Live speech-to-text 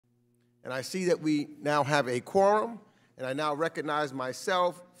And I see that we now have a quorum, and I now recognize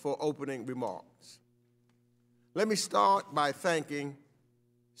myself for opening remarks. Let me start by thanking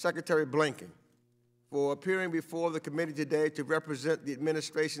Secretary Blinken for appearing before the committee today to represent the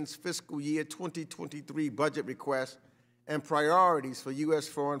administration's fiscal year 2023 budget request and priorities for U.S.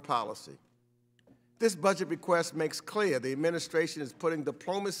 foreign policy. This budget request makes clear the administration is putting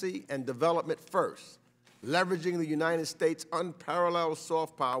diplomacy and development first, leveraging the United States' unparalleled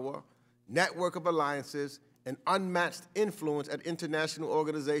soft power, network of alliances, and unmatched influence at international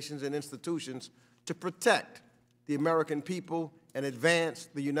organizations and institutions to protect the American people and advance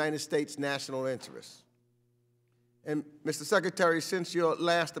the United States' national interests. And, Mr. Secretary, since your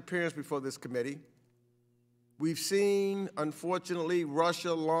last appearance before this committee, we've seen, unfortunately,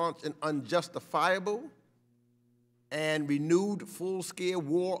 Russia launch an unjustifiable and renewed full-scale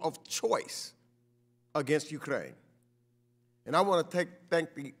war of choice against Ukraine. And I want to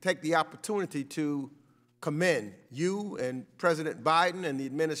take the opportunity to commend you and President Biden and the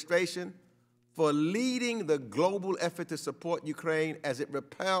administration for leading the global effort to support Ukraine as it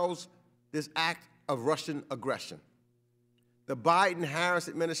repels this act of Russian aggression. The Biden-Harris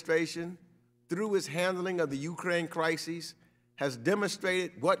administration, through its handling of the Ukraine crisis, has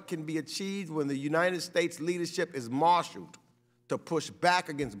demonstrated what can be achieved when the United States leadership is marshaled to push back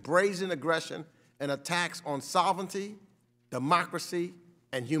against brazen aggression and attacks on sovereignty, democracy,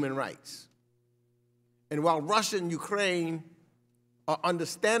 and human rights. And while Russia and Ukraine are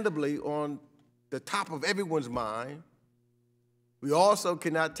understandably on the top of everyone's mind, we also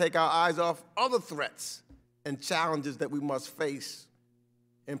cannot take our eyes off other threats and challenges that we must face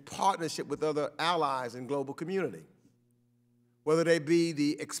in partnership with other allies in global community, whether they be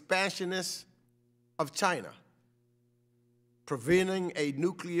the expansionists of China, preventing a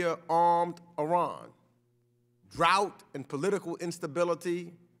nuclear-armed Iran, drought and political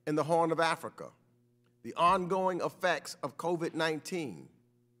instability in the Horn of Africa, the ongoing effects of COVID-19,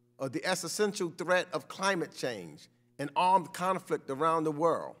 or the existential threat of climate change and armed conflict around the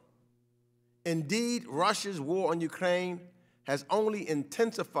world. Indeed, Russia's war on Ukraine has only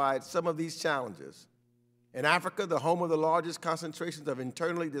intensified some of these challenges. In Africa, the home of the largest concentrations of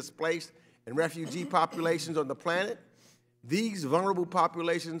internally displaced and refugee populations on the planet, these vulnerable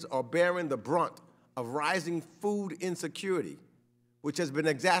populations are bearing the brunt of rising food insecurity, which has been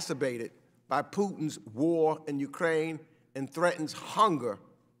exacerbated by Putin's war in Ukraine and threatens hunger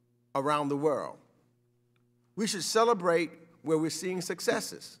around the world. We should celebrate where we're seeing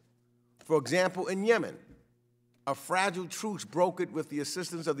successes. For example, in Yemen, a fragile truce brokered with the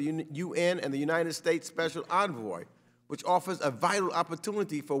assistance of the UN and the United States Special Envoy, which offers a vital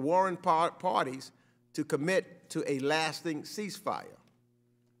opportunity for warring parties to commit to a lasting ceasefire.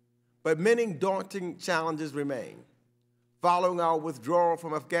 But many daunting challenges remain. Following our withdrawal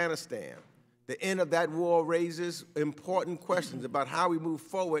from Afghanistan, the end of that war raises important questions about how we move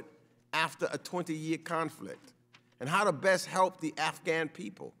forward after a 20-year conflict and how to best help the Afghan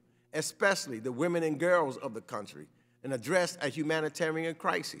people, especially the women and girls of the country, and address a humanitarian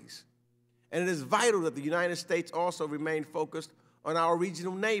crisis. And it is vital that the United States also remain focused on our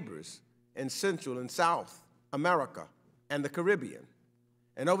regional neighbors in Central and South America and the Caribbean.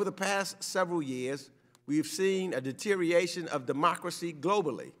 And over the past several years, we have seen a deterioration of democracy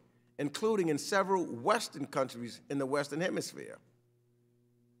globally, including in several Western countries in the Western Hemisphere,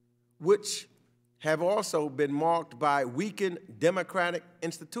 which have also been marked by weakened democratic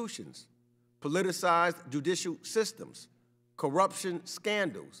institutions, politicized judicial systems, corruption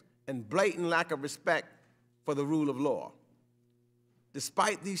scandals, and blatant lack of respect for the rule of law.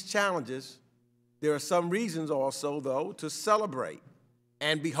 Despite these challenges, there are some reasons also, though, to celebrate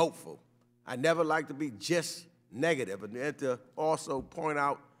and be hopeful. I never like to be just negative, and to also point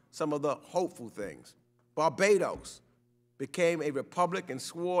out some of the hopeful things. Barbados became a republic and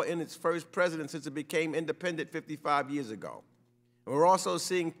swore in its first president since it became independent 55 years ago. And we're also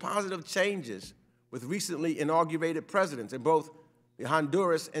seeing positive changes with recently inaugurated presidents in both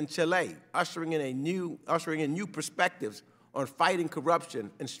Honduras and Chile, ushering in new perspectives on fighting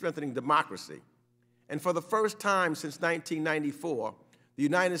corruption and strengthening democracy. And for the first time since 1994, the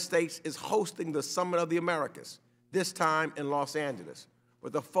United States is hosting the Summit of the Americas, this time in Los Angeles,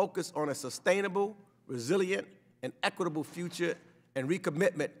 with a focus on a sustainable, resilient, and equitable future and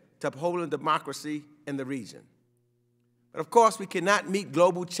recommitment to upholding democracy in the region. But of course, we cannot meet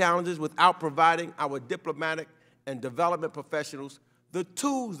global challenges without providing our diplomatic and development professionals the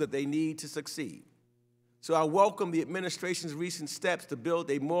tools that they need to succeed. So I welcome the administration's recent steps to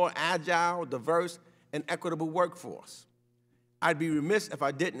build a more agile, diverse, and equitable workforce. I'd be remiss if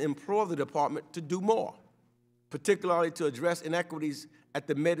I didn't implore the department to do more, particularly to address inequities at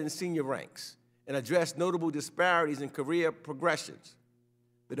the mid and senior ranks and address notable disparities in career progressions.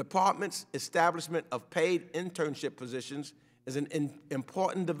 The department's establishment of paid internship positions is an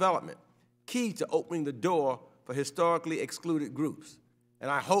important development, key to opening the door for historically excluded groups. And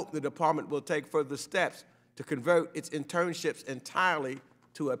I hope the department will take further steps to convert its internships entirely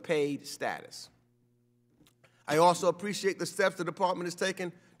to a paid status. I also appreciate the steps the department has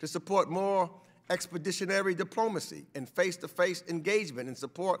taken to support more expeditionary diplomacy and face-to-face engagement in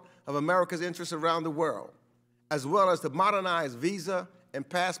support of America's interests around the world, as well as to modernize visa and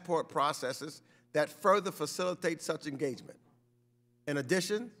passport processes that further facilitate such engagement. In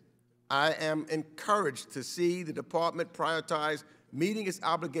addition, I am encouraged to see the department prioritize meeting its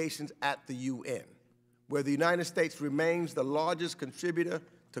obligations at the UN, where the United States remains the largest contributor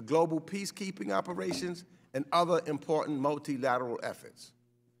to global peacekeeping operations and other important multilateral efforts.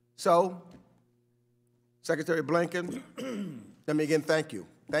 So, Secretary Blinken, let me again thank you.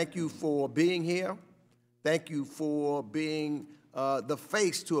 Thank you for being here. Thank you for being the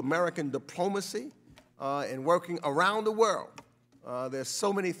face to American diplomacy and working around the world. There's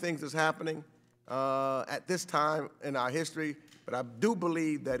so many things that's happening at this time in our history, but I do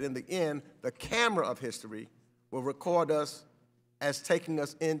believe that in the end, the camera of history will record us as taking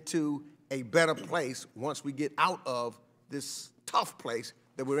us into a better place once we get out of this tough place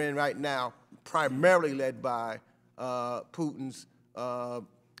that we're in right now, primarily led by Putin's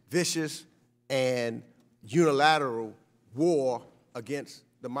vicious and unilateral war against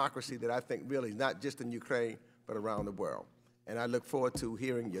democracy that I think really is not just in Ukraine, but around the world. And I look forward to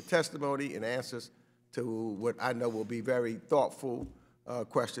hearing your testimony and answers to what I know will be very thoughtful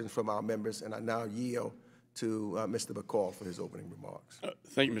questions from our members. And I now yield to Mr. McCall for his opening remarks.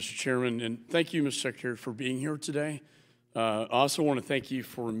 Thank you, Mr. Chairman, and thank you, Mr. Secretary, for being here today. I also want to thank you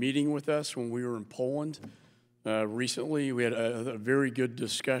for meeting with us when we were in Poland recently. We had a very good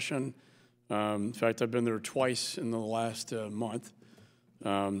discussion. In fact, I've been there twice in the last month.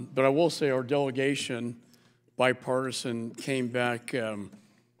 But I will say our delegation, bipartisan, came back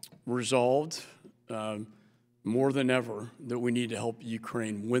resolved more than ever that we need to help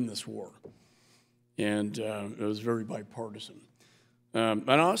Ukraine win this war. And it was very bipartisan. And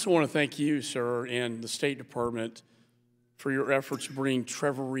I also want to thank you, sir, and the State Department for your efforts bringing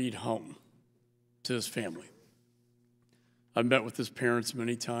Trevor Reed home to his family. I've met with his parents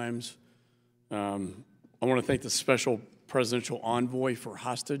many times. I want to thank the Special Presidential Envoy for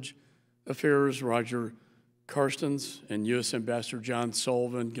Hostage Affairs, Roger Carstens, and U.S. Ambassador John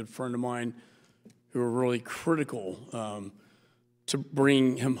Sullivan, a good friend of mine, who were really critical to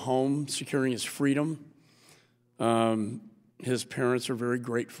bring him home, securing his freedom. His parents are very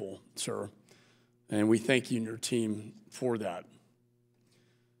grateful, sir, and we thank you and your team for that.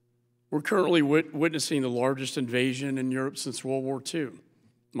 We're currently witnessing the largest invasion in Europe since World War II,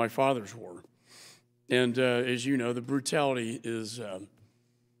 my father's war. And as you know, the brutality is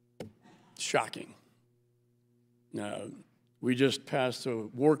shocking. We just passed a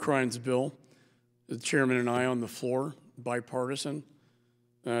war crimes bill, the chairman and I on the floor, bipartisan,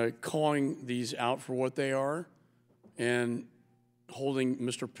 calling these out for what they are and holding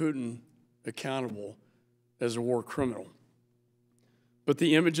Mr. Putin accountable as a war criminal. But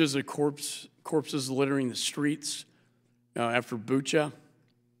the images of corpses littering the streets after Bucha,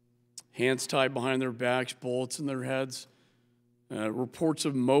 hands tied behind their backs, bullets in their heads, reports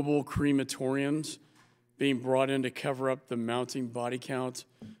of mobile crematoriums being brought in to cover up the mounting body count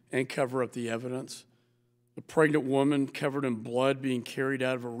and cover up the evidence. A pregnant woman covered in blood being carried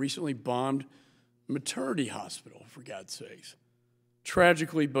out of a recently bombed maternity hospital, for God's sakes.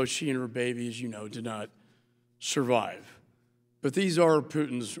 Tragically, both she and her baby, as you know, did not survive. But these are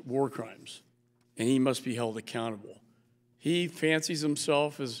Putin's war crimes, and he must be held accountable. He fancies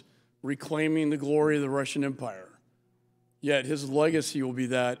himself as reclaiming the glory of the Russian Empire, yet his legacy will be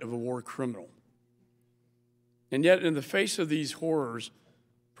that of a war criminal. And yet, in the face of these horrors,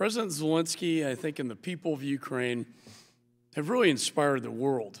 President Zelensky, I think, and the people of Ukraine have really inspired the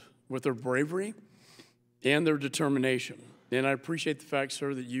world with their bravery and their determination. And I appreciate the fact,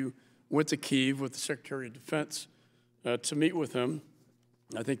 sir, that you went to Kyiv with the Secretary of Defense to meet with him.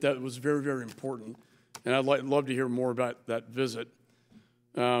 I think that was very, very important. And I'd love to hear more about that visit.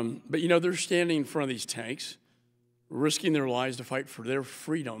 But, you know, they're standing in front of these tanks, risking their lives to fight for their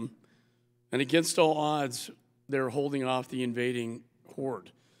freedom. And against all odds, they're holding off the invading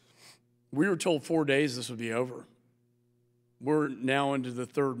horde. We were told 4 days this would be over. We're now into the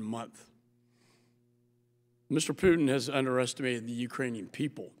third month. Mr. Putin has underestimated the Ukrainian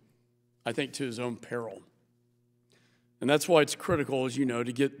people, I think, to his own peril. And that's why it's critical, as you know,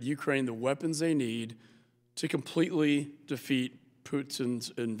 to get Ukraine the weapons they need to completely defeat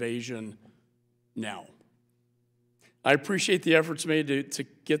Putin's invasion now. I appreciate the efforts made to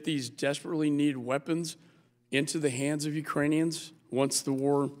get these desperately needed weapons into the hands of Ukrainians once the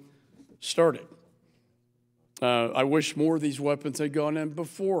war started. I wish more of these weapons had gone in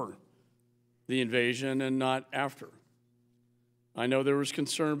before the invasion and not after. I know there was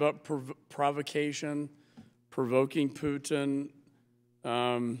concern about provocation, provoking Putin.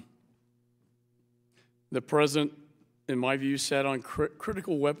 The president, in my view, sat on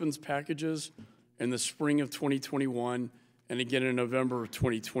critical weapons packages in the spring of 2021 and again in November of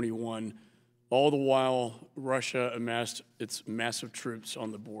 2021, all the while Russia amassed its massive troops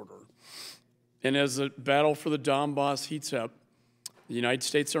on the border. And as the battle for the Donbass heats up, the United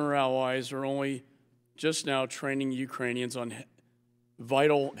States and our allies are only just now training Ukrainians on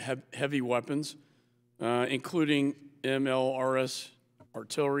vital heavy weapons, including MLRS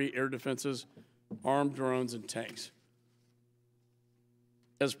artillery, air defenses, armed drones, and tanks.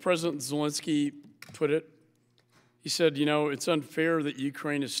 As President Zelensky put it, he said, you know, it's unfair that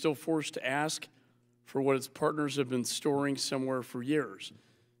Ukraine is still forced to ask for what its partners have been storing somewhere for years.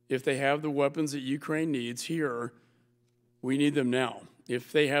 If they have the weapons that Ukraine needs here, we need them now.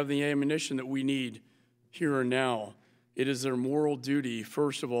 If they have the ammunition that we need here and now, it is their moral duty,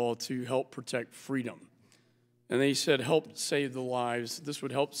 first of all, to help protect freedom. And then he said, help save the lives. This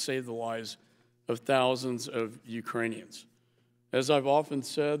would help save the lives of thousands of Ukrainians. As I've often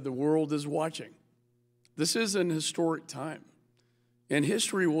said, the world is watching. This is an historic time, and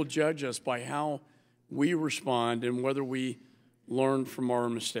history will judge us by how we respond and whether we learn from our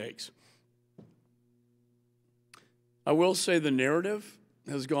mistakes. I will say the narrative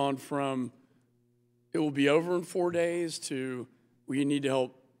has gone from it will be over in 4 days to we need to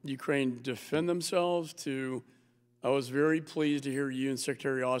help Ukraine defend themselves to I was very pleased to hear you and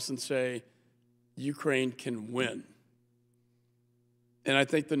Secretary Austin say Ukraine can win. And I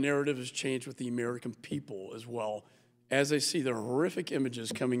think the narrative has changed with the American people as well, as they see the horrific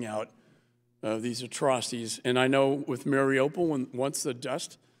images coming out of these atrocities. And I know with Mariupol, once the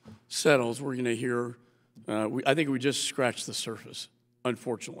dust settles, we're going to hear, I think we just scratched the surface,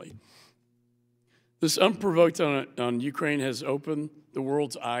 unfortunately. This unprovoked on Ukraine has opened the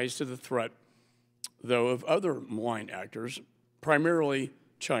world's eyes to the threat, though, of other malign actors, primarily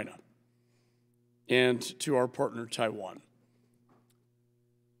China, and to our partner, Taiwan.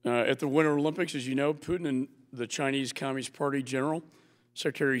 At the Winter Olympics, as you know, Putin and the Chinese Communist Party General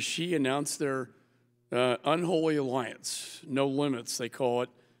Secretary Xi announced their unholy alliance, no limits, they call it,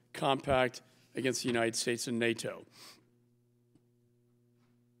 compact against the United States and NATO.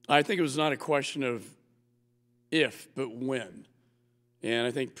 I think it was not a question of if, but when. And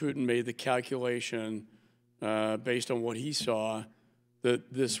I think Putin made the calculation based on what he saw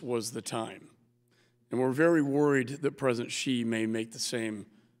that this was the time. And we're very worried that President Xi may make the same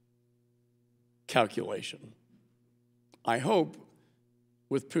calculation. I hope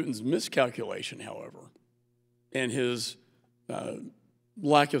with Putin's miscalculation, however, and his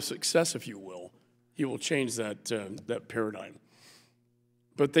lack of success, if you will, he will change that paradigm.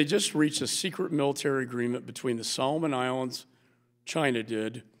 But they just reached a secret military agreement between the Solomon Islands, China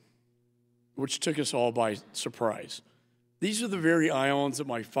did, which took us all by surprise. These are the very islands that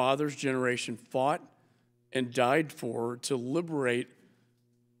my father's generation fought and died for to liberate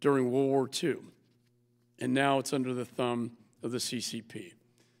during World War II. And now it's under the thumb of the CCP.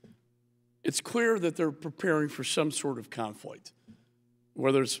 It's clear that they're preparing for some sort of conflict,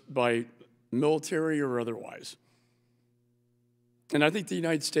 whether it's by military or otherwise. And I think the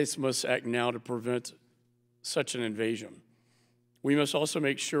United States must act now to prevent such an invasion. We must also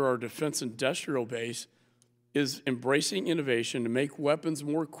make sure our defense industrial base is embracing innovation to make weapons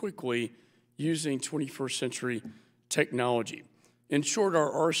more quickly using 21st century technology. In short,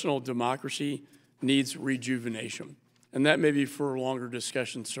 our arsenal of democracy needs rejuvenation. And that may be for a longer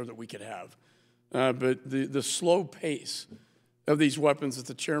discussion, sir, that we could have. But the slow pace of these weapons that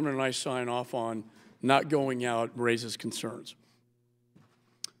the chairman and I sign off on not going out raises concerns.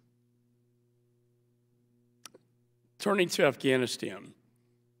 Turning to Afghanistan,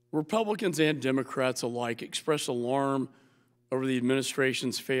 Republicans and Democrats alike expressed alarm over the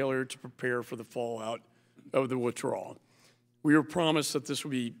administration's failure to prepare for the fallout of the withdrawal. We were promised that this would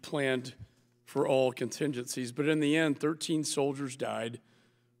be planned for all contingencies, but in the end, 13 soldiers died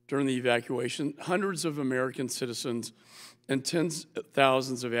during the evacuation. Hundreds of American citizens and tens of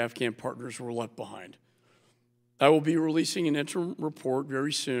thousands of Afghan partners were left behind. I will be releasing an interim report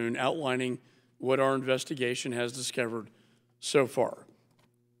very soon outlining what our investigation has discovered so far.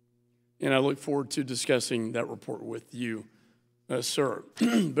 And I look forward to discussing that report with you, sir.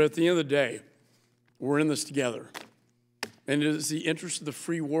 But at the end of the day, we're in this together. And it is the interest of the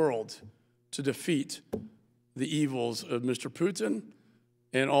free world to defeat the evils of Mr. Putin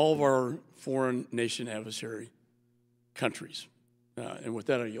and all of our foreign nation adversary countries. And with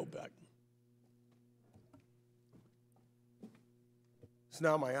that, I yield back. It's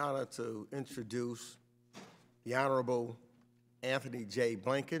now my honor to introduce the Honorable Antony J.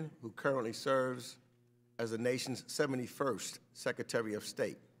 Blinken, who currently serves as the nation's 71st Secretary of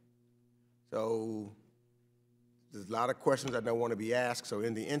State. So there's a lot of questions I don't want to be asked, so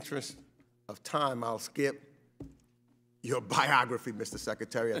in the interest of time, I'll skip your biography, Mr.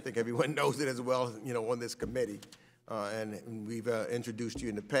 Secretary. I think everyone knows it as well, on this committee, and we've introduced you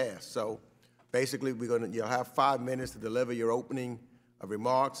in the past. So basically, you'll have 5 minutes to deliver your opening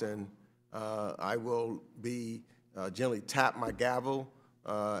remarks, and I will be gently tap my gavel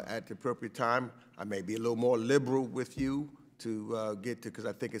at the appropriate time. I may be a little more liberal with you to get to, because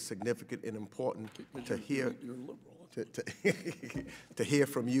I think it's significant and important to hear. You're liberal. To hear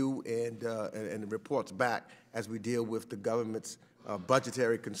from you and the reports back as we deal with the government's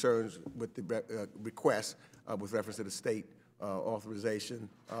budgetary concerns with the requests with reference to the state authorization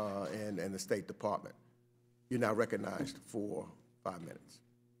and the State Department. You're now recognized for 5 minutes.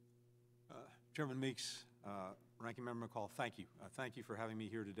 Chairman Meeks, Ranking Member McCall, thank you. Thank you for having me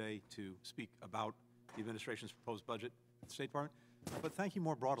here today to speak about the administration's proposed budget at the State Department. But thank you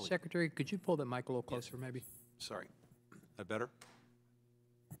more broadly. Secretary, could you pull the mic a little closer, maybe? Sorry. That better?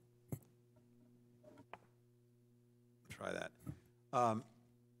 Try that.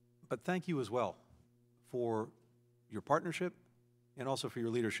 But thank you as well for your partnership and also for your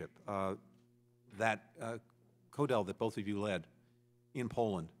leadership. That CODEL that both of you led in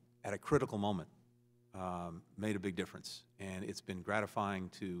Poland at a critical moment made a big difference. And it's been gratifying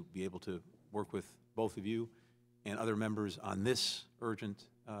to be able to work with both of you and other members on this urgent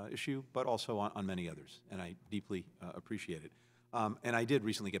issue, but also on many others, and I deeply appreciate it. And I did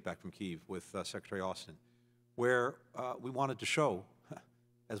recently get back from Kyiv with Secretary Austin, where we wanted to show,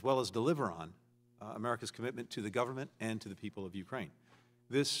 as well as deliver on, America's commitment to the government and to the people of Ukraine.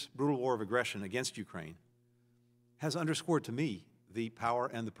 This brutal war of aggression against Ukraine has underscored to me the power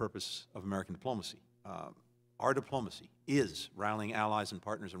and the purpose of American diplomacy. Our diplomacy is rallying allies and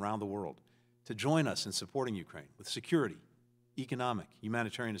partners around the world to join us in supporting Ukraine with security, economic,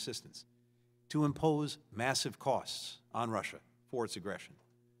 humanitarian assistance, to impose massive costs on Russia for its aggression,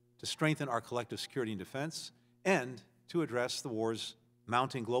 to strengthen our collective security and defense, and to address the war's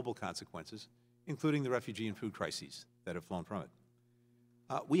mounting global consequences, including the refugee and food crises that have flown from it.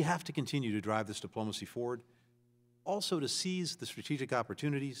 We have to continue to drive this diplomacy forward, also to seize the strategic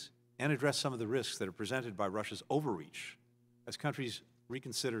opportunities and address some of the risks that are presented by Russia's overreach as countries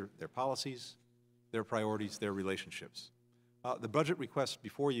reconsider their policies, their priorities, their relationships. The budget request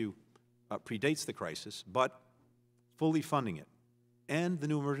before you predates the crisis, but fully funding it and the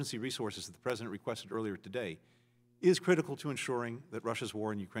new emergency resources that the President requested earlier today is critical to ensuring that Russia's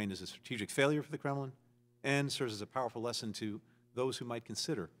war in Ukraine is a strategic failure for the Kremlin and serves as a powerful lesson to those who might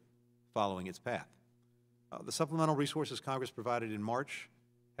consider following its path. The supplemental resources Congress provided in March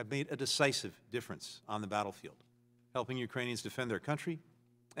have made a decisive difference on the battlefield, helping Ukrainians defend their country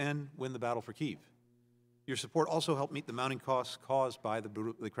and win the battle for Kyiv. Your support also helped meet the mounting costs caused by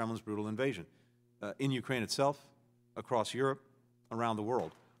the Kremlin's brutal invasion in Ukraine itself, across Europe, around the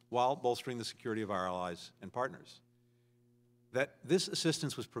world, while bolstering the security of our allies and partners. That this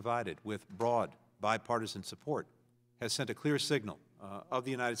assistance was provided with broad bipartisan support has sent a clear signal of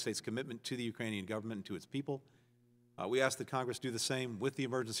the United States' commitment to the Ukrainian government and to its people. We ask that Congress do the same with the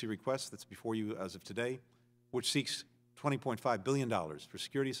emergency request that's before you as of today, which seeks $20.5 billion for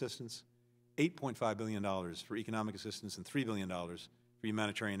security assistance, $8.5 billion for economic assistance, and $3 billion for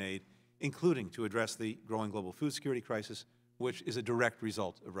humanitarian aid, including to address the growing global food security crisis, which is a direct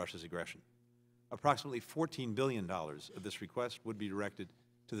result of Russia's aggression. Approximately $14 billion of this request would be directed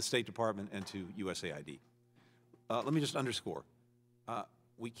to the State Department and to USAID. Let me just underscore,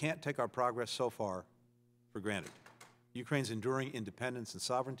 we can't take our progress so far for granted. Ukraine's enduring independence and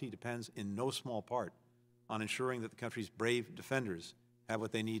sovereignty depends in no small part on ensuring that the country's brave defenders have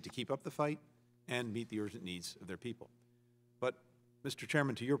what they need to keep up the fight and meet the urgent needs of their people. But, Mr.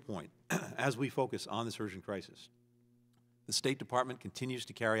 Chairman, to your point, as we focus on this urgent crisis, the State Department continues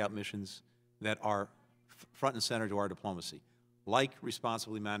to carry out missions that are front and center to our diplomacy, like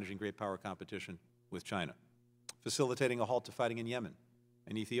responsibly managing great power competition with China, facilitating a halt to fighting in Yemen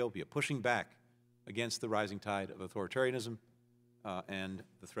and Ethiopia, pushing back against the rising tide of authoritarianism and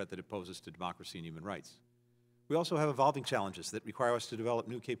the threat that it poses to democracy and human rights. We also have evolving challenges that require us to develop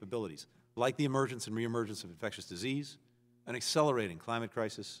new capabilities, like the emergence and reemergence of infectious disease, an accelerating climate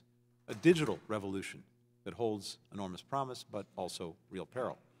crisis, a digital revolution that holds enormous promise, but also real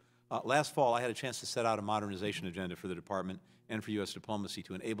peril. Last fall, I had a chance to set out a modernization agenda for the department and for U.S. diplomacy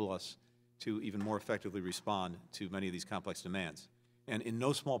to enable us to even more effectively respond to many of these complex demands. And in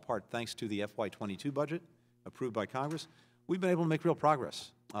no small part, thanks to the FY22 budget approved by Congress, we've been able to make real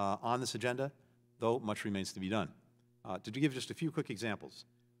progress on this agenda, though much remains to be done. To give just a few quick examples,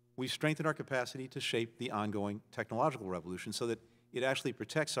 we've strengthened our capacity to shape the ongoing technological revolution so that it actually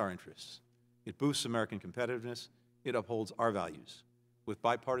protects our interests. It boosts American competitiveness. It upholds our values. With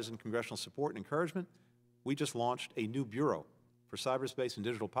bipartisan congressional support and encouragement, we just launched a new Bureau for Cyberspace and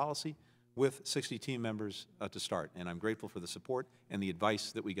Digital Policy with 60 team members to start, and I'm grateful for the support and the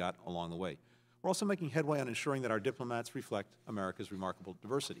advice that we got along the way. We're also making headway on ensuring that our diplomats reflect America's remarkable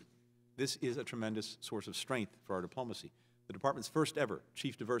diversity. This is a tremendous source of strength for our diplomacy. The department's first ever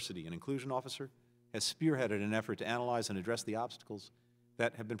Chief Diversity and Inclusion Officer has spearheaded an effort to analyze and address the obstacles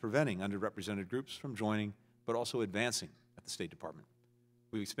that have been preventing underrepresented groups from joining, but also advancing at the State Department.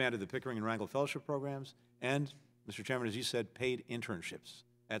 We've expanded the Pickering and Wrangell Fellowship programs and, Mr. Chairman, as you said, paid internships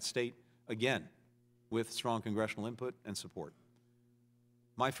at State, again, with strong congressional input and support.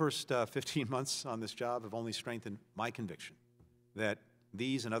 My first 15 months on this job have only strengthened my conviction that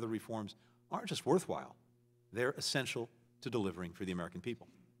these and other reforms aren't just worthwhile, they're essential to delivering for the American people.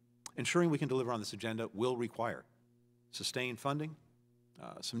 Ensuring we can deliver on this agenda will require sustained funding,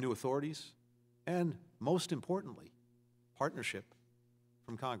 some new authorities, and most importantly, partnership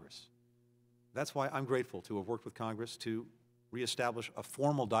from Congress. That's why I'm grateful to have worked with Congress to reestablish a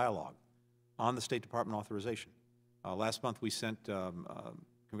formal dialogue on the State Department authorization. Last month we sent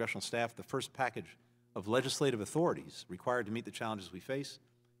congressional staff the first package of legislative authorities required to meet the challenges we face,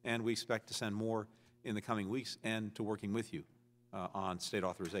 and we expect to send more in the coming weeks and to working with you on state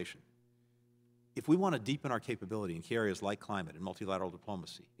authorization. If we want to deepen our capability in key areas like climate and multilateral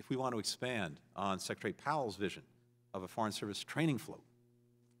diplomacy, if we want to expand on Secretary Powell's vision of a Foreign Service training float,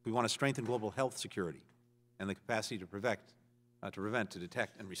 if we want to strengthen global health security and the capacity to prevent, to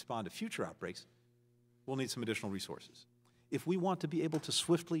detect, and respond to future outbreaks, we'll need some additional resources. If we want to be able to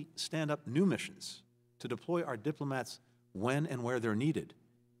swiftly stand up new missions, to deploy our diplomats when and where they're needed,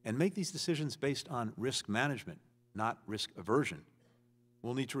 and make these decisions based on risk management, not risk aversion,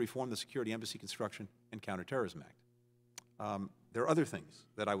 we'll need to reform the Security Embassy Construction and Counterterrorism Act. There are other things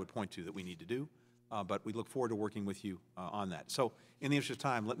that I would point to that we need to do, but we look forward to working with you on that. So in the interest of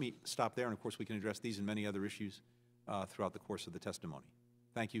time, let me stop there, and of course we can address these and many other issues throughout the course of the testimony.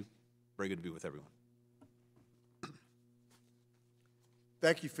 Thank you. Very good to be with everyone.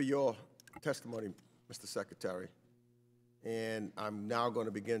 Thank you for your testimony, Mr. Secretary. And I'm now going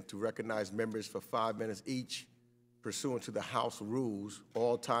to begin to recognize members for 5 minutes each pursuant to the House rules.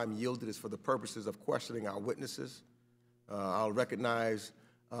 All time yielded is for the purposes of questioning our witnesses. I'll recognize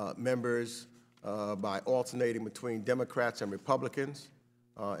members by alternating between Democrats and Republicans.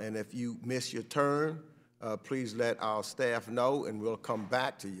 And if you miss your turn, please let our staff know and we'll come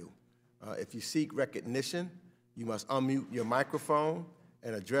back to you. If you seek recognition, you must unmute your microphone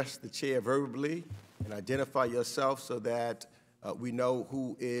and address the chair verbally and identify yourself so that we know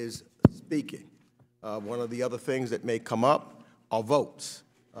who is speaking. One of the other things that may come up are votes.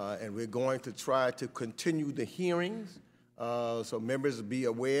 And we're going to try to continue the hearings. So members be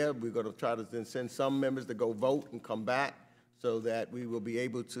aware, we're going to try to then send some members to go vote and come back so that we will be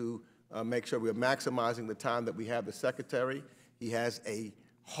able to make sure we're maximizing the time that we have the Secretary. He has a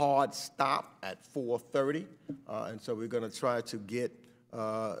hard stop at 4:30, and so we're going to try to get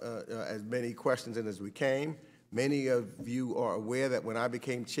as many questions in as we can. Many of you are aware that when I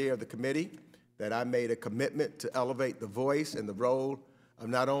became chair of the committee, that I made a commitment to elevate the voice and the role of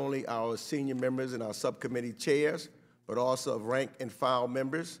not only our senior members and our subcommittee chairs, but also of rank and file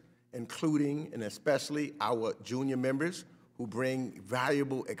members, including and especially our junior members who bring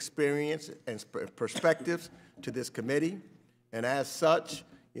valuable experience and perspectives to this committee. And as such,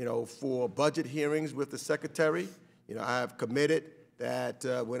 for budget hearings with the Secretary, I have committed that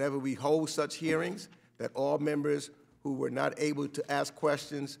whenever we hold such hearings, that all members who were not able to ask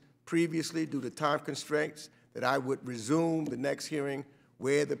questions previously due to time constraints, that I would resume the next hearing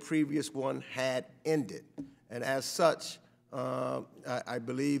where the previous one had ended. And as such, I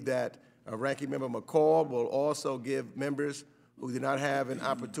believe that Ranking Member McCall will also give members who did not have an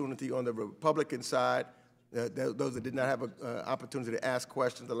opportunity on the Republican side, those that did not have an opportunity to ask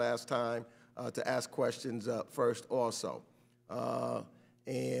questions the last time, to ask questions first also.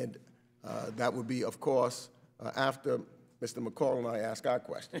 And that would be, of course, after Mr. McCall and I ask our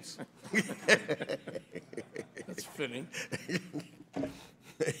questions. That's fitting.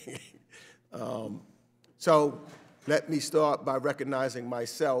 So Let me start by recognizing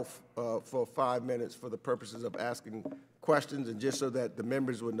myself for 5 minutes for the purposes of asking questions, and just so that the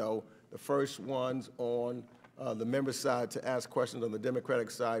members would know, the first ones on the member side to ask questions on the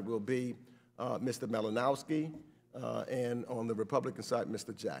Democratic side will be Mr. Malinowski, and on the Republican side,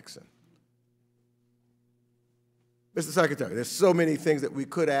 Mr. Jackson. Mr. Secretary, there's so many things that we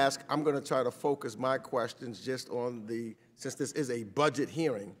could ask. I'm going to try to focus my questions just on since this is a budget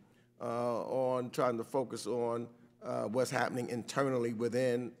hearing, on trying to focus on what's happening internally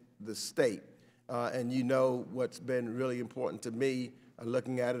within the state. And you know what's been really important to me,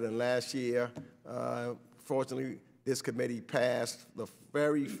 looking at it, and last year, fortunately, this committee passed the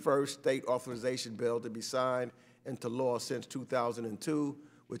very first state authorization bill to be signed into law since 2002,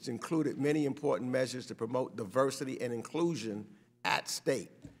 which included many important measures to promote diversity and inclusion at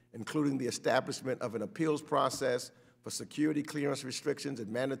state, including the establishment of an appeals process for security clearance restrictions and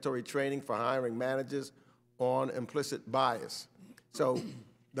mandatory training for hiring managers on implicit bias. So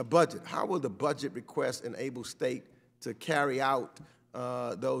the budget, how will the budget request enable state to carry out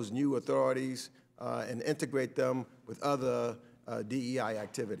those new authorities and integrate them with other DEI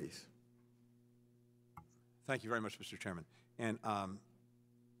activities? Thank you very much, Mr. Chairman. And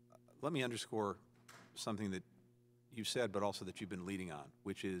let me underscore something that you said, but also that you've been leading on,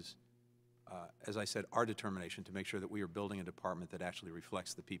 which is, as I said, our determination to make sure that we are building a department that actually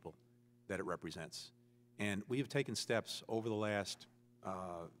reflects the people that it represents. And we have taken steps over the last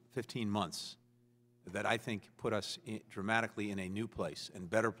 15 months that I think put us dramatically in a new place and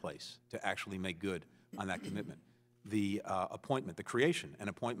better place to actually make good on that commitment. The appointment, the creation and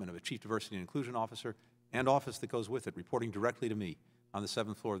appointment of a Chief Diversity and Inclusion Officer and office that goes with it, reporting directly to me on the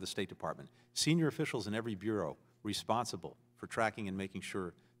 7th floor of the State Department. Senior officials in every bureau responsible for tracking and making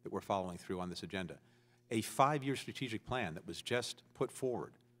sure that we're following through on this agenda. A 5-year strategic plan that was just put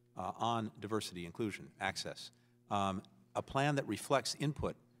forward on diversity, inclusion, access. A plan that reflects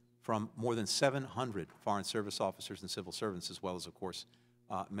input from more than 700 Foreign Service officers and civil servants, as well as, of course,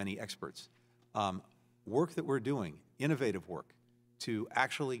 many experts. Work that we're doing, innovative work, to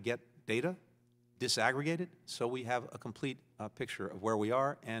actually get data disaggregated so we have a complete picture of where we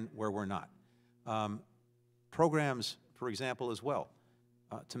are and where we're not. Programs, for example, as well,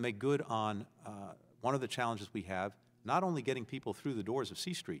 to make good on one of the challenges we have, not only getting people through the doors of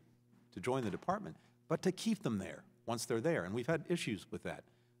C Street to join the department, but to keep them there once they're there. And we've had issues with that.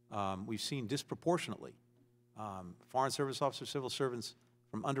 We've seen disproportionately Foreign Service officers, civil servants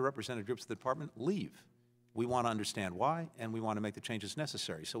from underrepresented groups of the department leave. We want to understand why, and we want to make the changes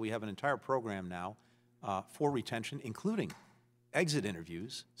necessary. So we have an entire program now for retention, including exit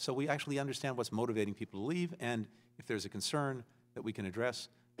interviews, so we actually understand what's motivating people to leave, and if there's a concern that we can address,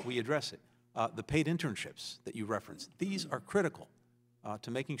 we address it. The paid internships that you referenced, these are critical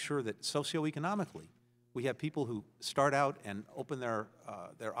to making sure that socioeconomically we have people who start out and open their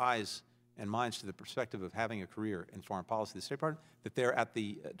eyes and minds to the perspective of having a career in foreign policy. The State Department, that they're at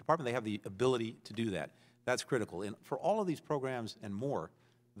the department, they have the ability to do that. That's critical. And for all of these programs and more,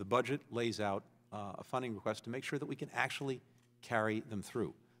 the budget lays out a funding request to make sure that we can actually carry them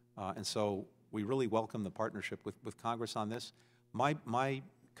through. And so we really welcome the partnership with Congress on this. My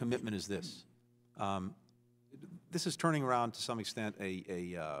commitment is this. This is turning around to some extent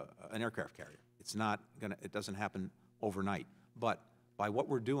an aircraft carrier. It's not gonna, it doesn't happen overnight. But by what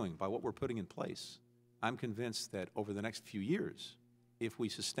we're doing, by what we're putting in place, I'm convinced that over the next few years, if we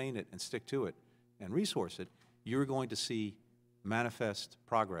sustain it and stick to it and resource it, you're going to see manifest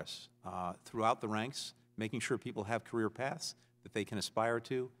progress throughout the ranks, making sure people have career paths that they can aspire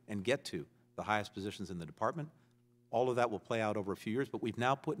to and get to the highest positions in the department. All of that will play out over a few years, but we've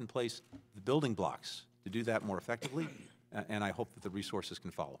now put in place the building blocks to do that more effectively, and I hope that the resources can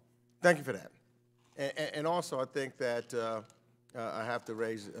follow. Thank you for that. And also, I think that I have to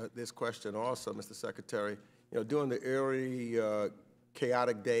raise this question also, Mr. Secretary. You know, during the early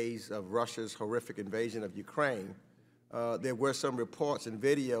chaotic days of Russia's horrific invasion of Ukraine, there were some reports and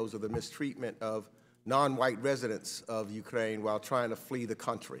videos of the mistreatment of non-white residents of Ukraine while trying to flee the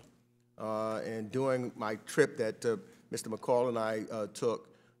country. And during my trip that Mr. McCall and I took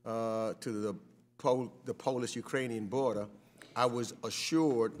to the Polish-Ukrainian border, I was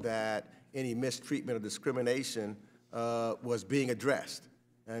assured that any mistreatment or discrimination was being addressed.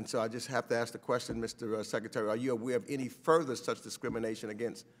 And so I just have to ask the question, Mr. Secretary, are you aware of any further such discrimination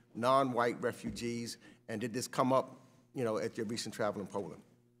against non-white refugees? And did this come up, you know, at your recent travel in Poland?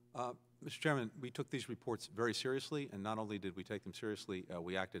 Mr. Chairman, we took these reports very seriously, and not only did we take them seriously,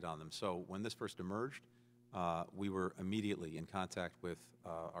 we acted on them. So when this first emerged, we were immediately in contact with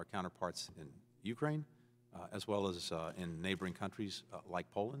our counterparts in Ukraine, as well as in neighboring countries like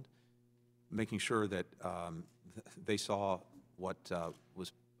Poland. making sure that they saw what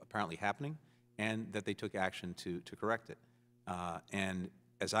was apparently happening and that they took action to correct it. And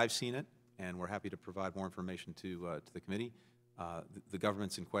as I've seen it, and we're happy to provide more information to the committee, the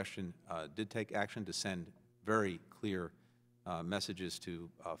governments in question did take action to send very clear messages to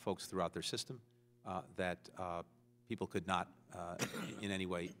folks throughout their system that people could not in any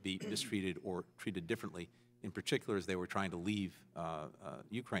way be mistreated or treated differently, in particular as they were trying to leave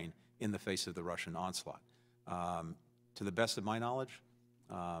Ukraine in the face of the Russian onslaught. To the best of my knowledge,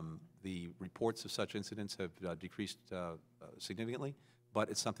 the reports of such incidents have decreased significantly, but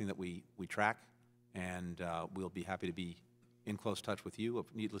it's something that we track, and we'll be happy to be in close touch with you.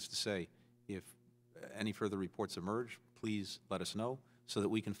 Needless to say, if any further reports emerge, please let us know so that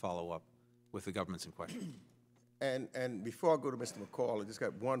we can follow up with the governments in question. And before I go to Mr. McCall, I just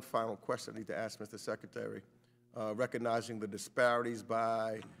got one final question I need to ask Mr. Secretary. Recognizing the disparities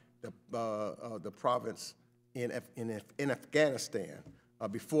by the province in Afghanistan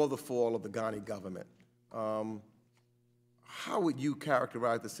before the fall of the Ghani government, how would you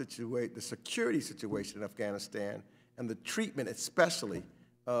characterize the security situation in Afghanistan and the treatment, especially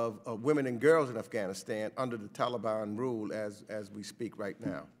of women and girls in Afghanistan under the Taliban rule as we speak right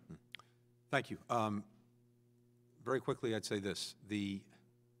now? Thank you. Very quickly, I'd say this. The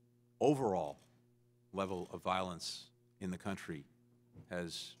overall level of violence in the country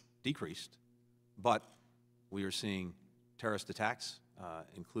has decreased, but we are seeing terrorist attacks,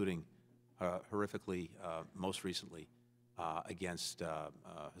 including horrifically, most recently, against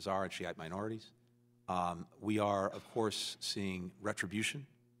Hazara and Shiite minorities. We are, of course, seeing retribution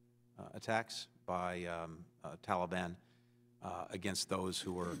attacks by Taliban against those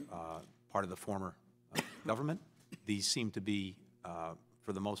who were part of the former government. These seem to be,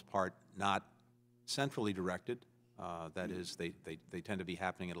 for the most part, not centrally directed. That is, they tend to be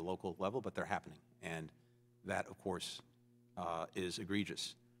happening at a local level, but they're happening. And that, of course, is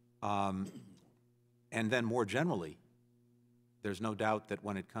egregious. And then more generally, there's no doubt that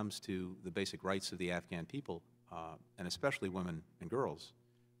when it comes to the basic rights of the Afghan people, and especially women and girls,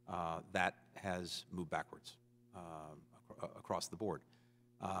 that has moved backwards across the board.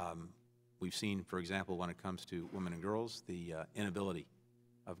 We've seen, for example, when it comes to women and girls, the inability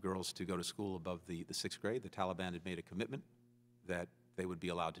of girls to go to school above the 6th grade. The Taliban had made a commitment that they would be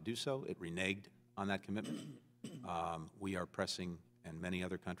allowed to do so. It reneged on that commitment. We are pressing, and many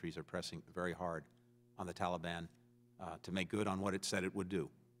other countries are pressing very hard on the Taliban to make good on what it said it would do.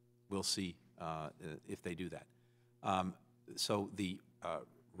 We'll see if they do that. So the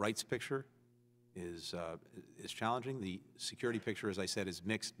rights picture is challenging. The security picture, as I said, is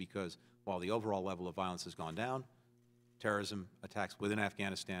mixed because while the overall level of violence has gone down, terrorism attacks within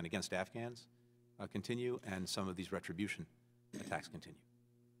Afghanistan against Afghans continue, and some of these retribution attacks continue.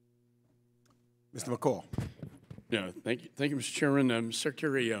 Mr. McCall. Yeah, thank you, Mr. Chairman.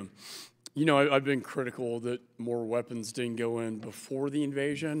 Secretary, you know, I've been critical that more weapons didn't go in before the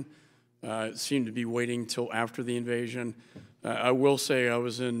invasion. It seemed to be waiting till after the invasion. I will say I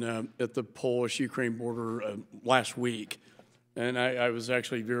was at the Polish-Ukraine border last week, and I was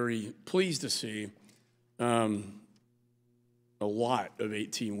actually very pleased to see a lot of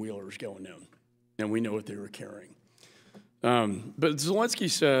 18-wheelers going in, and we know what they were carrying. But Zelensky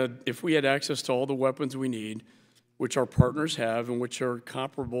said if we had access to all the weapons we need, which our partners have and which are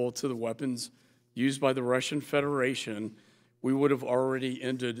comparable to the weapons used by the Russian Federation, we would have already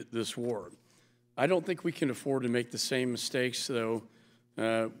ended this war. I don't think we can afford to make the same mistakes, though,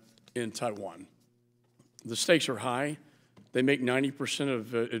 in Taiwan. The stakes are high. They make 90%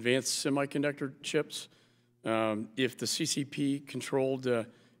 of advanced semiconductor chips. If the CCP controlled,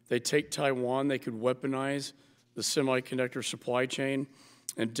 they take Taiwan, they could weaponize the semiconductor supply chain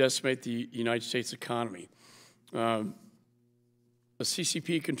and decimate the United States economy. A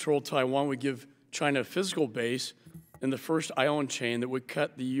CCP-controlled Taiwan would give China a physical base in the first island chain that would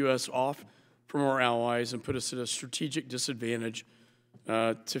cut the U.S. off from our allies and put us at a strategic disadvantage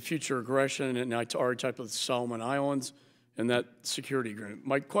to future aggression, and I already talked about the Solomon Islands and that security agreement.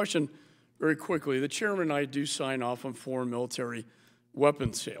 My question, very quickly, the chairman and I do sign off on foreign military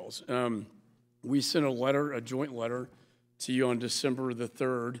weapon sales. We sent a letter, a joint letter, to you on December the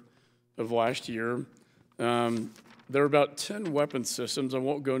 3rd of last year. There are about 10 weapon systems. I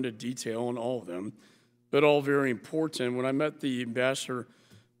won't go into detail on all of them, but all very important. When I met the ambassador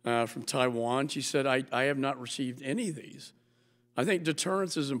from Taiwan, she said, I have not received any of these. I think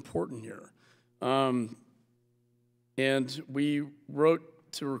deterrence is important here. And we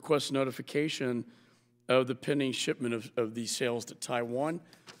wrote to request notification of the pending shipment of these sales to Taiwan.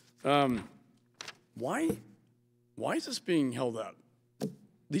 Why is this being held up?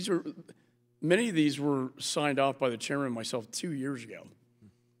 These are many of these were signed off by the chairman and myself 2 years ago.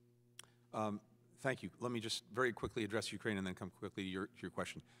 Thank you. Let me just very quickly address Ukraine and then come quickly to your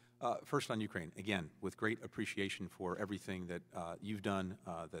question. First on Ukraine, again, with great appreciation for everything that you've done,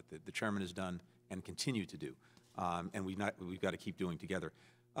 that the chairman has done and continue to do, and we've got to keep doing together.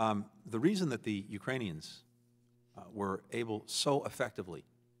 The reason that the Ukrainians were able so effectively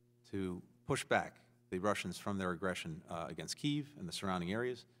to push back the Russians from their aggression against Kyiv and the surrounding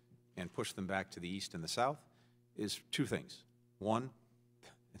areas and push them back to the east and the south is two things. One,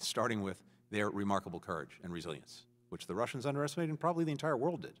 it's starting with their remarkable courage and resilience, which the Russians underestimated and probably the entire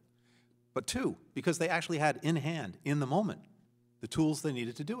world did. But two, because they actually had in hand, in the moment, the tools they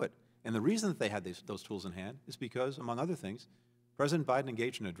needed to do it. And the reason that they had those tools in hand is because, among other things, President Biden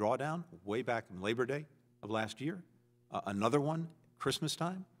engaged in a drawdown way back in Labor Day of last year, another one, Christmas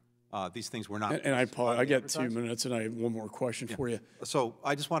time. These things were not. And I got 2 minutes, and I have one more question for you. So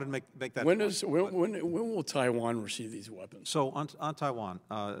I just wanted to make that. When will Taiwan receive these weapons? So on Taiwan,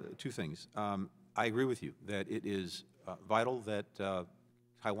 two things. I agree with you that it is vital that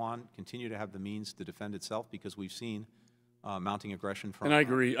Taiwan continue to have the means to defend itself, because we've seen mounting aggression from. And I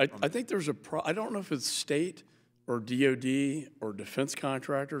agree. I think there's I don't know if it's state or DOD or defense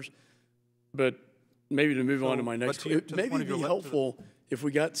contractors, but maybe to move on to my next, maybe it'd be helpful if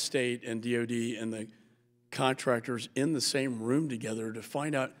we got state and DOD and the contractors in the same room together to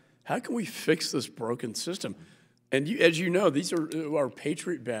find out how can we fix this broken system. And as you know, these are our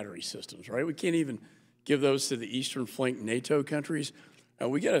Patriot battery systems, right? We can't even give those to the Eastern Flank NATO countries.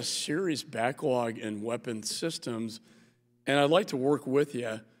 We got a serious backlog in weapon systems, and I'd like to work with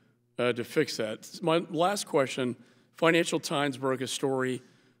you to fix that. My last question, Financial Times broke a story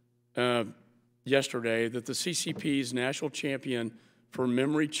yesterday that the CCP's national champion for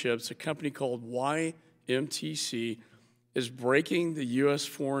memory chips, a company called YMTC, is breaking the U.S.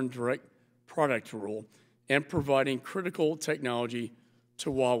 foreign direct product rule and providing critical technology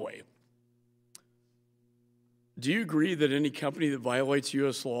to Huawei. Do you agree that any company that violates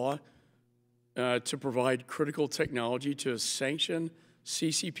U.S. law to provide critical technology to a sanctioned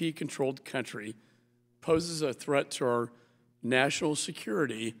CCP-controlled country poses a threat to our national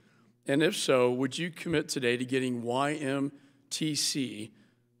security? And if so, would you commit today to getting YMTC,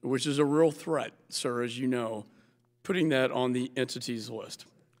 which is a real threat, sir, as you know, putting that on the entities list?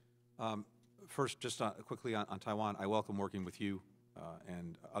 First, just quickly on Taiwan, I welcome working with you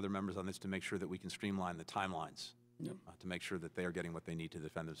and other members on this to make sure that we can streamline the timelines, to make sure that they are getting what they need to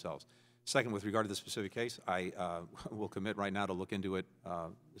defend themselves. Second, with regard to the specific case, I will commit right now to look into it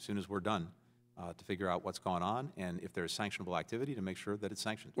as soon as we're done, to figure out what's going on, and if there's sanctionable activity, to make sure that it's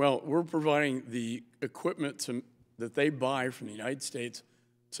sanctioned. Well, we're providing the equipment that they buy from the United States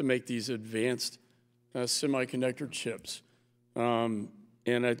to make these advanced semiconductor chips. And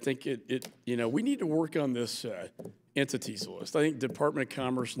I think we need to work on this entities list. I think Department of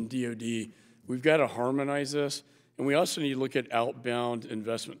Commerce and DOD, we've got to harmonize this. And we also need to look at outbound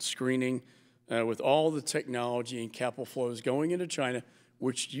investment screening with all the technology and capital flows going into China,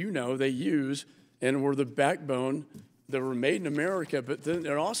 which they use, and were the backbone that were made in America, but then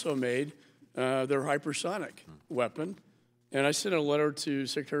it also made their hypersonic weapon. And I sent a letter to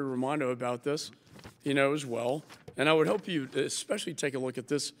Secretary Raimondo about this, as well. And I would hope you especially take a look at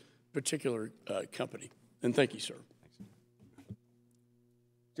this particular company. And thank you, sir.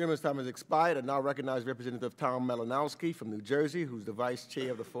 Gentleman's time has expired. I now recognize Representative Tom Malinowski from New Jersey, who's the Vice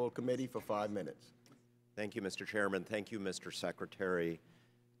Chair of the full committee, for 5 minutes. Thank you, Mr. Chairman. Thank you, Mr. Secretary.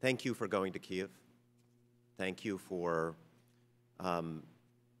 Thank you for going to Kyiv. Thank you for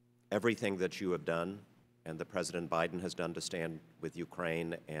everything that you have done and that President Biden has done to stand with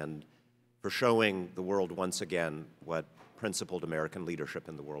Ukraine, and for showing the world once again what principled American leadership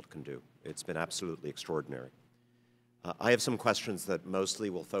in the world can do. It's been absolutely extraordinary. I have some questions that mostly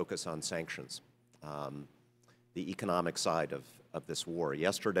will focus on sanctions, the economic side of this war.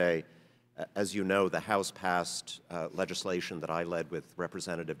 Yesterday, as you know, the House passed legislation that I led with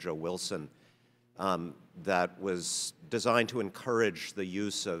Representative Joe Wilson that was designed to encourage the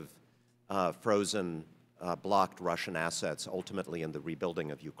use of frozen, blocked Russian assets ultimately in the rebuilding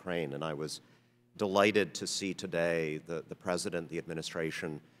of Ukraine. And I was delighted to see today the President, the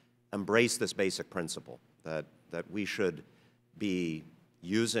administration, embrace this basic principle that we should be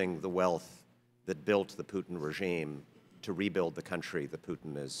using the wealth that built the Putin regime to rebuild the country that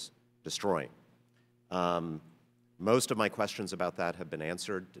Putin is destroying. Most of my questions about that have been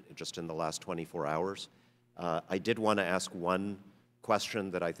answered just in the last 24 hours. I did want to ask one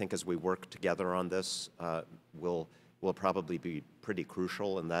question that I think as we work together on this will probably be pretty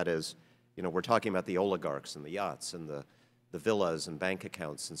crucial, and that is, we're talking about the oligarchs and the yachts and the villas and bank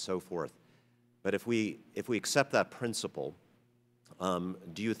accounts and so forth. But if we accept that principle,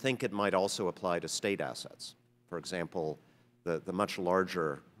 do you think it might also apply to state assets? For example, the much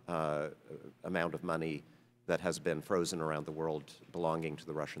larger amount of money that has been frozen around the world belonging to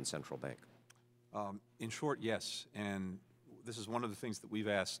the Russian Central Bank? In short, yes. And this is one of the things that we've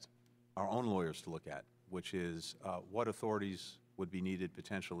asked our own lawyers to look at, which is what authorities would be needed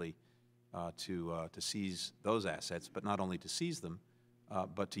potentially to seize those assets, but not only to seize them,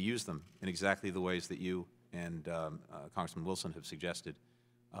 but to use them in exactly the ways that you and Congressman Wilson have suggested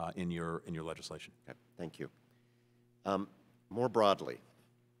in your legislation. Okay, thank you. More broadly,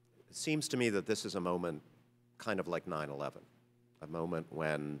 it seems to me that this is a moment kind of like 9/11, a moment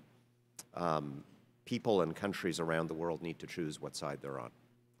when people and countries around the world need to choose what side they're on.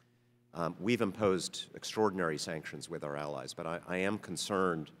 We've imposed extraordinary sanctions with our allies, but I am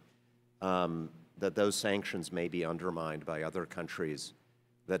concerned that those sanctions may be undermined by other countries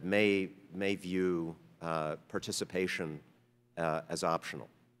that may view participation as optional,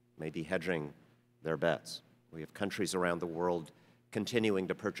 may be hedging their bets. We have countries around the world continuing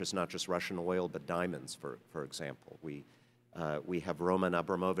to purchase not just Russian oil, but diamonds, for example. We have Roman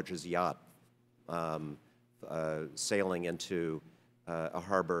Abramovich's yacht sailing into a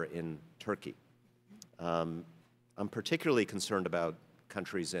harbor in Turkey. I'm particularly concerned about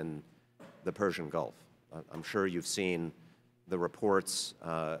countries in the Persian Gulf. I'm sure you've seen the reports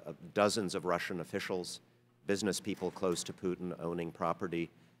of dozens of Russian officials, business people close to Putin owning property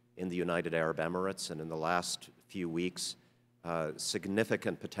in the United Arab Emirates, and in the last few weeks,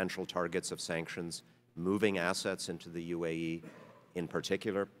 significant potential targets of sanctions, moving assets into the UAE in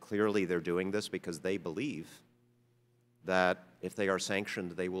particular. Clearly, they're doing this because they believe that if they are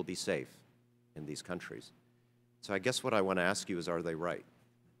sanctioned, they will be safe in these countries. So I guess what I want to ask you is, are they right?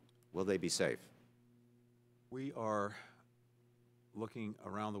 Will they be safe? We are looking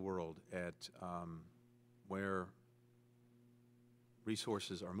around the world at where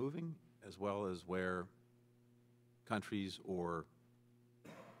resources are moving, as well as where countries or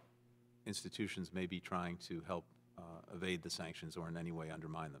institutions may be trying to help evade the sanctions or in any way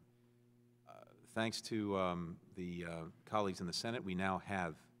undermine them. Thanks to the colleagues in the Senate, we now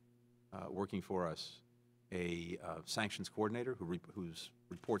have working for us a sanctions coordinator who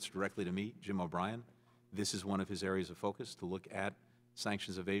reports directly to me, Jim O'Brien. This is one of his areas of focus, to look at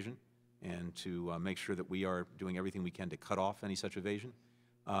sanctions evasion and to make sure that we are doing everything we can to cut off any such evasion.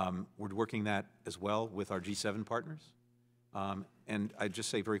 We're working that as well with our G7 partners. And I'd just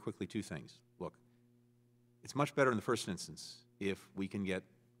say very quickly two things. Look, it's much better in the first instance if we can get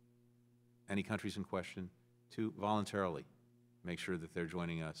any countries in question to voluntarily make sure that they're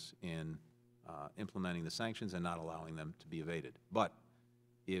joining us in implementing the sanctions and not allowing them to be evaded. But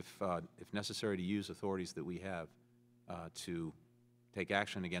if necessary, to use authorities that we have to take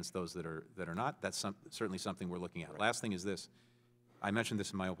action against those that are not, that's certainly something we're looking at. Right. Last thing is this. I mentioned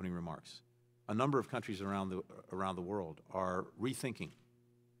this in my opening remarks. A number of countries around the world are rethinking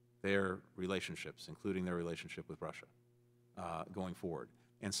their relationships, including their relationship with Russia, going forward.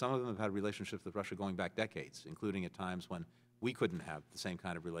 And some of them have had relationships with Russia going back decades, including at times when we couldn't have the same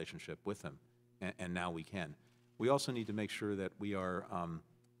kind of relationship with them, and now we can. We also need to make sure that we are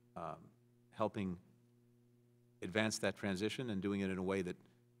helping advance that transition and doing it in a way that,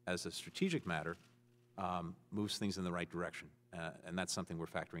 as a strategic matter, moves things in the right direction. And that's something we're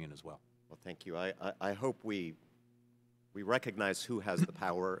factoring in as well. Well, thank you. I hope we recognize who has the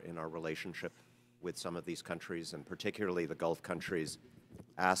power in our relationship with some of these countries, and particularly the Gulf countries.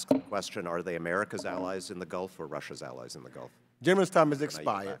 Ask the question, are they America's allies in the Gulf or Russia's allies in the Gulf? Gentleman's time has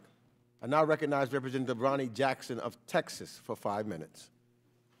expired. I now recognize Representative Ronnie Jackson of Texas for 5 minutes.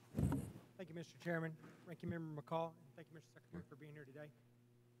 Thank you, Mr. Chairman. Ranking Member McCall, and thank you, Mr. Secretary, for being here today.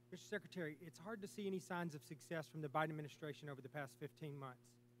 Mr. Secretary, it's hard to see any signs of success from the Biden administration over the past 15 months.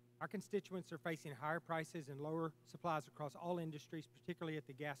 Our constituents are facing higher prices and lower supplies across all industries, particularly at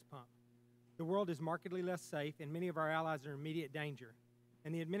the gas pump. The world is markedly less safe, and many of our allies are in immediate danger.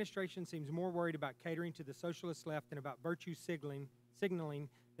 And the administration seems more worried about catering to the socialist left and about virtue signaling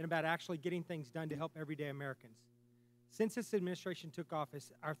than about actually getting things done to help everyday Americans. Since this administration took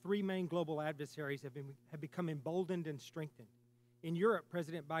office, our three main global adversaries have become emboldened and strengthened. In Europe,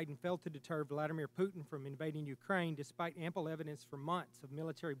 President Biden failed to deter Vladimir Putin from invading Ukraine despite ample evidence for months of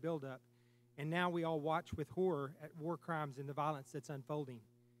military buildup, and now we all watch with horror at war crimes and the violence that's unfolding.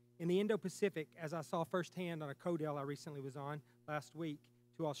 In the Indo-Pacific, as I saw firsthand on a CODEL I recently was on last week,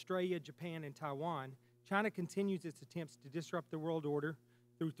 to Australia, Japan, and Taiwan, China continues its attempts to disrupt the world order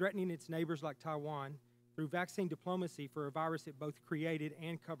through threatening its neighbors like Taiwan, through vaccine diplomacy for a virus it both created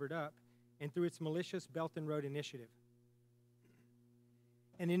and covered up, and through its malicious Belt and Road Initiative.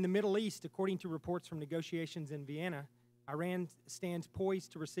 And in the Middle East, according to reports from negotiations in Vienna, Iran stands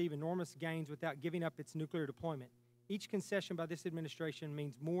poised to receive enormous gains without giving up its nuclear deployment. Each concession by this administration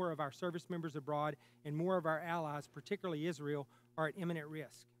means more of our service members abroad and more of our allies, particularly Israel, are at imminent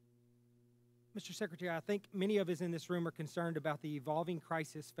risk. Mr. Secretary, I think many of us in this room are concerned about the evolving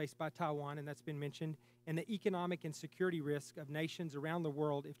crisis faced by Taiwan, and that's been mentioned, and the economic and security risk of nations around the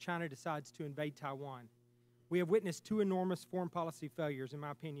world if China decides to invade Taiwan. We have witnessed two enormous foreign policy failures, in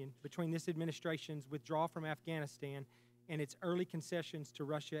my opinion, between this administration's withdrawal from Afghanistan and its early concessions to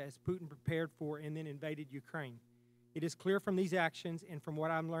Russia as Putin prepared for and then invaded Ukraine. It is clear from these actions and from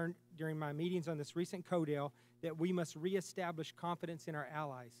what I've learned during my meetings on this recent CODEL that we must reestablish confidence in our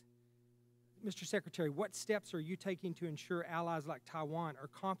allies. Mr. Secretary, what steps are you taking to ensure allies like Taiwan are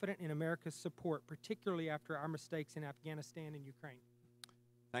confident in America's support, particularly after our mistakes in Afghanistan and Ukraine?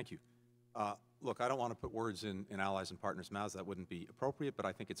 Thank you. Look, I don't want to put words in allies and partners' mouths. That wouldn't be appropriate, but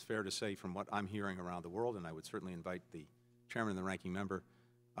I think it's fair to say from what I'm hearing around the world, and I would certainly invite the chairman and the ranking member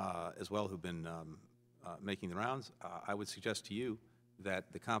as well who've been making the rounds, I would suggest to you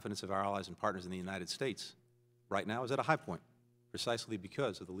that the confidence of our allies and partners in the United States right now is at a high point, precisely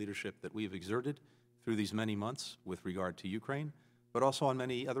because of the leadership that we have exerted through these many months with regard to Ukraine, but also on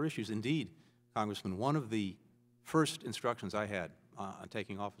many other issues. Indeed, Congressman, one of the first instructions I had on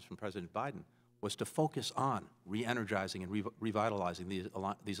taking office from President Biden was to focus on re-energizing and revitalizing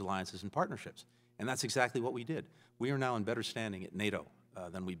these alliances and partnerships. And that's exactly what we did. We are now in better standing at NATO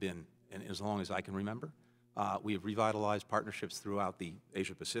than we've been in as long as I can remember. We have revitalized partnerships throughout the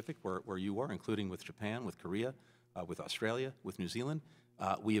Asia-Pacific, where you are, including with Japan, with Korea, with Australia, with New Zealand.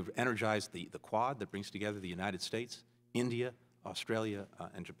 We have energized the Quad that brings together the United States, India, Australia,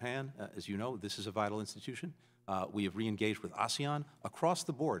 and Japan. As you know, this is a vital institution. We have re-engaged with ASEAN across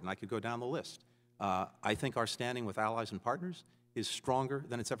the board, and I could go down the list. I think our standing with allies and partners is stronger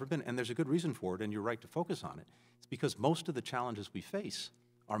than it's ever been, and there's a good reason for it, and you're right to focus on it. It's because most of the challenges we face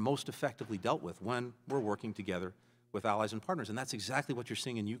are most effectively dealt with when we're working together with allies and partners, and that's exactly what you're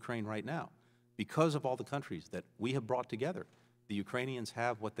seeing in Ukraine right now. Because of all the countries that we have brought together, the Ukrainians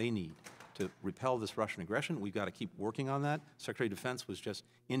have what they need to repel this Russian aggression. We've got to keep working on that. Secretary of Defense was just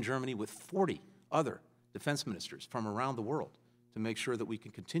in Germany with 40 other defense ministers from around the world to make sure that we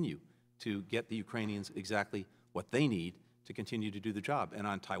can continue to get the Ukrainians exactly what they need to continue to do the job. And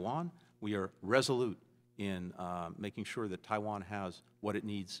on Taiwan, we are resolute in making sure that Taiwan has what it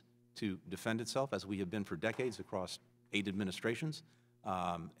needs to defend itself, as we have been for decades across 8 administrations.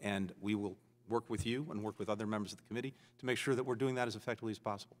 And we will work with you and work with other members of the committee to make sure that we're doing that as effectively as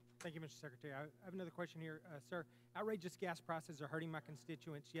possible. Thank you, Mr. Secretary. I have another question here. Sir, outrageous gas prices are hurting my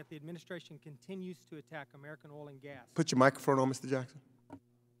constituents, yet the administration continues to attack American oil and gas. Put your microphone on, Mr. Jackson. Can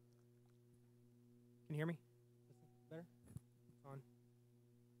you hear me? Better? On.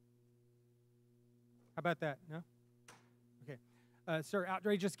 How about that? No? Okay. Sir,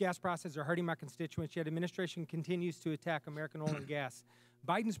 outrageous gas prices are hurting my constituents, yet administration continues to attack American oil and gas.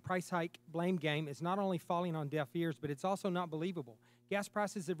 Biden's price hike blame game is not only falling on deaf ears, but it's also not believable. Gas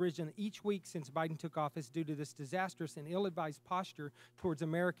prices have risen each week since Biden took office due to this disastrous and ill-advised posture towards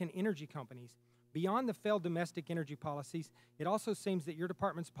American energy companies. Beyond the failed domestic energy policies, it also seems that your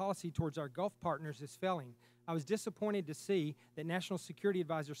department's policy towards our Gulf partners is failing. I was disappointed to see that National Security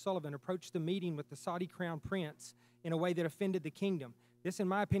Advisor Sullivan approached the meeting with the Saudi Crown Prince in a way that offended the kingdom. This, in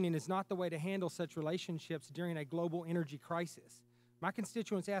my opinion, is not the way to handle such relationships during a global energy crisis. My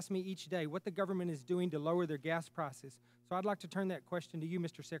constituents ask me each day what the government is doing to lower their gas prices. So I'd like to turn that question to you,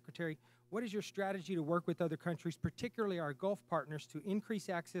 Mr. Secretary. What is your strategy to work with other countries, particularly our Gulf partners, to increase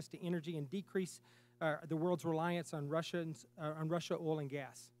access to energy and decrease the world's reliance on Russia oil and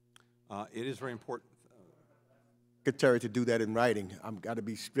gas? It is very important. Secretary, to do that in writing. I've got to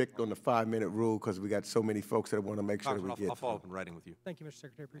be strict on the 5-minute rule because we got so many folks that want to make sure that we get. I'll follow up in writing with you. Thank you, Mr.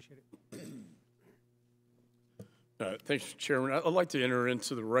 Secretary. Appreciate it. Thanks, Mr. Chairman. I'd like to enter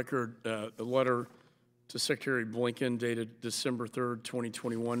into the record the letter to Secretary Blinken dated December 3rd,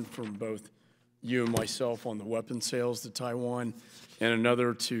 2021 from both you and myself on the weapons sales to Taiwan, and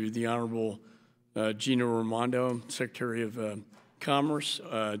another to the Honorable Gina Raimondo, Secretary of Commerce,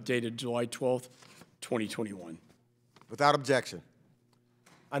 dated July 12th, 2021. Without objection.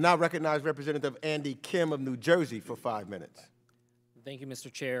 I now recognize Representative Andy Kim of New Jersey for 5 minutes. Thank you,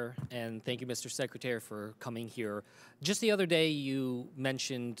 Mr. Chair, and thank you, Mr. Secretary, for coming here. Just the other day, you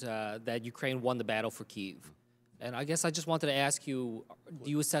mentioned that Ukraine won the battle for Kyiv. And I guess I just wanted to ask you, do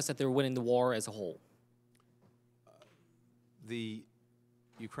you assess that they're winning the war as a whole? The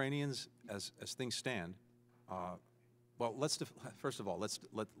Ukrainians, as things stand, well, first of all,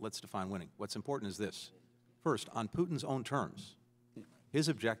 let's define winning. What's important is this. First, on Putin's own terms, his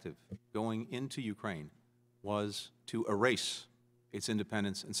objective going into Ukraine was to erase its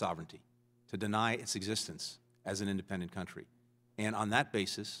independence and sovereignty, to deny its existence as an independent country. And on that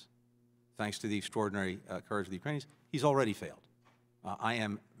basis, thanks to the extraordinary courage of the Ukrainians, he's already failed. I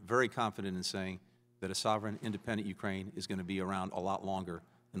am very confident in saying that a sovereign, independent Ukraine is going to be around a lot longer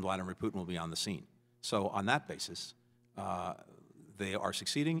than Vladimir Putin will be on the scene. So on that basis, they are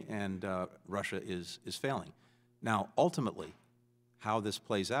succeeding and Russia is failing. Now, ultimately, how this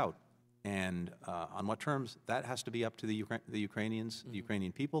plays out and on what terms, that has to be up to the Ukrainians, the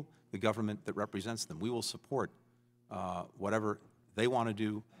Ukrainian people, the government that represents them. We will support whatever they want to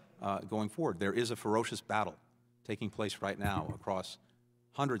do going forward. There is a ferocious battle taking place right now across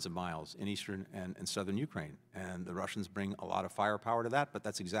hundreds of miles in eastern and southern Ukraine, and the Russians bring a lot of firepower to that, but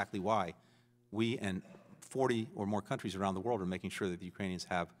that's exactly why we and 40 or more countries around the world are making sure that the Ukrainians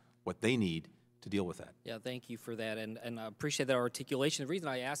have what they need to deal with that. Yeah, thank you for that, and I appreciate that articulation. The reason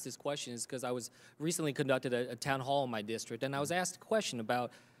I asked this question is because I was recently conducted a town hall in my district, and I was asked a question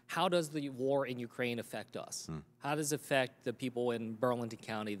about how does the war in Ukraine affect us? How does it affect the people in Burlington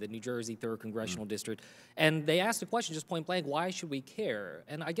County, the New Jersey 3rd Congressional District? And they asked the question just point blank, why should we care?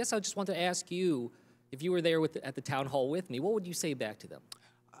 And I guess I just want to ask you, if you were there at the town hall with me, what would you say back to them?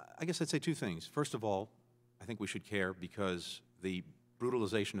 I guess I'd say two things. First of all, I think we should care because the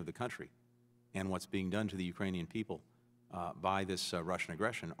brutalization of the country and what's being done to the Ukrainian people by this Russian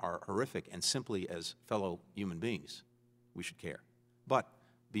aggression are horrific, and simply as fellow human beings, we should care. But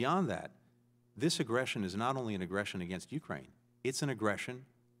beyond that, this aggression is not only an aggression against Ukraine, it's an aggression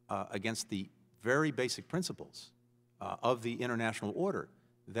against the very basic principles of the international order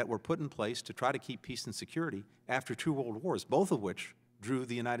that were put in place to try to keep peace and security after 2 world wars, both of which drew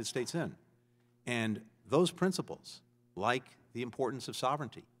the United States in. And those principles, like the importance of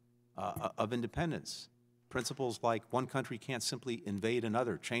sovereignty, of independence, principles like one country can't simply invade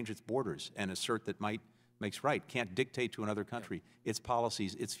another, change its borders, and assert that might makes right, can't dictate to another country its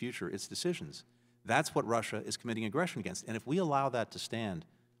policies, its future, its decisions. That's what Russia is committing aggression against. And if we allow that to stand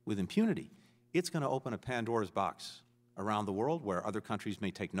with impunity, it's going to open a Pandora's box around the world where other countries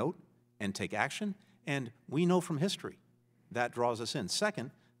may take note and take action. And we know from history that draws us in. Second,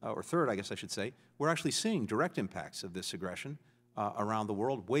 or third, I guess I should say, we're actually seeing direct impacts of this aggression around the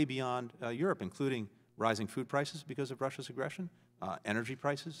world, way beyond Europe, including rising food prices because of Russia's aggression, energy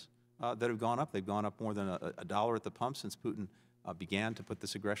prices that have gone up. They've gone up more than $1 at the pump since Putin began to put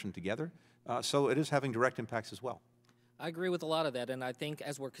this aggression together. So it is having direct impacts as well. I agree with a lot of that, and I think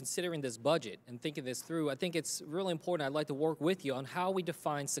as we're considering this budget and thinking this through, I think it's really important. I'd like to work with you on how we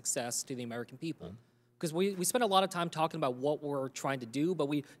define success to the American people. Because we spend a lot of time talking about what we're trying to do, but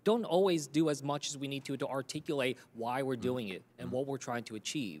we don't always do as much as we need to articulate why we're doing it and what we're trying to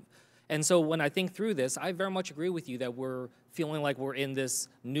achieve. And so when I think through this, I very much agree with you that we're feeling like we're in this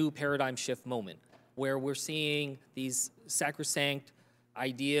new paradigm shift moment where we're seeing these sacrosanct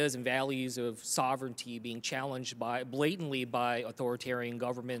ideas and values of sovereignty being challenged blatantly by authoritarian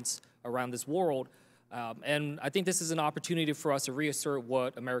governments around this world. And I think this is an opportunity for us to reassert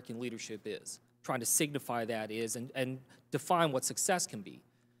what American leadership is, trying to signify that is and define what success can be.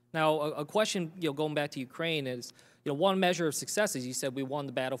 Now, a question, going back to Ukraine is, one measure of success is you said we won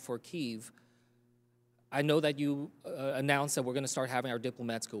the battle for Kyiv. I know that you announced that we're going to start having our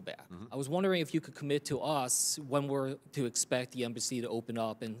diplomats go back. I was wondering if you could commit to us when we're to expect the embassy to open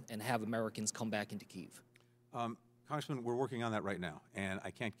up and have Americans come back into Kyiv. Congressman, we're working on that right now, and I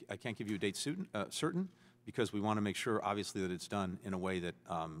can't give you a date certain because we want to make sure, obviously, that it's done in a way that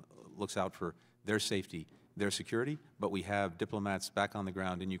looks out for their safety, their security. But we have diplomats back on the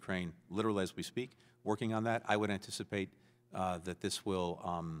ground in Ukraine, literally as we speak, working on that. I would anticipate that this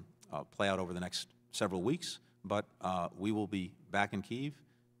will play out over the next several weeks, but we will be back in Kyiv,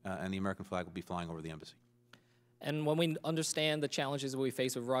 and the American flag will be flying over the embassy. And when we understand the challenges that we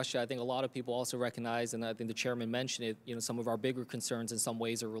face with Russia, I think a lot of people also recognize, and I think the chairman mentioned it, some of our bigger concerns in some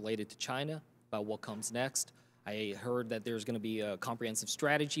ways are related to China, about what comes next. I heard that there's going to be a comprehensive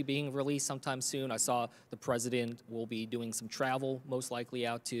strategy being released sometime soon. I saw the president will be doing some travel, most likely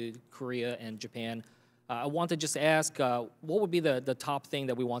out to Korea and Japan. I want to just ask, what would be the top thing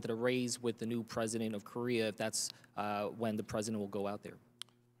that we wanted to raise with the new president of Korea, if that's when the president will go out there?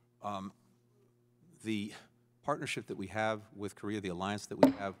 The partnership that we have with Korea, the alliance that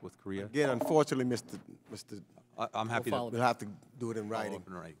we have with Korea. Again, unfortunately, Mr. I'm happy to. We'll have to do it in writing.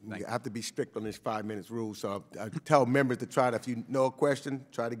 Thank You you. have to be strict on this 5 minutes rule. So I tell members to try to, if you know a question,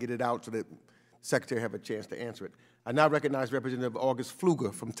 try to get it out so that the secretary have a chance to answer it. I now recognize Representative August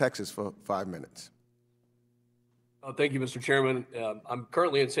Pfluger from Texas for 5 minutes. Thank you, Mr. Chairman. I'm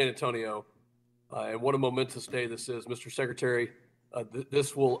currently in San Antonio, and what a momentous day this is. Mr. Secretary,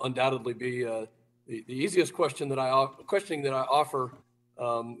 This will undoubtedly be the easiest questioning that I offer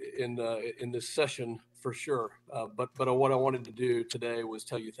in this session for sure. But what I wanted to do today was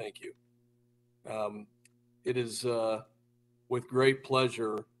tell you thank you. It is with great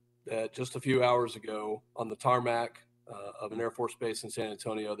pleasure that just a few hours ago on the tarmac of an Air Force base in San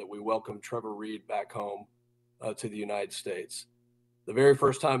Antonio that we welcomed Trevor Reed back home to the United States. The very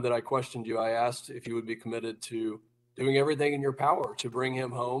first time that I questioned you, I asked if you would be committed to doing everything in your power to bring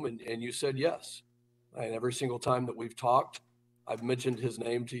him home, and you said yes. And every single time that we've talked, I've mentioned his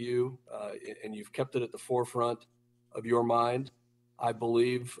name to you, and you've kept it at the forefront of your mind. I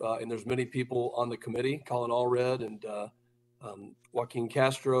believe, and there's many people on the committee, Colin Allred and Joaquin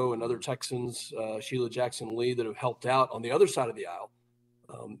Castro and other Texans, Sheila Jackson Lee, that have helped out on the other side of the aisle.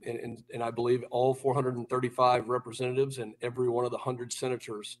 And I believe all 435 representatives and every one of the 100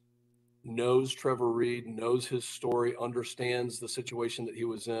 senators knows Trevor Reed, knows his story, understands the situation that he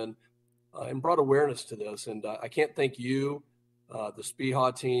was in, and brought awareness to this. And I can't thank you, the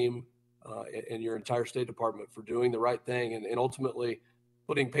SPEHA team, and your entire State Department for doing the right thing and ultimately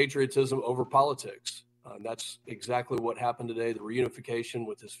putting patriotism over politics. And that's exactly what happened today. The reunification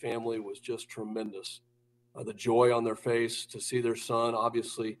with his family was just tremendous. The joy on their face to see their son,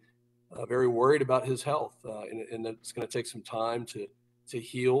 obviously very worried about his health, and that it's going to take some time to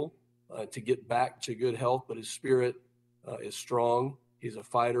heal, to get back to good health, but his spirit is strong. He's a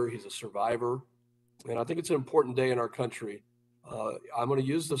fighter. He's a survivor. And I think it's an important day in our country. I'm going to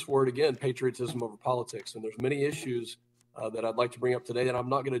use this word again, patriotism over politics. And there's many issues that I'd like to bring up today, and I'm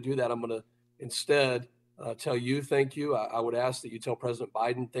not going to do that. I'm going to instead tell you thank you. I would ask that you tell President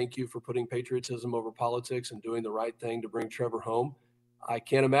Biden thank you for putting patriotism over politics and doing the right thing to bring Trevor home. I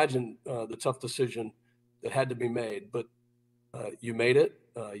can't imagine the tough decision that had to be made, but you made it,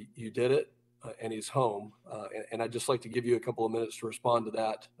 you did it, and he's home. And I'd just like to give you a couple of minutes to respond to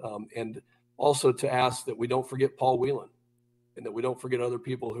that, and also to ask that we don't forget Paul Whelan and that we don't forget other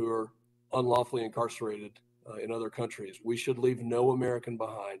people who are unlawfully incarcerated in other countries. We should leave no American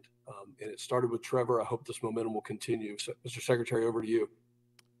behind. And it started with Trevor. I hope this momentum will continue. So, Mr. Secretary, over to you.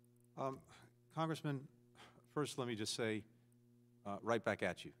 Congressman, first let me just say, right back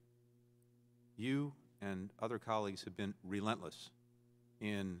at you. You and other colleagues have been relentless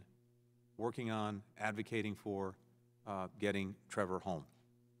in working on, advocating for getting Trevor home.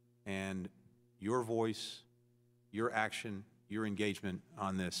 And your voice, your action, your engagement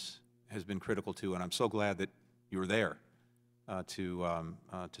on this has been critical too. And I'm so glad that you were there to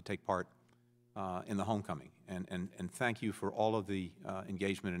take part in the homecoming. And thank you for all of the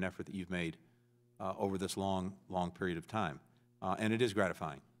engagement and effort that you've made over this long period of time. And it is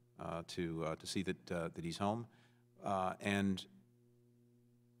gratifying to see that he's home. And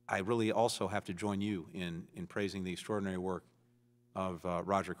I really also have to join you in praising the extraordinary work of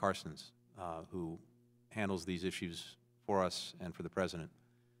Roger Carstens, who handles these issues for us and for the President.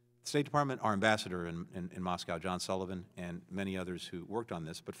 The State Department, our ambassador in Moscow, John Sullivan, and many others who worked on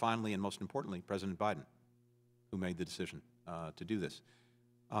this, but finally and most importantly, President Biden, who made the decision to do this.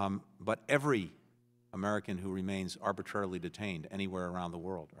 But every American who remains arbitrarily detained anywhere around the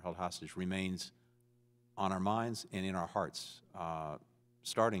world or held hostage remains on our minds and in our hearts,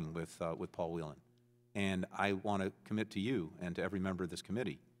 starting with Paul Whelan. And I want to commit to you and to every member of this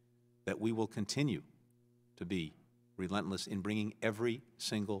committee that we will continue to be relentless in bringing every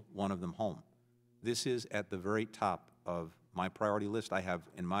single one of them home. This is at the very top of my priority list. I have,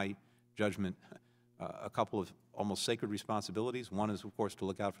 in my judgment, a couple of almost sacred responsibilities. One is, of course, to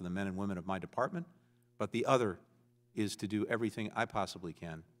look out for the men and women of my department, but the other is to do everything I possibly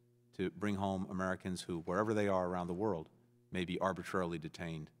can to bring home Americans who, wherever they are around the world, may be arbitrarily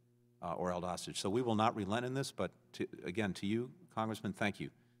detained or held hostage. So we will not relent in this, but again, to you, Congressman, thank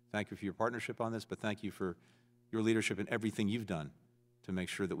you. Thank you for your partnership on this, but thank you for your leadership and everything you've done to make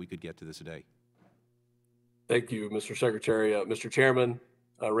sure that we could get to this day. Thank you, Mr. Secretary. Mr. Chairman,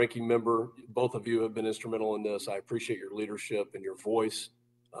 Ranking Member, both of you have been instrumental in this. I appreciate your leadership and your voice.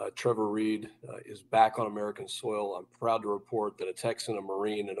 Trevor Reed is back on American soil. I'm proud to report that a Texan, a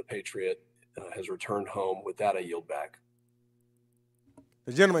Marine, and a Patriot has returned home. With that, I yield back.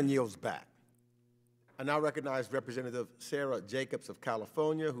 The gentleman yields back. I now recognize Representative Sarah Jacobs of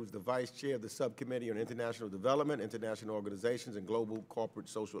California, who's the Vice Chair of the Subcommittee on International Development, International Organizations, and Global Corporate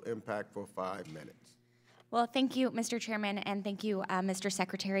Social Impact for 5 minutes. Well, thank you, Mr. Chairman, and thank you, Mr.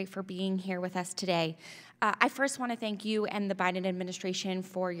 Secretary, for being here with us today. I first want to thank you and the Biden administration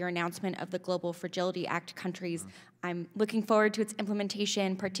for your announcement of the Global Fragility Act countries. I'm looking forward to its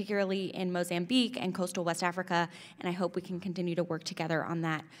implementation, particularly in Mozambique and coastal West Africa, and I hope we can continue to work together on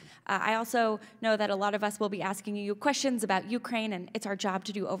that. I also know that a lot of us will be asking you questions about Ukraine, and it's our job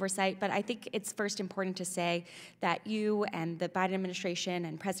to do oversight, but I think it's first important to say that you and the Biden administration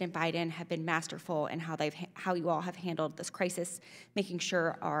and President Biden have been masterful in how you all have handled this crisis, making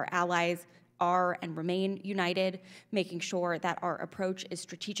sure our allies are and remain united, making sure that our approach is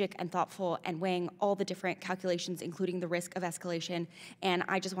strategic and thoughtful, and weighing all the different calculations, including the risk of escalation. And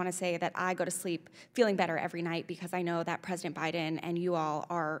I just want to say that I go to sleep feeling better every night because I know that President Biden and you all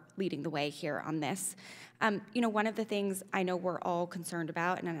are leading the way here on this. You know, one of the things I know we're all concerned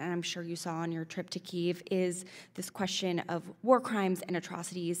about, and I'm sure you saw on your trip to Kyiv, is this question of war crimes and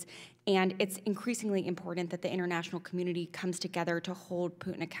atrocities. And it's increasingly important that the international community comes together to hold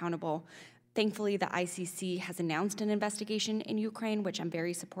Putin accountable. Thankfully, the ICC has announced an investigation in Ukraine, which I'm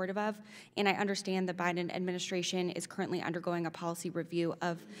very supportive of, and I understand the Biden administration is currently undergoing a policy review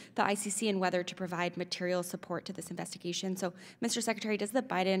of the ICC and whether to provide material support to this investigation. So, Mr. Secretary, does the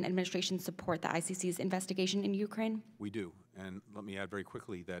Biden administration support the ICC's investigation in Ukraine? We do, and let me add very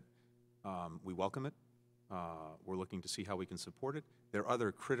quickly that we welcome it. We're looking to see how we can support it. There are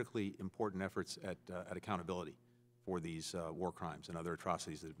other critically important efforts at accountability for these war crimes and other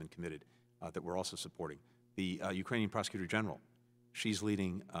atrocities that have been committed that we're also supporting. The Ukrainian Prosecutor General, she's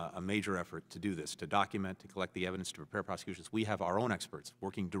leading a major effort to do this, to document, to collect the evidence, to prepare prosecutions. We have our own experts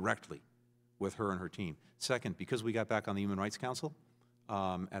working directly with her and her team. Second, because we got back on the Human Rights Council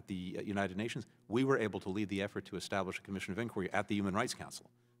at the United Nations, we were able to lead the effort to establish a commission of inquiry at the Human Rights Council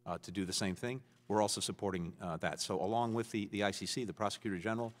to do the same thing. We're also supporting that. So along with the ICC, the Prosecutor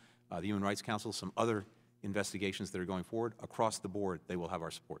General, the Human Rights Council, some other investigations that are going forward, across the board, they will have our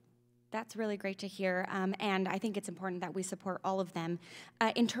support. That's really great to hear, and I think it's important that we support all of them.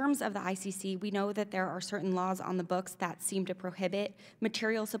 In terms of the ICC, we know that there are certain laws on the books that seem to prohibit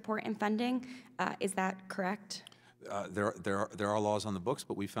material support and funding. Is that correct? There are laws on the books,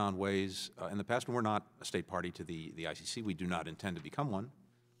 but we found ways in the past, and we're not a state party to the ICC. We do not intend to become one,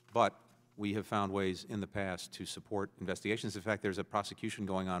 but we have found ways in the past to support investigations. In fact, there's a prosecution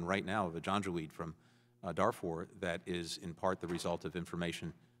going on right now of a Janjaweed from Darfur that is in part the result of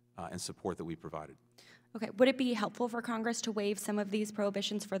information and support that we provided. Okay, would it be helpful for Congress to waive some of these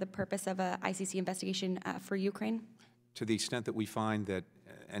prohibitions for the purpose of an ICC investigation for Ukraine? To the extent that we find that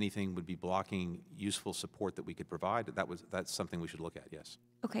anything would be blocking useful support that we could provide, that's something we should look at, yes.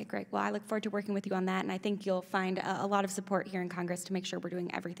 Okay, great. Well, I look forward to working with you on that, and I think you'll find a lot of support here in Congress to make sure we're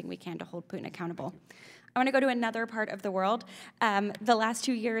doing everything we can to hold Putin accountable. I want to go to another part of the world. The last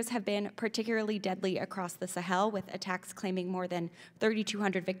 2 years have been particularly deadly across the Sahel, with attacks claiming more than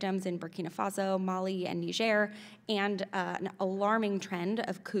 3,200 victims in Burkina Faso, Mali, and Niger, and an alarming trend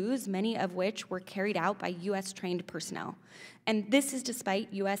of coups, many of which were carried out by U.S.-trained personnel. And this is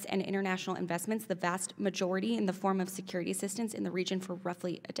despite U.S. and international investments, the vast majority in the form of security assistance in the region for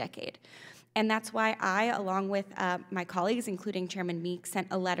roughly a decade. And that's why I, along with my colleagues, including Chairman Meeks, sent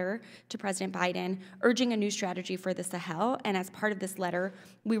a letter to President Biden urging a new strategy for the Sahel. And as part of this letter,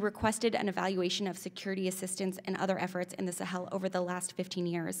 we requested an evaluation of security assistance and other efforts in the Sahel over the last 15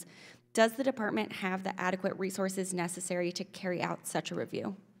 years. Does the department have the adequate resources necessary to carry out such a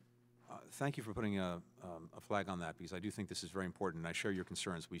review? Thank you for putting a flag on that, because I do think this is very important, and I share your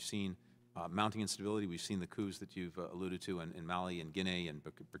concerns. We've seen mounting instability. We've seen the coups that you've alluded to in Mali and Guinea and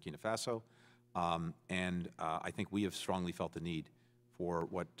Burkina Faso. And I think we have strongly felt the need for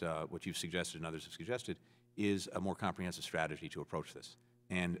what you've suggested and others have suggested is a more comprehensive strategy to approach this.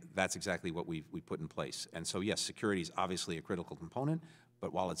 And that's exactly what we put in place. And so, yes, security is obviously a critical component,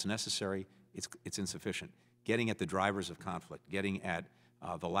 but while it's necessary, it's insufficient. Getting at the drivers of conflict, getting at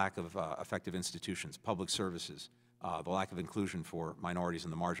the lack of effective institutions, public services, the lack of inclusion for minorities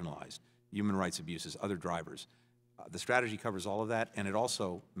and the marginalized, human rights abuses, other drivers. The strategy covers all of that, and it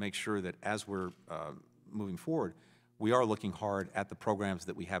also makes sure that as we're moving forward, we are looking hard at the programs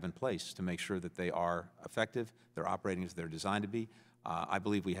that we have in place to make sure that they are effective, they're operating as they're designed to be. I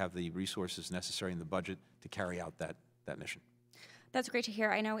believe we have the resources necessary in the budget to carry out that mission. That's great to hear.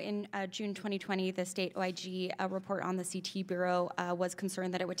 I know in June 2020, the state OIG report on the CT Bureau was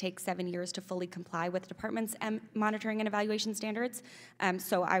concerned that it would take 7 years to fully comply with the department's monitoring and evaluation standards.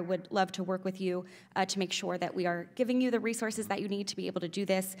 So I would love to work with you to make sure that we are giving you the resources that you need to be able to do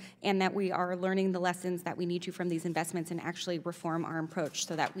this, and that we are learning the lessons that we need to from these investments and actually reform our approach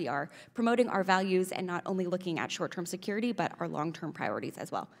so that we are promoting our values and not only looking at short-term security, but our long-term priorities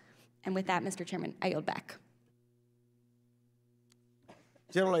as well. And with that, Mr. Chairman, I yield back.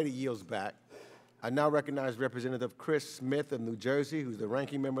 Gentlelady yields back. I now recognize Representative Chris Smith of New Jersey, who's the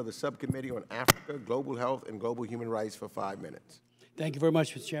ranking member of the Subcommittee on Africa, Global Health, and Global Human Rights for 5 minutes. Thank you very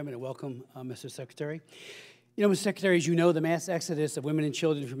much, Mr. Chairman, and welcome, Mr. Secretary. You know, Mr. Secretary, as you know, the mass exodus of women and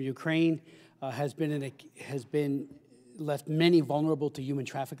children from Ukraine has been left many vulnerable to human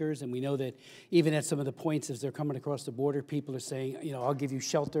traffickers, and we know that even at some of the points as they're coming across the border, people are saying, you know, I'll give you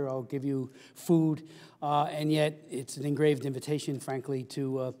shelter, I'll give you food, and yet it's an engraved invitation, frankly,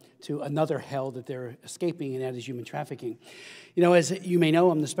 to another hell that they're escaping, and that is human trafficking. You know, as you may know,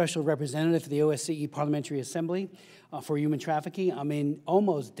 I'm the special representative for the OSCE Parliamentary Assembly for human trafficking. I'm in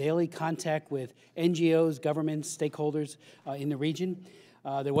almost daily contact with NGOs, governments, stakeholders in the region.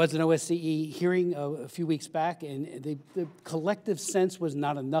 There was an OSCE hearing a few weeks back, and the collective sense was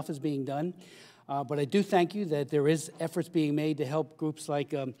not enough is being done. But I do thank you that there is efforts being made to help groups like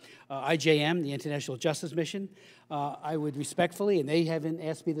IJM, the International Justice Mission. I would respectfully, and they haven't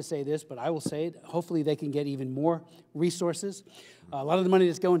asked me to say this, but I will say it, hopefully they can get even more resources. A lot of the money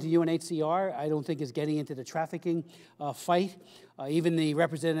that's going to UNHCR, I don't think is getting into the trafficking fight. Even the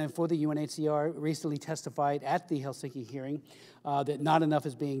representative for the UNHCR recently testified at the Helsinki hearing that not enough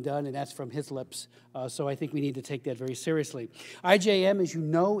is being done, and that's from his lips. So I think we need to take that very seriously. IJM, as you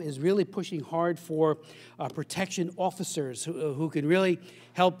know, is really pushing hard for protection officers who can really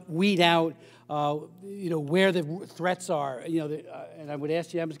help weed out you know, where the threats are. You know, and I would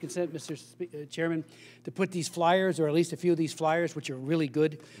ask unanimous consent, Mr. Chairman, to put these flyers, or at least a few of these flyers, which are really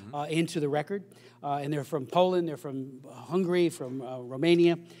good, into the record. And they're from Poland, they're from Hungary, from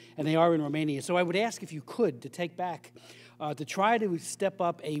Romania, and they are in Romania. So I would ask if you could to take back, to try to step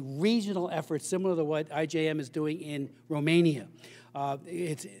up a regional effort similar to what IJM is doing in Romania.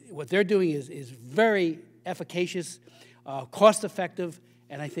 What they're doing is very efficacious, cost-effective,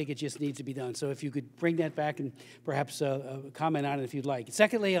 and I think it just needs to be done. So if you could bring that back and perhaps comment on it if you'd like.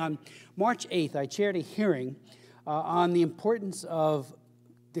 Secondly, on March 8th, I chaired a hearing on the importance of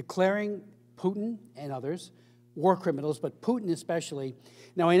declaring Putin and others war criminals, but Putin especially.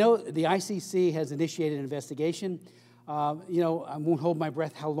 Now, I know the ICC has initiated an investigation. You know, I won't hold my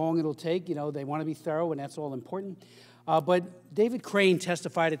breath how long it'll take. You know, they want to be thorough, and that's all important. But David Crane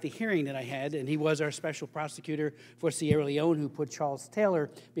testified at the hearing that I had, and he was our special prosecutor for Sierra Leone who put Charles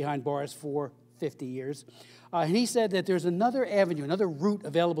Taylor behind bars for 50 years. And he said that there's another avenue, another route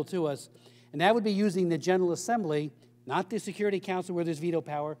available to us, and that would be using the General Assembly, not the Security Council where there's veto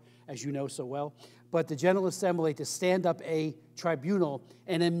power, as you know so well, but the General Assembly to stand up a tribunal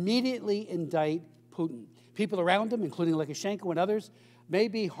and immediately indict Putin. People around him, including Lukashenko and others, may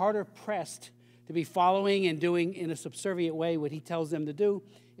be harder pressed to be following and doing in a subservient way what he tells them to do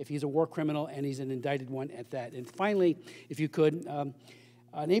if he's a war criminal and he's an indicted one at that. And finally, if you could, on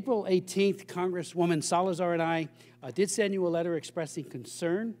April 18th, Congresswoman Salazar and I did send you a letter expressing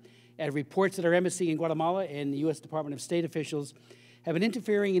concern at reports that our embassy in Guatemala and the U.S. Department of State officials have been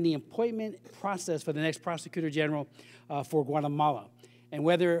interfering in the appointment process for the next Prosecutor General for Guatemala, and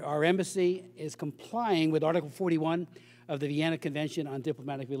whether our embassy is complying with Article 41 of the Vienna Convention on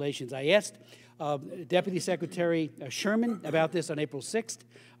Diplomatic Relations. I asked Deputy Secretary Sherman about this on April 6th.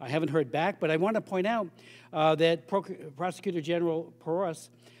 I haven't heard back, but I want to point out that Prosecutor General Porras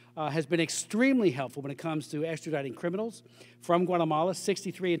has been extremely helpful when it comes to extraditing criminals from Guatemala,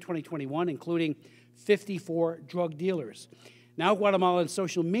 63 in 2021, including 54 drug dealers. Now Guatemala and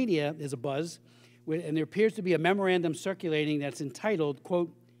social media is abuzz, and there appears to be a memorandum circulating that's entitled,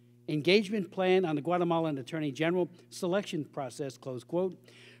 quote, Engagement Plan on the Guatemalan Attorney General Selection Process, close quote,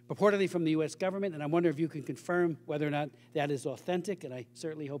 purportedly from the U.S. government, and I wonder if you can confirm whether or not that is authentic, and I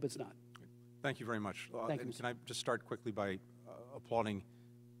certainly hope it's not. Thank you very much. Thank you. Can I just start quickly by applauding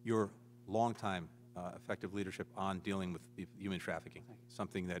your longtime effective leadership on dealing with human trafficking,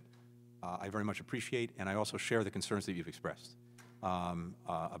 something that I very much appreciate, and I also share the concerns that you've expressed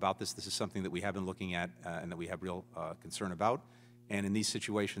about this. This is something that we have been looking at and that we have real concern about. And in these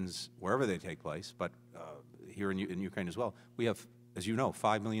situations, wherever they take place, but here in Ukraine as well, we have, as you know,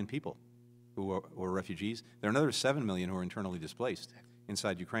 5 million people who are refugees. There are another 7 million who are internally displaced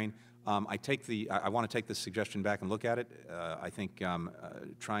inside Ukraine. I want to take this suggestion back and look at it. I think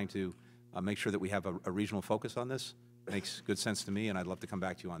trying to make sure that we have a regional focus on this makes good sense to me, and I'd love to come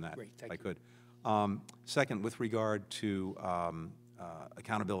back to you on that if I could. Second, with regard to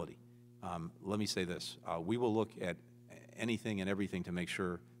accountability, let me say this. We will look at anything and everything to make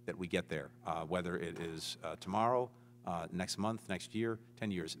sure that we get there, whether it is tomorrow, next month, next year,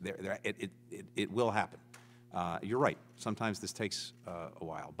 10 years. It will happen. You're right. Sometimes this takes a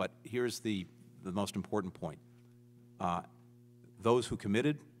while. But here's the most important point. Those who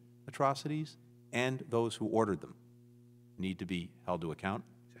committed atrocities and those who ordered them need to be held to account.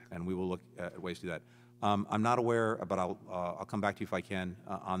 and we will look at ways to do that. I'm not aware, but I'll come back to you if I can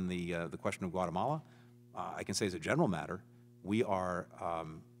on the question of Guatemala. I can say as a general matter, we are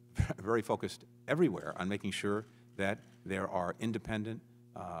very focused everywhere on making sure that there are independent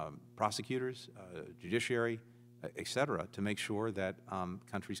prosecutors, judiciary, et cetera, to make sure that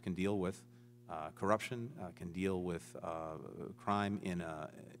countries can deal with corruption, can deal with crime in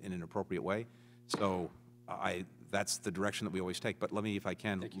an appropriate way. So that's the direction that we always take. But let me, if I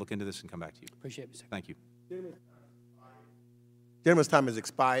can, look into this and come back to you. Appreciate it, Mr. Thank you. Gentleman's time has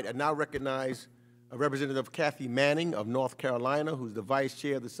expired. I now recognize Representative Kathy Manning of North Carolina, who's the Vice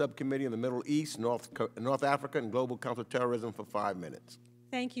Chair of the Subcommittee on the Middle East, North Africa, and Global Counterterrorism for 5 minutes.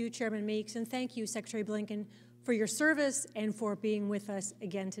 Thank you, Chairman Meeks, and thank you, Secretary Blinken, for your service and for being with us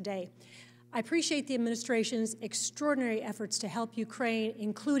again today. I appreciate the administration's extraordinary efforts to help Ukraine,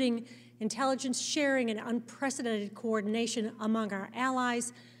 including intelligence sharing and unprecedented coordination among our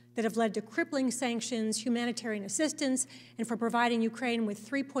allies that have led to crippling sanctions, humanitarian assistance, and for providing Ukraine with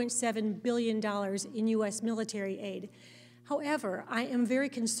 $3.7 billion in U.S. military aid. However, I am very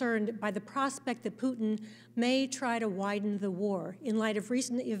concerned by the prospect that Putin may try to widen the war in light of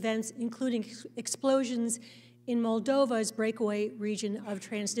recent events, including explosions in Moldova's breakaway region of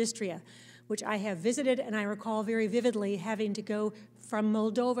Transnistria, which I have visited, and I recall very vividly having to go from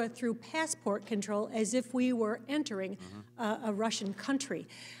Moldova through passport control as if we were entering a Russian country.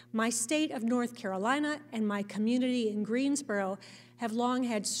 My state of North Carolina and my community in Greensboro have long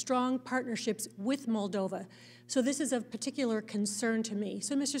had strong partnerships with Moldova. So this is of particular concern to me.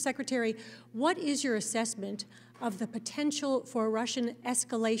 So, Mr. Secretary, what is your assessment of the potential for Russian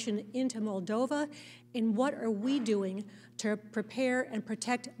escalation into Moldova, and what are we doing to prepare and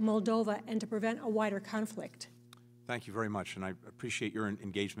protect Moldova and to prevent a wider conflict? Thank you very much, and I appreciate your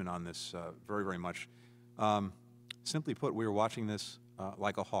engagement on this very, very much. Simply put, we are watching this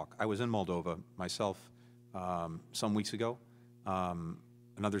like a hawk. I was in Moldova myself some weeks ago.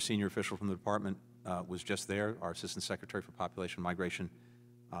 Another senior official from the department was just there, our Assistant Secretary for Population, Migration,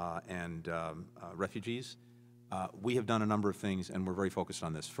 and Refugees. We have done a number of things, and we're very focused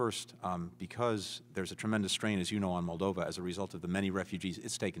on this. First, because there's a tremendous strain, as you know, on Moldova as a result of the many refugees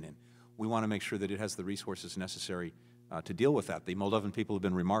it's taken in. We want to make sure that it has the resources necessary to deal with that. The Moldovan people have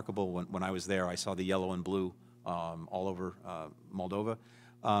been remarkable. When I was there, I saw the yellow and blue all over Moldova.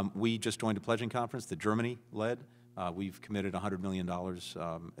 We just joined a pledging conference that Germany led. We've committed $100 million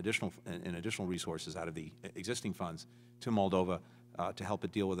additional resources out of the existing funds to Moldova to help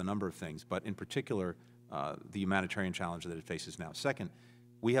it deal with a number of things, but in particular, the humanitarian challenge that it faces now. Second,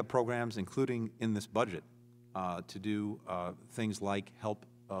 we have programs, including in this budget, to do things like help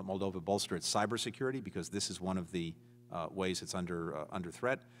Moldova bolster its cybersecurity, because this is one of the ways it's under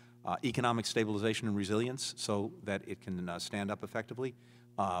threat. Economic stabilization and resilience, so that it can stand up effectively.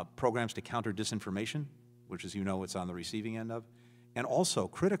 Programs to counter disinformation, which, as you know, it's on the receiving end of. And also,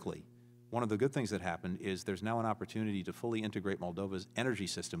 critically, one of the good things that happened is there's now an opportunity to fully integrate Moldova's energy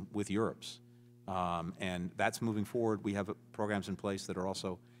system with Europe's. And that's moving forward. We have programs in place that are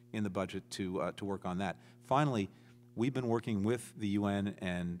also in the budget to work on that. Finally, we've been working with the UN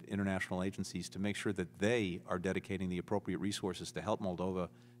and international agencies to make sure that they are dedicating the appropriate resources to help Moldova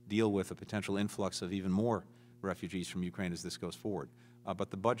deal with a potential influx of even more refugees from Ukraine as this goes forward.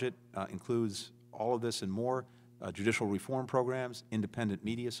 But the budget includes all of this and more: judicial reform programs, independent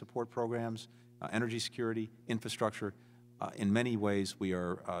media support programs, energy security, infrastructure. In many ways, we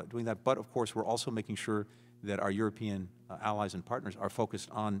are doing that. But, of course, we're also making sure that our European allies and partners are focused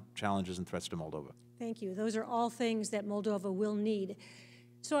on challenges and threats to Moldova. Thank you. Those are all things that Moldova will need.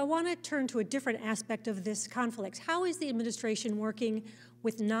 So I want to turn to a different aspect of this conflict. How is the administration working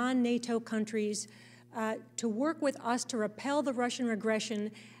with non-NATO countries to work with us to repel the Russian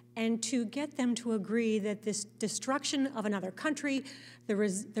aggression and to get them to agree that this destruction of another country, the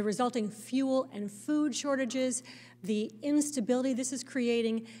resulting fuel and food shortages, the instability this is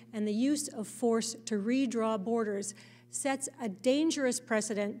creating, and the use of force to redraw borders sets a dangerous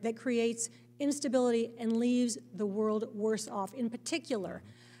precedent that creates instability and leaves the world worse off? In particular,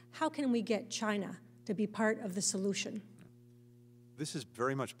 how can we get China to be part of the solution? This has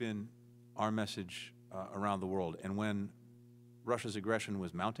very much been our message around the world. And when Russia's aggression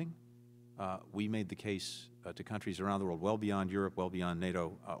was mounting, we made the case to countries around the world, well beyond Europe, well beyond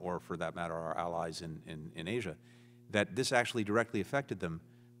NATO, or for that matter, our allies in Asia, that this actually directly affected them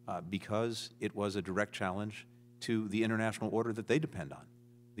because it was a direct challenge to the international order that they depend on.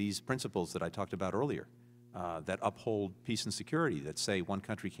 These principles that I talked about earlier that uphold peace and security, that say one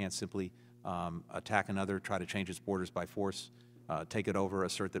country can't simply attack another, try to change its borders by force, take it over,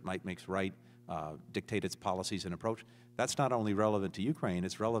 assert that might makes right, dictate its policies and approach. That's not only relevant to Ukraine,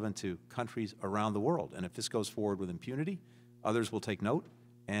 it's relevant to countries around the world. And if this goes forward with impunity, others will take note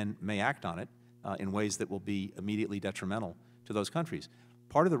and may act on it in ways that will be immediately detrimental to those countries.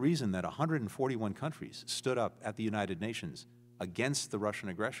 Part of the reason that 141 countries stood up at the United Nations against the Russian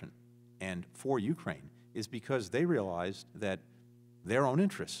aggression and for Ukraine is because they realized that their own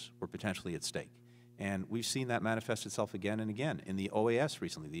interests were potentially at stake. And we've seen that manifest itself again and again. In the OAS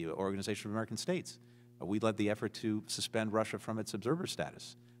recently, the Organization of American States, we led the effort to suspend Russia from its observer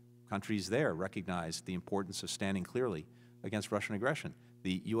status. Countries there recognized the importance of standing clearly against Russian aggression.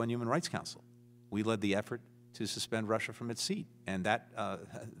 The UN Human Rights Council, we led the effort to suspend Russia from its seat, and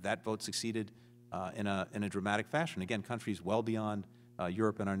that vote succeeded in a dramatic fashion. Again, countries well beyond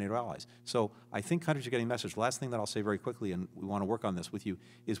Europe and our NATO allies. So I think countries are getting a message. Last thing that I'll say very quickly, and we want to work on this with you,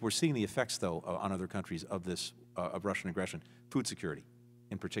 is we're seeing the effects, though, on other countries of this, of Russian aggression, food security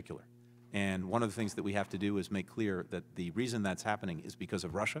in particular. And one of the things that we have to do is make clear that the reason that's happening is because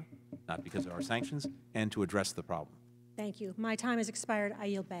of Russia, not because of our sanctions, and to address the problem. Thank you. My time has expired. I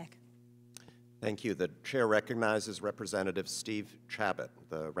yield back. Thank you. The chair recognizes Representative Steve Chabot,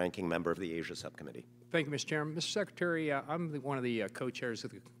 the ranking member of the Asia Subcommittee. Thank you, Mr. Chairman. Mr. Secretary, I'm one of the co-chairs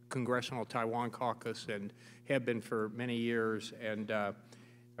of the Congressional Taiwan Caucus and have been for many years. And I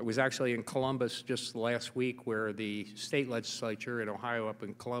was actually in Columbus just last week where the state legislature in Ohio up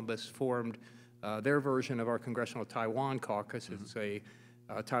in Columbus formed their version of our Congressional Taiwan Caucus. It's a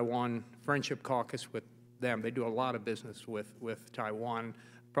Taiwan Friendship Caucus with them. They do a lot of business with Taiwan.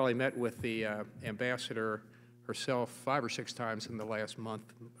 Probably met with the ambassador herself 5 or 6 times in the last month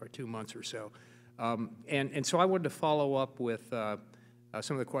or 2 months or so. And so I wanted to follow up with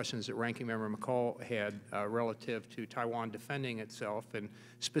some of the questions that Ranking Member McCall had relative to Taiwan defending itself, and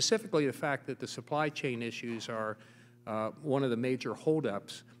specifically the fact that the supply chain issues are one of the major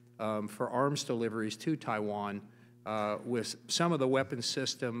holdups for arms deliveries to Taiwan. With some of the weapon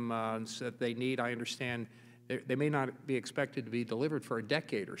systems that they need, I understand they may not be expected to be delivered for a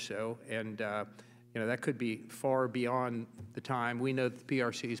decade or so, and you know, that could be far beyond the time. We know that the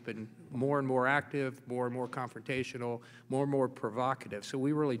PRC has been more and more active, more and more confrontational, more and more provocative. So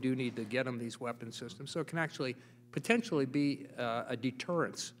we really do need to get them these weapon systems so it can actually potentially be a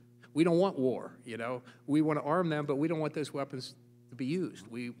deterrence. We don't want war, you know. We want to arm them, but we don't want those weapons to be used.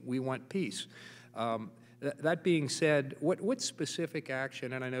 We want peace. That being said, what specific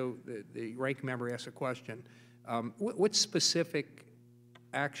action, and I know the ranking member asked a question, what specific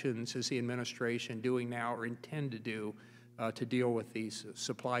actions is the administration doing now or intend to do to deal with these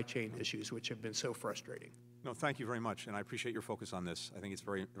supply chain issues which have been so frustrating? No, thank you very much, and I appreciate your focus on this. I think it's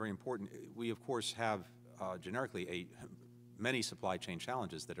very, very important. We, of course, have generically many supply chain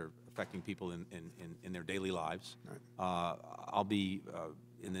challenges that are affecting people in their daily lives. Right. I'll be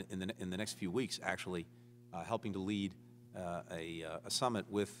in the next few weeks actually helping to lead a summit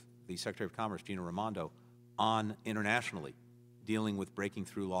with the Secretary of Commerce, Gina Raimondo, on internationally dealing with breaking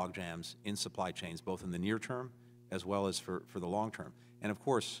through log jams in supply chains, both in the near term as well as for the long term. And of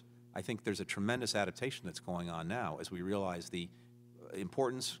course, I think there's a tremendous adaptation that's going on now as we realize the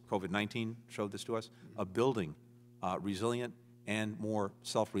importance, COVID-19 showed this to us, of building resilient and more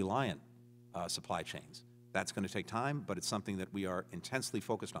self-reliant supply chains. That's going to take time, but it's something that we are intensely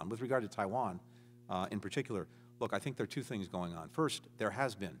focused on. With regard to Taiwan in particular, look, I think there are 2 things going on. First, there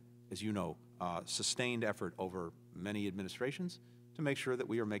has been, as you know, sustained effort over many administrations to make sure that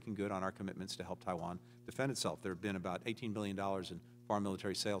we are making good on our commitments to help Taiwan defend itself. There have been about $18 billion in foreign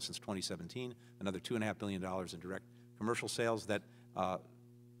military sales since 2017, another $2.5 billion in direct commercial sales that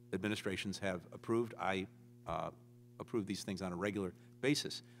administrations have approved. I approve these things on a regular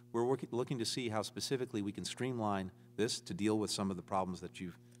basis. We're looking to see how specifically we can streamline this to deal with some of the problems that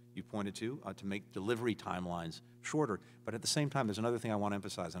you pointed to make delivery timelines shorter. But at the same time, there's another thing I want to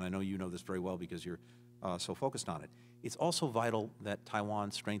emphasize, and I know you know this very well because you're so focused on it. It's also vital that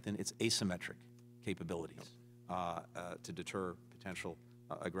Taiwan strengthen its asymmetric capabilities to deter potential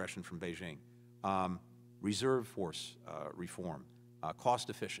aggression from Beijing. Reserve force reform,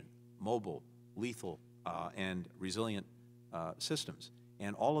 cost-efficient, mobile, lethal, and resilient systems.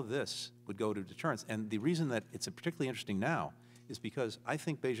 And all of this would go to deterrence. And the reason that it's particularly interesting now is because I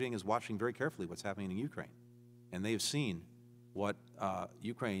think Beijing is watching very carefully what's happening in Ukraine. And they have seen what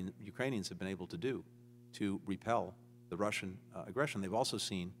Ukrainians have been able to do to repel the Russian aggression. They've also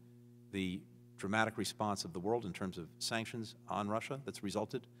seen the dramatic response of the world in terms of sanctions on Russia that's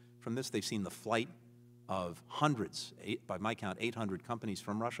resulted from this. They've seen the flight of hundreds, by my count, 800 companies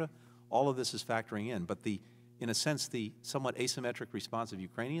from Russia. All of this is factoring in. But in a sense, the somewhat asymmetric response of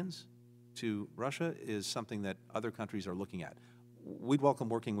Ukrainians to Russia is something that other countries are looking at. We'd welcome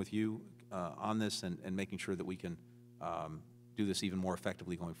working with you on this and making sure that we can do this even more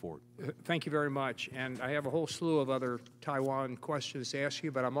effectively going forward. Thank you very much. And I have a whole slew of other Taiwan questions to ask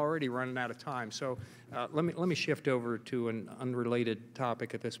you, but I'm already running out of time. So let me shift over to an unrelated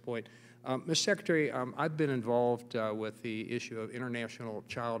topic at this point. Mr. Secretary, I've been involved with the issue of international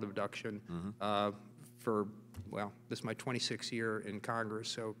child abduction for, well, this is my 26th year in Congress,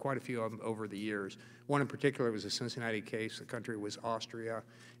 so quite a few of them over the years. One in particular was a Cincinnati case. The country was Austria,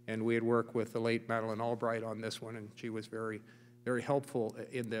 and we had worked with the late Madeleine Albright on this one, and she was very helpful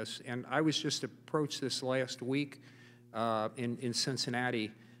in this. And I was just approached this last week in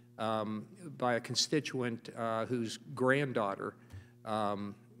Cincinnati by a constituent whose granddaughter,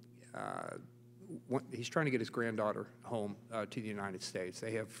 he's trying to get his granddaughter home to the United States.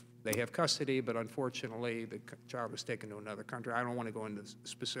 They have custody, but unfortunately the child was taken to another country. I don't want to go into the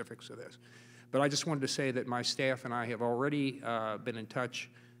specifics of this. But I just wanted to say that my staff and I have already been in touch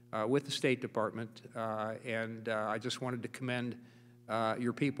with the State Department, and I just wanted to commend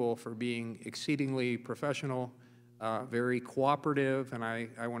your people for being exceedingly professional, very cooperative, and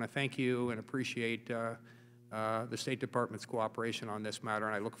I want to thank you and appreciate the State Department's cooperation on this matter,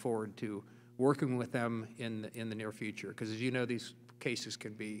 and I look forward to working with them in the near future, because as you know, these cases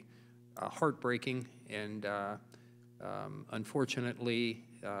can be heartbreaking, and unfortunately,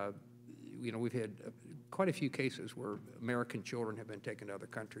 you know, we've had quite a few cases where American children have been taken to other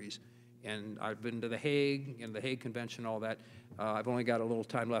countries, and I've been to The Hague and the Hague Convention, all that. I've only got a little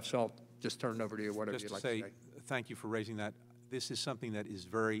time left, so I'll just turn it over to you, whatever you'd like to say. Thank you for raising that. This is something that is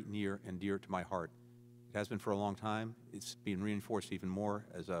very near and dear to my heart. It has been for a long time. It's been reinforced even more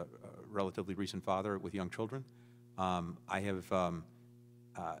as a relatively recent father with young children. I have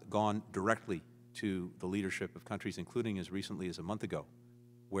gone directly to the leadership of countries, including as recently as a month ago,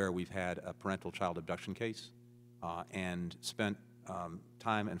 where we've had a parental child abduction case and spent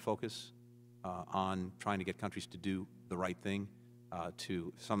time and focus on trying to get countries to do the right thing.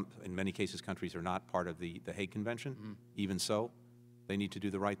 In many cases, countries are not part of the Hague Convention. Even so, they need to do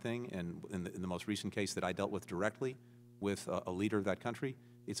the right thing. And in the most recent case that I dealt with directly with a leader of that country,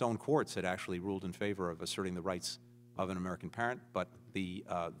 its own courts had actually ruled in favor of asserting the rights of an American parent, but the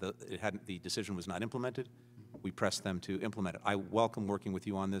decision was not implemented. We pressed them to implement it. I welcome working with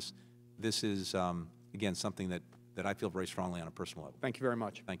you on this. This is, again, something that I feel very strongly on a personal level. Thank you very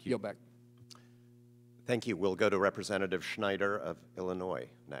much. Thank you. Yield back. Thank you. We'll go to Representative Schneider of Illinois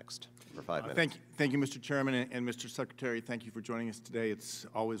next for 5 minutes. Thank you, Mr. Chairman, and Mr. Secretary. Thank you for joining us today. It's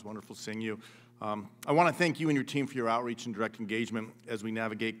always wonderful seeing you. I want to thank you and your team for your outreach and direct engagement as we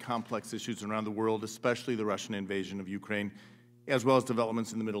navigate complex issues around the world, especially the Russian invasion of Ukraine, as well as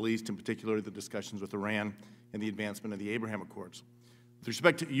developments in the Middle East, in particular the discussions with Iran and the advancement of the Abraham Accords. With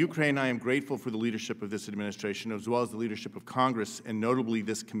respect to Ukraine, I am grateful for the leadership of this administration, as well as the leadership of Congress, and notably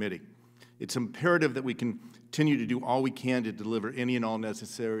this committee. It's imperative that we continue to do all we can to deliver any and all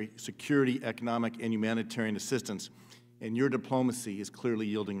necessary security, economic, and humanitarian assistance, and your diplomacy is clearly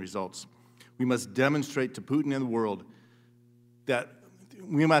yielding results. We must demonstrate to Putin and the world that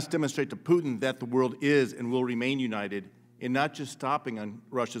the world is and will remain united in not just stopping on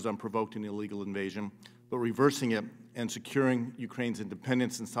Russia's unprovoked and illegal invasion, but reversing it and securing Ukraine's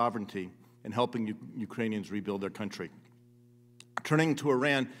independence and sovereignty and helping Ukrainians rebuild their country. Turning to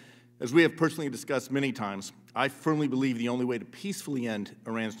Iran, as we have personally discussed many times, I firmly believe the only way to peacefully end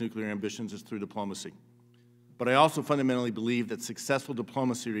Iran's nuclear ambitions is through diplomacy. But I also fundamentally believe that successful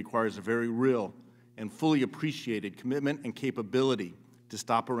diplomacy requires a very real and fully appreciated commitment and capability to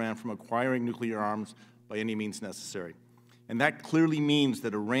stop Iran from acquiring nuclear arms by any means necessary. And that clearly means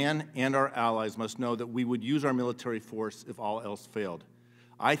that Iran and our allies must know that we would use our military force if all else failed.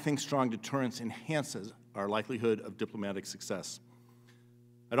 I think strong deterrence enhances our likelihood of diplomatic success.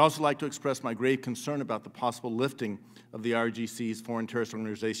 I'd also like to express my grave concern about the possible lifting of the IRGC's Foreign Terrorist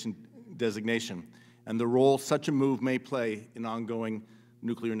Organization designation and the role such a move may play in ongoing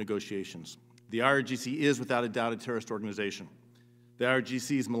nuclear negotiations. The IRGC is, without a doubt, a terrorist organization. The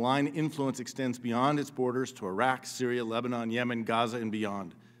IRGC's malign influence extends beyond its borders to Iraq, Syria, Lebanon, Yemen, Gaza, and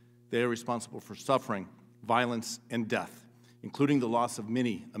beyond. They are responsible for suffering, violence, and death, including the loss of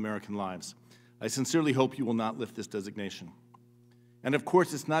many American lives. I sincerely hope you will not lift this designation. And of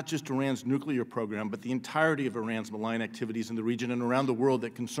course, it's not just Iran's nuclear program, but the entirety of Iran's malign activities in the region and around the world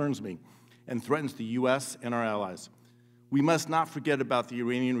that concerns me and threatens the U.S. and our allies. We must not forget about the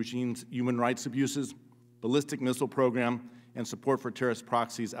Iranian regime's human rights abuses, ballistic missile program, and support for terrorist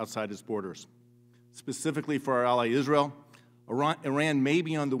proxies outside its borders. Specifically for our ally Israel, Iran may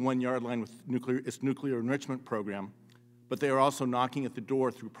be on the one-yard line with its nuclear enrichment program, but they are also knocking at the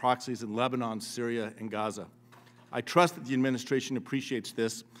door through proxies in Lebanon, Syria, and Gaza. I trust that the administration appreciates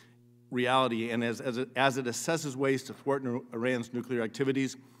this reality, and as it assesses ways to thwart Iran's nuclear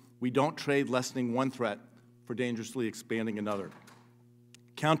activities, we don't trade lessening one threat for dangerously expanding another.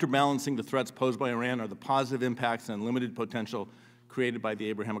 Counterbalancing the threats posed by Iran are the positive impacts and limited potential created by the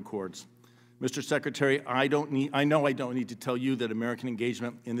Abraham Accords. Mr. Secretary, I know I don't need to tell you that American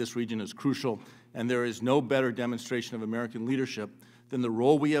engagement in this region is crucial, and there is no better demonstration of American leadership than the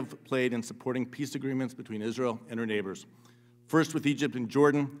role we have played in supporting peace agreements between Israel and her neighbors. First with Egypt and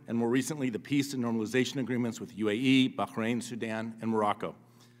Jordan, and more recently the peace and normalization agreements with UAE, Bahrain, Sudan, and Morocco.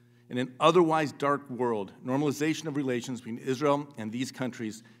 In an otherwise dark world, normalization of relations between Israel and these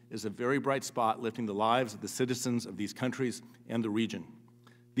countries is a very bright spot lifting the lives of the citizens of these countries and the region.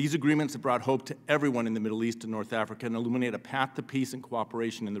 These agreements have brought hope to everyone in the Middle East and North Africa and illuminate a path to peace and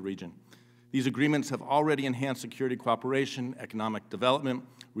cooperation in the region. These agreements have already enhanced security cooperation, economic development,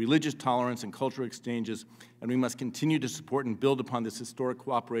 religious tolerance, and cultural exchanges, and we must continue to support and build upon this historic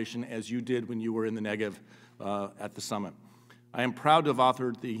cooperation as you did when you were in the Negev at the summit. I am proud to have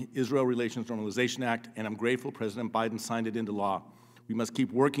authored the Israel Relations Normalization Act, and I'm grateful President Biden signed it into law. We must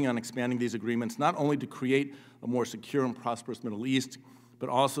keep working on expanding these agreements, not only to create a more secure and prosperous Middle East, but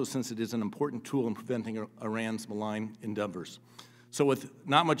also since it is an important tool in preventing Iran's malign endeavors. So with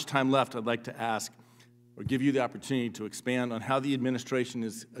not much time left, I'd like to ask or give you the opportunity to expand on how the administration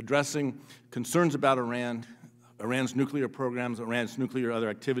is addressing concerns about Iran, Iran's nuclear programs, Iran's nuclear other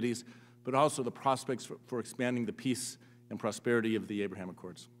activities, but also the prospects for expanding the peace and prosperity of the Abraham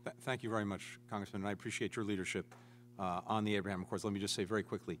Accords. Thank you very much, Congressman, and I appreciate your leadership on the Abraham Accords. Let me just say very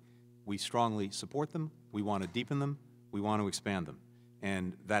quickly, we strongly support them, we want to deepen them, we want to expand them.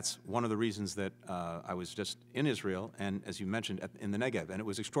 And that's one of the reasons that I was just in Israel, and as you mentioned, in the Negev, and it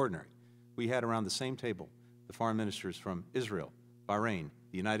was extraordinary. We had around the same table the foreign ministers from Israel, Bahrain,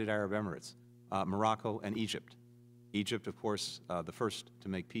 the United Arab Emirates, Morocco, and Egypt. Egypt, of course, the first to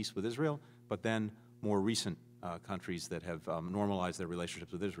make peace with Israel, but then more recent countries that have normalized their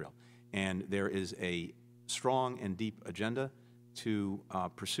relationships with Israel. And there is a strong and deep agenda to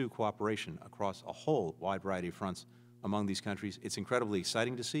pursue cooperation across a whole wide variety of fronts among these countries. It's incredibly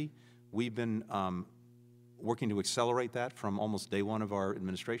exciting to see. We've been working to accelerate that from almost day one of our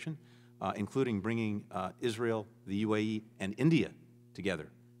administration, including bringing Israel, the UAE, and India together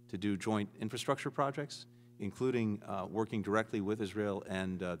to do joint infrastructure projects, including working directly with Israel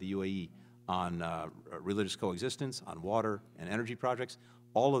and the UAE on religious coexistence, on water and energy projects.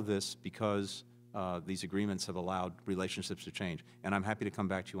 All of this because these agreements have allowed relationships to change. And I'm happy to come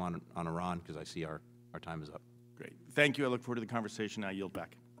back to you on Iran because I see our time is up. Great. Thank you. I look forward to the conversation. I yield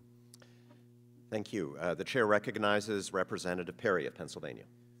back. Thank you. The chair recognizes Representative Perry of Pennsylvania.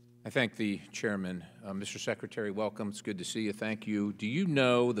 I thank the chairman. Mr. Secretary, welcome. It's good to see you. Thank you. Do you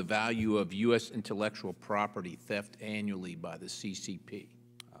know the value of U.S. intellectual property theft annually by the CCP?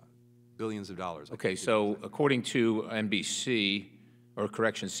 Billions of dollars. Okay, so according to NBC, or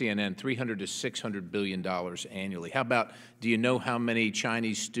correction, CNN, $300 to $600 billion annually. How about, do you know how many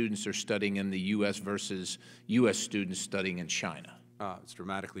Chinese students are studying in the U.S. versus U.S. students studying in China? It's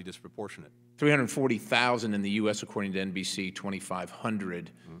dramatically disproportionate. 340,000 in the U.S., according to NBC,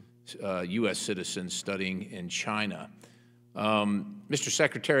 2,500 U.S. citizens studying in China. Mr.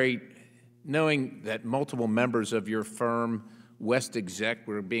 Secretary, knowing that multiple members of your firm, West Exec,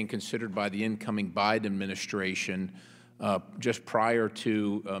 were being considered by the incoming Biden administration just prior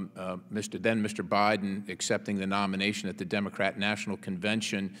to Mr. Biden accepting the nomination at the Democrat National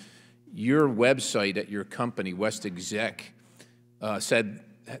Convention, your website at your company, West Exec, said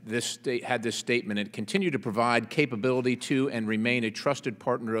had this statement: "It continued to provide capability to and remain a trusted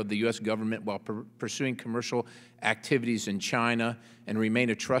partner of the U.S. government while pursuing commercial activities in China, and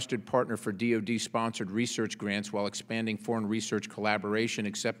remain a trusted partner for DoD-sponsored research grants while expanding foreign research collaboration,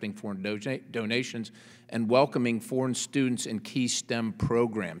 accepting foreign donations, and welcoming foreign students in key STEM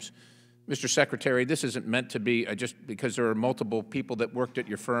programs." Mr. Secretary, this isn't meant to be just because there are multiple people that worked at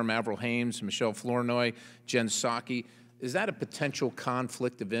your firm: Avril Hames, Michelle Flournoy, Jen Psaki. Is that a potential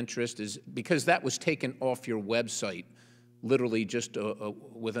conflict of interest? Because that was taken off your website literally just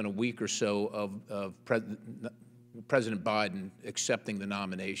within a week or so of President Biden accepting the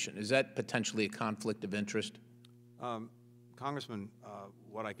nomination. Is that potentially a conflict of interest? Congressman,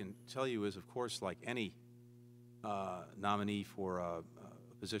 what I can tell you is, of course, like any nominee for a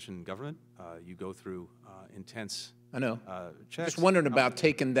position in government, you go through intense I know. Checks. Just wondering about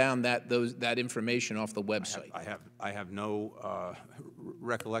taking down that information off the website. I have no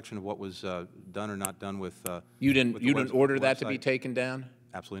recollection of what was done or not done with. You didn't order that to be taken down?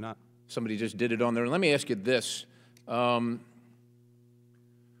 Absolutely not. Somebody just did it on there. Let me ask you this: when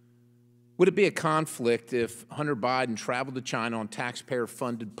Would it be a conflict if Hunter Biden traveled to China on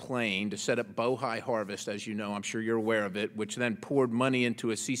taxpayer-funded plane to set up Bohai Harvest, as you know, I'm sure you're aware of it, which then poured money into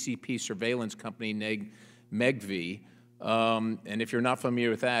a CCP surveillance company named Megvi? And if you're not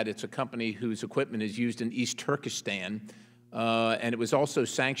familiar with that, it's a company whose equipment is used in East Turkestan, and it was also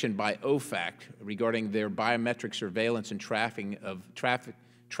sanctioned by OFAC regarding their biometric surveillance and tracking of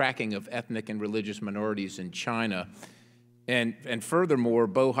ethnic and religious minorities in China. And furthermore,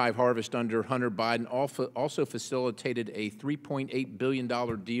 Bohai Harvest under Hunter Biden also facilitated a $3.8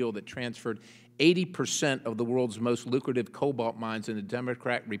 billion deal that transferred 80% of the world's most lucrative cobalt mines in the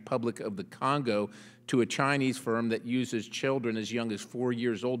Democratic Republic of the Congo to a Chinese firm that uses children as young as 4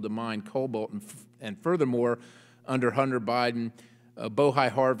 years old to mine cobalt. And furthermore, under Hunter Biden,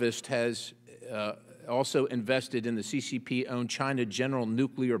 Bohai Harvest has also invested in the CCP-owned China General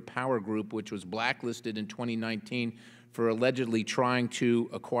Nuclear Power Group, which was blacklisted in 2019 for allegedly trying to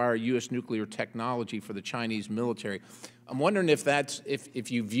acquire U.S. nuclear technology for the Chinese military. I'm wondering if if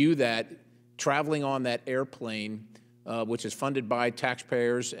you view that traveling on that airplane, which is funded by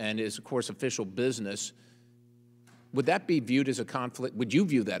taxpayers and is, of course, official business, would that be viewed as a conflict? Would you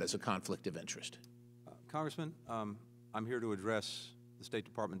view that as a conflict of interest? Congressman, I'm here to address the State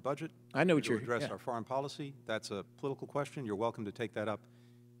Department budget. I know what you're address our foreign policy. That's a political question. You're welcome to take that up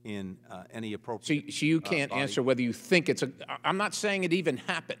in any appropriate. So you can't answer whether you think it's a. I'm not saying it even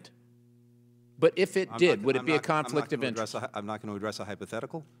happened, but if it did, would it be a conflict of interest? I'm not going to address a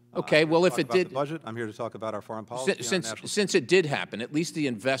hypothetical. Okay. Well, if it did, the budget. I'm here to talk about our foreign policy. Since it did happen, at least the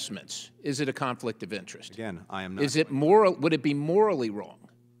investments, is it a conflict of interest? Again, I am not. Is it moral? Would it be morally wrong?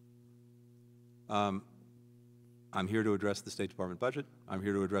 I'm here to address the State Department budget. I'm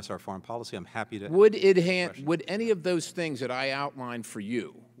here to address our foreign policy. I'm happy to. Would any of those things that I outlined for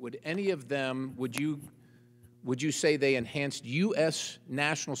you, would any of them, would you say they enhanced U.S.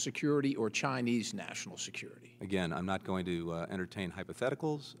 national security or Chinese national security? Again, I'm not going to entertain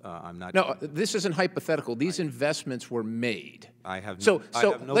hypotheticals. I'm not. No, this isn't hypothetical. These investments were made. I have. So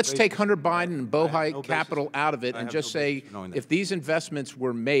let's take Hunter Biden and Bohai Capital out of it and just say, if these investments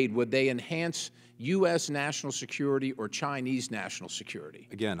were made, would they enhance U.S. national security or Chinese national security?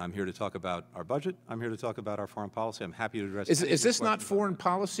 Again, I'm here to talk about our budget. I'm here to talk about our foreign policy. I'm happy to address. Is this not foreign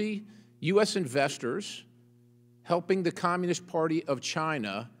policy? U.S. investors helping the Communist Party of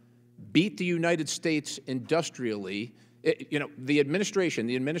China beat the United States industrially. You know, the administration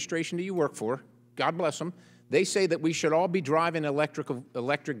that you work for, God bless them, they say that we should all be driving an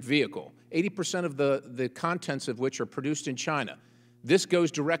electric vehicle, 80% of the contents of which are produced in China. This goes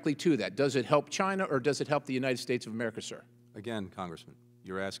directly to that. Does it help China or does it help the United States of America, sir? Again, Congressman,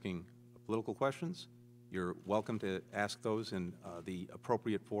 you're asking political questions. You're welcome to ask those in the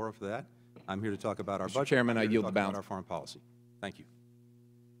appropriate forum for that. I'm here to talk about our budget. Mr. Chairman, I yield the balance. About our foreign policy. Thank you.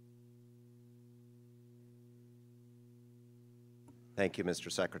 Thank you,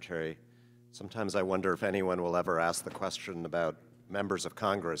 Mr. Secretary. Sometimes I wonder if anyone will ever ask the question about members of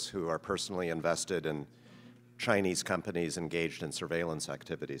Congress who are personally invested in Chinese companies engaged in surveillance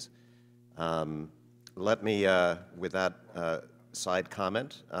activities. Let me, with that side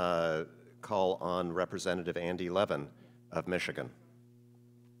comment, call on Representative Andy Levin of Michigan.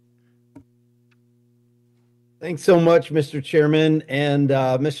 Thanks so much, Mr. Chairman. And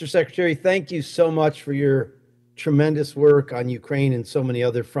Mr. Secretary, thank you so much for your tremendous work on Ukraine and so many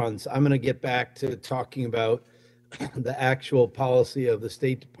other fronts. I'm going to get back to talking about the actual policy of the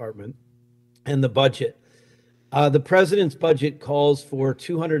State Department and the budget. The president's budget calls for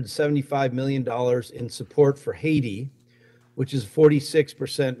 $275 million in support for Haiti, which is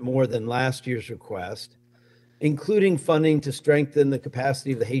 46% more than last year's request, including funding to strengthen the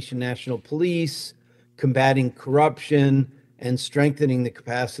capacity of the Haitian National Police, combating corruption, and strengthening the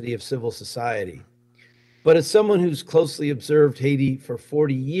capacity of civil society. But as someone who's closely observed Haiti for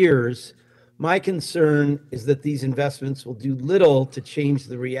 40 years, my concern is that these investments will do little to change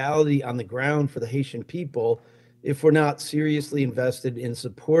the reality on the ground for the Haitian people if we're not seriously invested in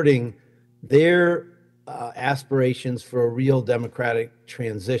supporting their aspirations for a real democratic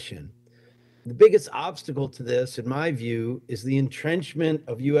transition. The biggest obstacle to this, in my view, is the entrenchment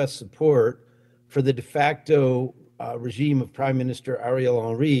of U.S. support for the de facto regime of Prime Minister Ariel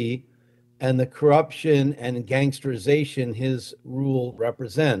Henry and the corruption and gangsterization his rule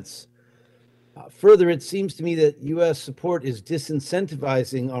represents. Further, it seems to me that U.S. support is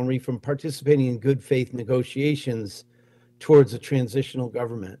disincentivizing Henry from participating in good faith negotiations towards a transitional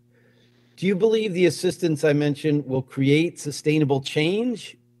government. Do you believe the assistance I mentioned will create sustainable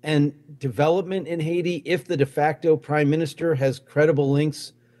change and development in Haiti if the de facto prime minister has credible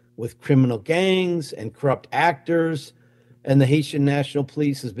links with criminal gangs and corrupt actors, and the Haitian National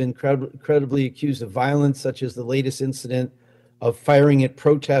Police has been credibly accused of violence, such as the latest incident of firing at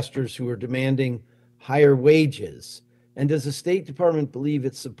protesters who were demanding higher wages? And does the State Department believe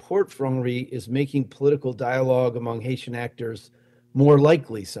its support for Henri is making political dialogue among Haitian actors more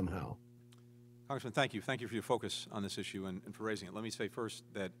likely somehow? Congressman, thank you. Thank you for your focus on this issue and for raising it. Let me say first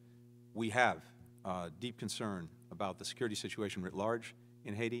that we have deep concern about the security situation writ large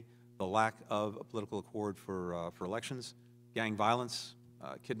in Haiti, the lack of a political accord for elections, gang violence,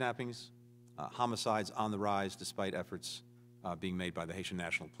 kidnappings, homicides on the rise despite efforts being made by the Haitian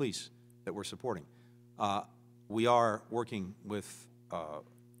National Police that we're supporting. We are working with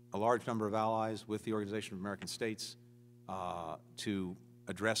a large number of allies, with the Organization of American States, to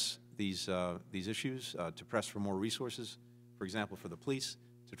address these issues, to press for more resources, for example, for the police,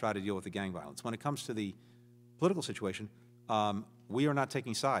 to try to deal with the gang violence. When it comes to the political situation, we are not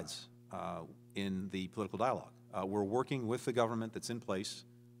taking sides in the political dialogue. We're working with the government that's in place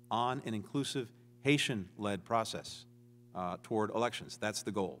on an inclusive Haitian-led process toward elections. That's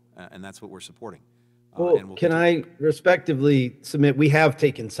the goal, and that's what we're supporting. Well, can I respectively submit, we have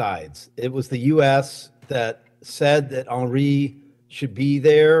taken sides. It was the U.S. that said that Henri should be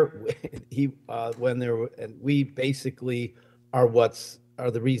there. And we basically are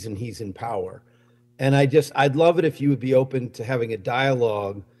the reason he's in power. And I'd love it if you would be open to having a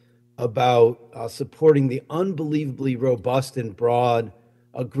dialogue about supporting the unbelievably robust and broad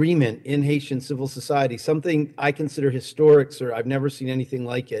agreement in Haitian civil society, something I consider historic, sir. I've never seen anything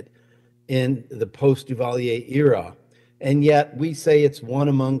like it in the post-Duvalier era. And yet we say it's one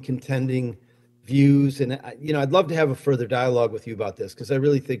among contending views. And, I'd love to have a further dialogue with you about this, because I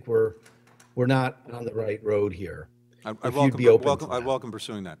really think we're not on the right road here. I'd welcome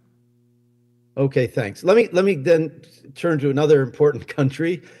pursuing that. Okay, thanks. Let me then turn to another important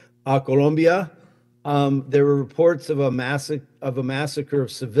country, Colombia. There were reports of a massacre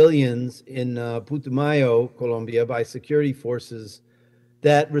of civilians in Putumayo, Colombia, by security forces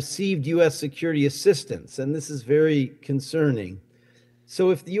that received U.S. security assistance, and this is very concerning.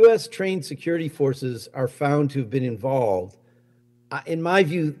 So if the U.S. trained security forces are found to have been involved, in my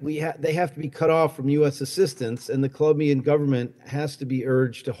view, they have to be cut off from U.S. assistance, and the Colombian government has to be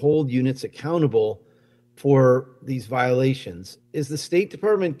urged to hold units accountable for these violations. Is the State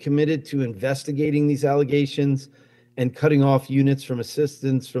Department committed to investigating these allegations and cutting off units from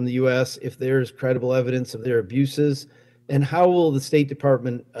assistance from the U.S. if there is credible evidence of their abuses? And how will the State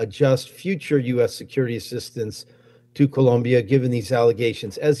Department adjust future U.S. security assistance to Colombia given these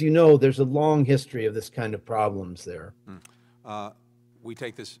allegations? As you know, there's a long history of this kind of problems there. We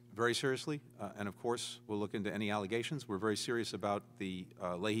take this very seriously, and of course, we'll look into any allegations. We're very serious about the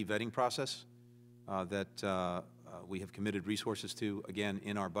Leahy vetting process that we have committed resources to, again,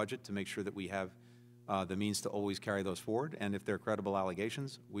 in our budget to make sure that we have the means to always carry those forward. And if they're credible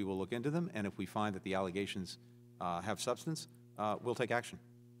allegations, we will look into them. And if we find that the allegations have substance, we'll take action.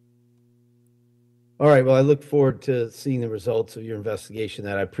 All right. Well, I look forward to seeing the results of your investigation.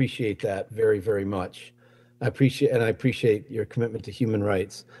 I appreciate that very, very much. I appreciate your commitment to human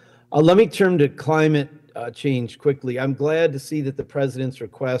rights. Let me turn to climate change quickly. I'm glad to see that the president's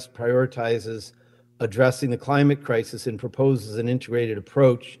request prioritizes addressing the climate crisis and proposes an integrated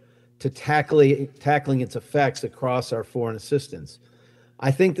approach to tackling its effects across our foreign assistance.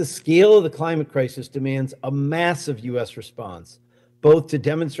 I think the scale of the climate crisis demands a massive U.S. response, both to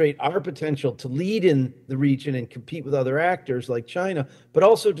demonstrate our potential to lead in the region and compete with other actors like China, but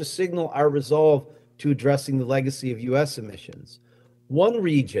also to signal our resolve to addressing the legacy of U.S. emissions. One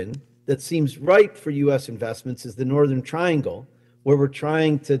region that seems ripe for U.S. investments is the Northern Triangle, where we're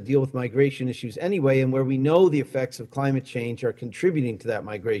trying to deal with migration issues anyway, and where we know the effects of climate change are contributing to that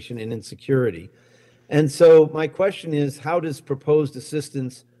migration and insecurity. And so my question is, how does proposed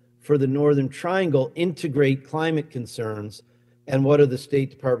assistance for the Northern Triangle integrate climate concerns, and what are the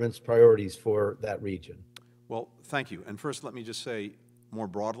State Department's priorities for that region? Well, thank you. And first, let me just say more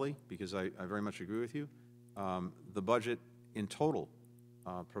broadly, because I very much agree with you, the budget in total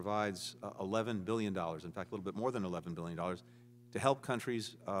provides $11 billion, in fact, a little bit more than $11 billion, to help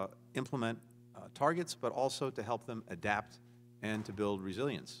countries implement targets, but also to help them adapt and to build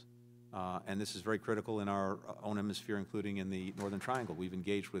resilience. And this is very critical in our own hemisphere, including in the Northern Triangle. We've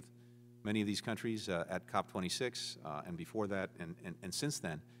engaged with many of these countries at COP26 and before that and since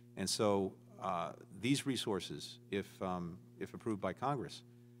then. And so these resources, if approved by Congress,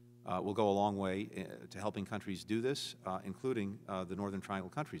 will go a long way to helping countries do this, including the Northern Triangle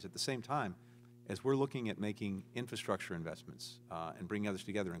countries. At the same time, as we're looking at making infrastructure investments and bringing others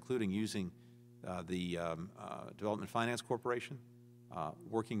together, including using the Development Finance Corporation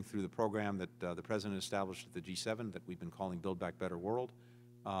working through the program that the President established at the G7 that we've been calling Build Back Better World.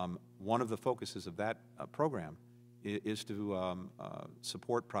 One of the focuses of that program is to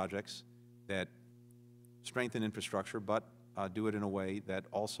support projects that strengthen infrastructure, but do it in a way that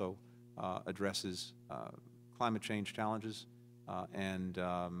also addresses climate change challenges, and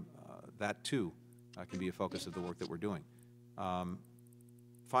that too can be a focus of the work that we're doing.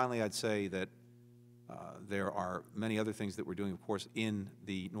 Finally, I'd say that there are many other things that we're doing, of course, in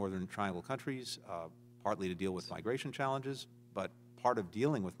the Northern Triangle countries, partly to deal with migration challenges, but part of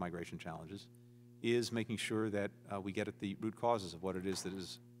dealing with migration challenges is making sure that we get at the root causes of what it is that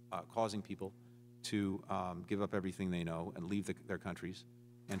is causing people to give up everything they know and leave their countries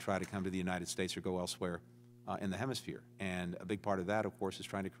and try to come to the United States or go elsewhere in the hemisphere. And a big part of that, of course, is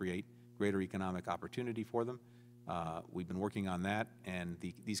trying to create greater economic opportunity for them. We've been working on that, and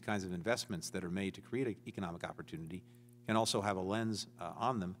these kinds of investments that are made to create economic opportunity can also have a lens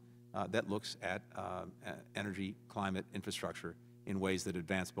on them that looks at energy, climate, infrastructure in ways that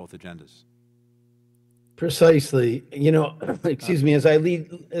advance both agendas. Precisely. You know, excuse me, as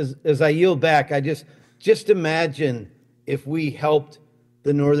I yield back, I just imagine if we helped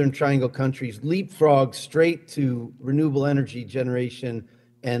the Northern Triangle countries leapfrog straight to renewable energy generation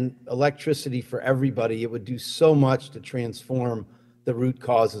and electricity for everybody, it would do so much to transform the root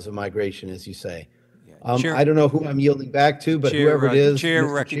causes of migration, as you say. I don't know who I'm yielding back to, but whoever it is. The chair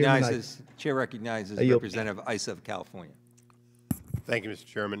recognizes Representative Issa of California. Thank you, Mr.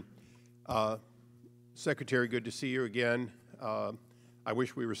 Chairman. Secretary, good to see you again. I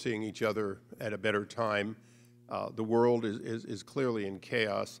wish we were seeing each other at a better time. The world is clearly in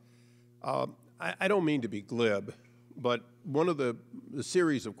chaos. I don't mean to be glib, but one of the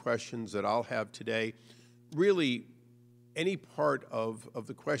series of questions that I'll have today, really any part of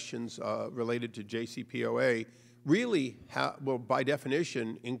the questions related to JCPOA really will, by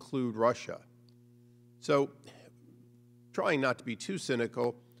definition, include Russia. So, trying not to be too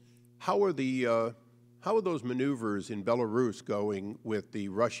cynical, how are those maneuvers in Belarus going with the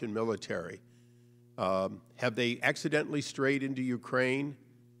Russian military? Have they accidentally strayed into Ukraine?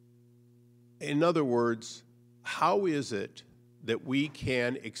 In other words, how is it that we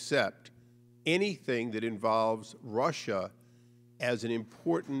can accept anything that involves Russia as an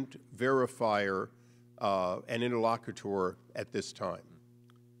important verifier and interlocutor at this time?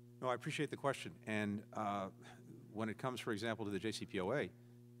 No, I appreciate the question. And when it comes, for example, to the JCPOA,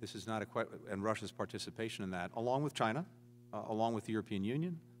 this is not and Russia's participation in that, along with China, along with the European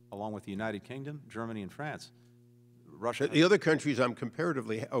Union, along with the United Kingdom, Germany, and France. Russia. The other countries I'm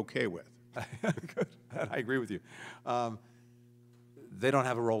comparatively okay with. Good. I agree with you. They don't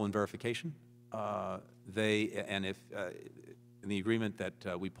have a role in verification. In the agreement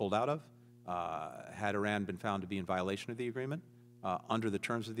that we pulled out of, had Iran been found to be in violation of the agreement, under the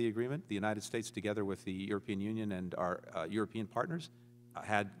terms of the agreement, the United States, together with the European Union and our European partners,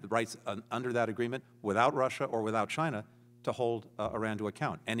 had the rights under that agreement, without Russia or without China, to hold Iran to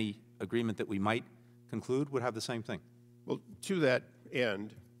account. Any agreement that we might conclude would have the same thing. Well, to that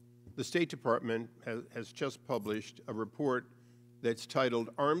end, the State Department has just published a report that's titled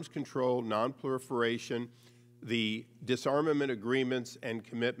Arms Control, Nonproliferation, the Disarmament Agreements and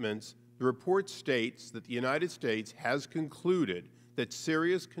Commitments. The report states that the United States has concluded that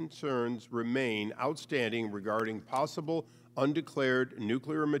serious concerns remain outstanding regarding possible undeclared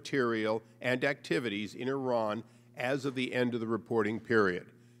nuclear material and activities in Iran as of the end of the reporting period.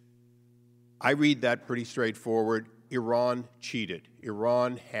 I read that pretty straightforward. Iran cheated.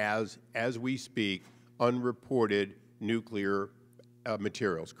 Iran has, as we speak, unreported nuclear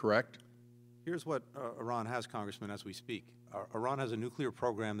materials, correct? Here's what Iran has, Congressman, as we speak. Iran has a nuclear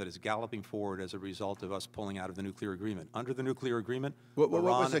program that is galloping forward as a result of us pulling out of the nuclear agreement. Under the nuclear agreement,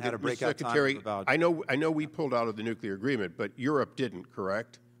 Iran had a breakout time of about... I know we pulled out of the nuclear agreement, but Europe didn't,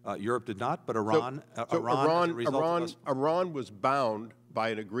 correct? Europe did not, but Iran... Iran was bound by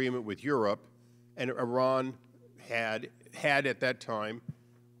an agreement with Europe, and Iran had at that time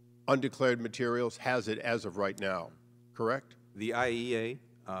undeclared materials, has it as of right now, correct? The IAEA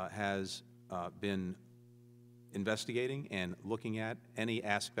has been investigating and looking at any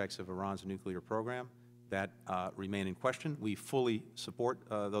aspects of Iran's nuclear program that remain in question. We fully support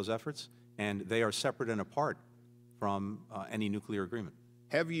those efforts, and they are separate and apart from any nuclear agreement.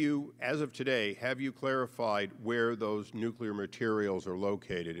 Have you, as of today, have you clarified where those nuclear materials are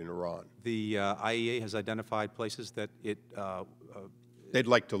located in Iran? The IAEA has identified places that they'd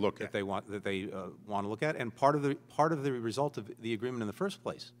like to look at. They want to look at, and part of the result of the agreement in the first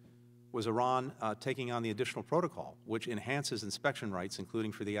place was Iran taking on the additional protocol, which enhances inspection rights,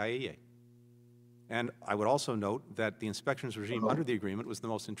 including for the IAEA. And I would also note that the inspections regime under the agreement was the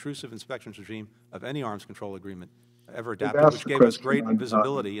most intrusive inspections regime of any arms control agreement ever adapted, which gave us great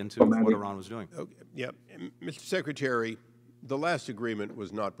visibility into what Iran was doing. Okay. Yeah. Mr. Secretary, the last agreement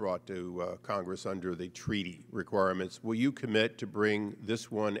was not brought to Congress under the treaty requirements. Will you commit to bring this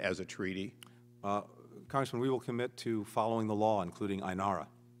one as a treaty? Congressman, we will commit to following the law, including INARA.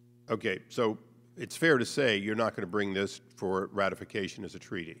 Okay, so it's fair to say you're not going to bring this for ratification as a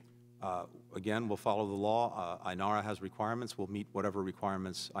treaty. Again, we'll follow the law. INARA has requirements. We'll meet whatever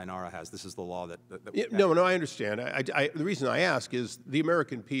requirements INARA has. This is the law that yeah, no, I understand. The reason I ask is the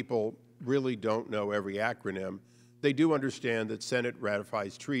American people really don't know every acronym. They do understand that Senate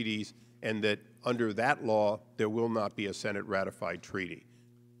ratifies treaties and that under that law, there will not be a Senate ratified treaty.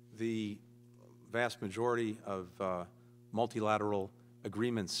 The vast majority of multilateral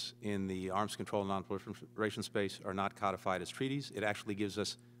agreements in the arms control and non-proliferation space are not codified as treaties. It actually gives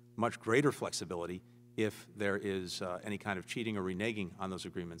us much greater flexibility if there is any kind of cheating or reneging on those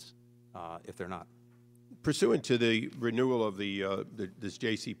agreements if they're not. Pursuant to the renewal of this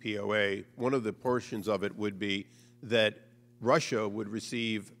JCPOA, one of the portions of it would be that Russia would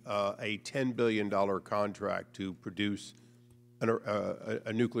receive a $10 billion contract to produce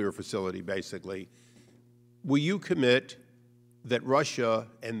a nuclear facility, basically. Will you commit that Russia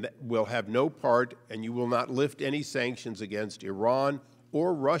will have no part and you will not lift any sanctions against Iran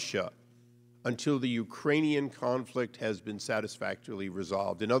or Russia until the Ukrainian conflict has been satisfactorily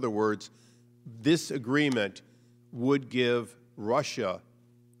resolved? In other words, this agreement would give Russia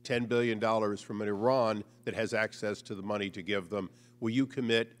 $10 billion from an Iran that has access to the money to give them. Will you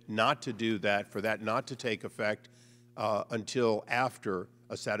commit not to do that, for that not to take effect until after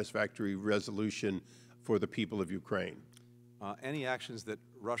a satisfactory resolution for the people of Ukraine? Any actions that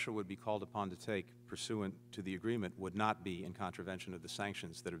Russia would be called upon to take pursuant to the agreement would not be in contravention of the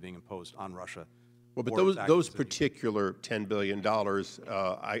sanctions that are being imposed on Russia. Well, but those particular $10 billion,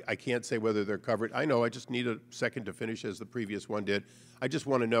 I can't say whether they're covered. I know, I just need a second to finish as the previous one did. I just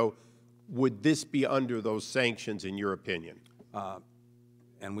want to know, would this be under those sanctions in your opinion?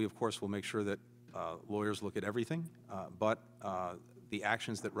 And we, of course, will make sure that lawyers look at everything, but the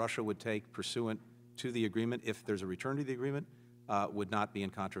actions that Russia would take pursuant to the agreement, if there's a return to the agreement, would not be in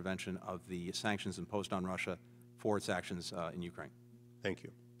contravention of the sanctions imposed on Russia for its actions in Ukraine. Thank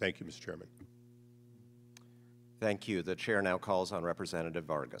you. Thank you, Mr. Chairman. Thank you. The chair now calls on Representative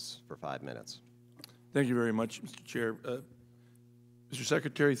Vargas for 5 minutes. Thank you very much, Mr. Chair. Mr.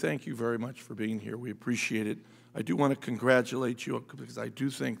 Secretary, thank you very much for being here. We appreciate it. I do want to congratulate you because I do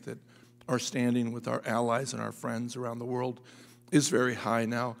think that our standing with our allies and our friends around the world is very high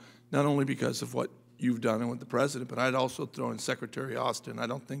now, not only because of what you've done and with the President, but I'd also throw in Secretary Austin. I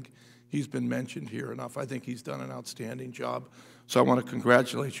don't think he's been mentioned here enough. I think he's done an outstanding job. So I want to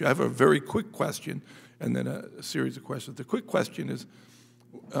congratulate you. I have a very quick question and then a series of questions. The quick question is,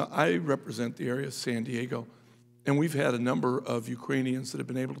 I represent the area of San Diego, and we've had a number of Ukrainians that have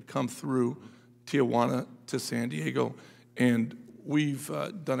been able to come through Tijuana to San Diego, and we've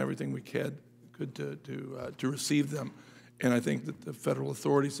done everything we could to receive them. And I think that the federal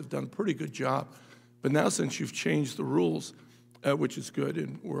authorities have done a pretty good job. But now, since you've changed the rules, which is good,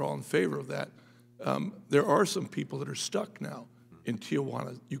 and we're all in favor of that, there are some people that are stuck now in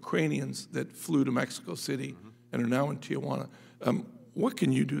Tijuana, Ukrainians that flew to Mexico City and are now in Tijuana. What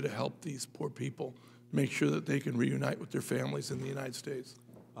can you do to help these poor people make sure that they can reunite with their families in the United States?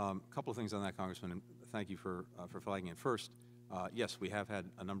 A couple of things on that, Congressman, and thank you for flagging it. First, yes, we have had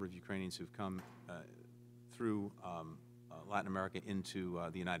a number of Ukrainians who've come through Latin America into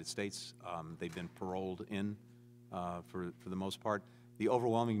the United States. They've been paroled in for the most part. The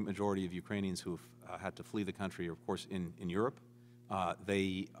overwhelming majority of Ukrainians who've had to flee the country are, of course, in Europe.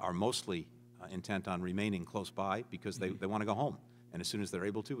 They are mostly intent on remaining close by because they want to go home. And as soon as they're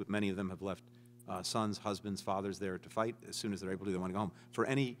able to, many of them have left sons, husbands, fathers there to fight. As soon as they're able to, they want to go home. For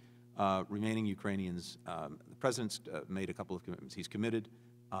any remaining Ukrainians, the President's made a couple of commitments. He's committed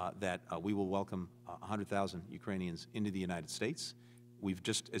that we will welcome 100,000 Ukrainians into the United States. We've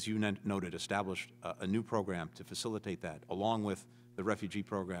just, as you noted, established a new program to facilitate that, along with the refugee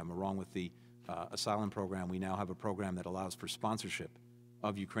program, along with the asylum program. We now have a program that allows for sponsorship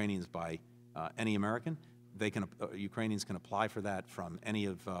of Ukrainians by any American. Ukrainians can apply for that from any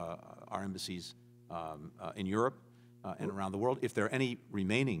of our embassies in Europe and around the world. If there are any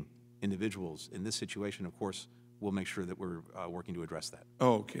remaining individuals in this situation, of course, we'll make sure that we're working to address that.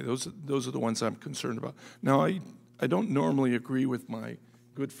 Oh, okay. Those are the ones I'm concerned about. Now, I don't normally agree with my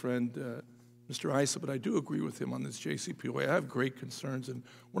good friend, Mr. Issa, but I do agree with him on this JCPOA. I have great concerns, and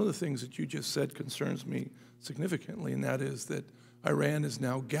one of the things that you just said concerns me significantly, and that is that Iran is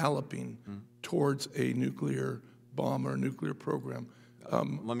now galloping towards a nuclear bomb or a nuclear program.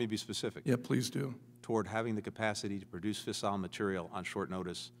 Let me be specific. Yeah, please do. Toward having the capacity to produce fissile material on short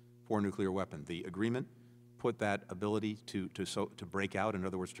notice for a nuclear weapon. The agreement put that ability to break out, in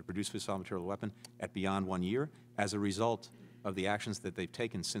other words, to produce fissile material weapon at beyond 1 year. As a result of the actions that they've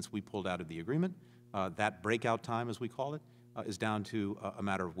taken since we pulled out of the agreement, that breakout time, as we call it, is down to a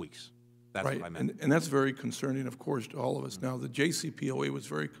matter of weeks. That's right. what I meant. And that's very concerning, of course, to all of us. Now, the JCPOA was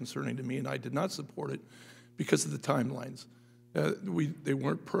very concerning to me, and I did not support it because of the timelines. They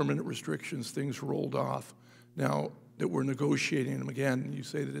weren't permanent restrictions. Things rolled off. Now that we're negotiating them again, you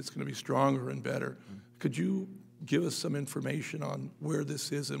say that it's going to be stronger and better. Could you give us some information on where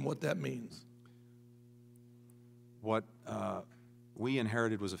this is and what that means? What we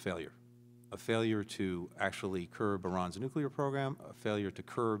inherited was a failure to actually curb Iran's nuclear program, a failure to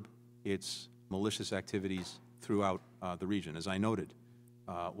curb its malicious activities throughout the region. As I noted,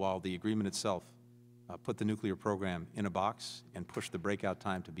 while the agreement itself put the nuclear program in a box and pushed the breakout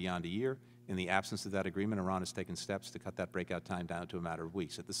time to beyond a year, in the absence of that agreement, Iran has taken steps to cut that breakout time down to a matter of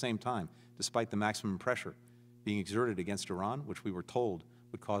weeks. At the same time, despite the maximum pressure being exerted against Iran, which we were told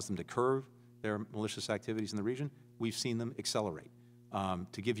would cause them to curb their malicious activities in the region, we've seen them accelerate.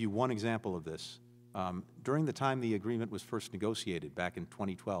 To give you one example of this, during the time the agreement was first negotiated back in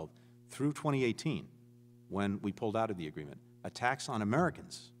 2012 through 2018, when we pulled out of the agreement, attacks on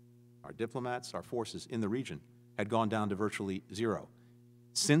Americans, our diplomats, our forces in the region, had gone down to virtually zero.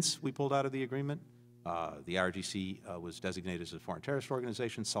 Since we pulled out of the agreement, the IRGC was designated as a foreign terrorist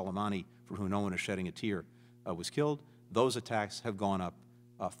organization. Soleimani, for whom no one is shedding a tear, was killed. Those attacks have gone up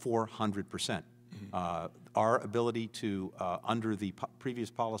 400%. Our ability to, under the previous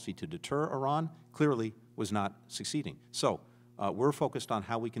policy to deter Iran, clearly was not succeeding. So we're focused on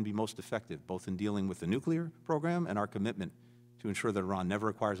how we can be most effective, both in dealing with the nuclear program and our commitment to ensure that Iran never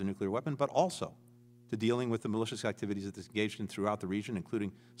acquires a nuclear weapon, but also to dealing with the malicious activities that it's engaged in throughout the region,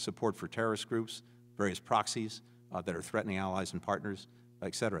 including support for terrorist groups, various proxies that are threatening allies and partners,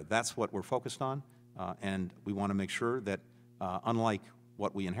 et cetera. That's what we're focused on, and we want to make sure that, unlike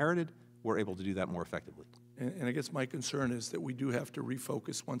what we inherited, we're able to do that more effectively. And I guess my concern is that we do have to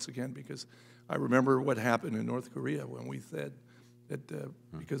refocus once again, because I remember what happened in North Korea when we said that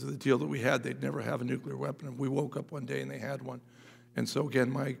because of the deal that we had, they'd never have a nuclear weapon, and we woke up one day and they had one. And so again,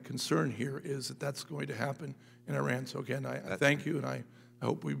 my concern here is that that's going to happen in Iran. So again, I thank you, and I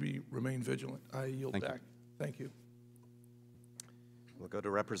hope we remain vigilant. I yield back. Thank you. We'll go to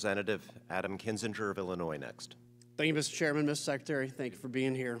Representative Adam Kinzinger of Illinois next. Thank you, Mr. Chairman, Mr. Secretary. Thank you for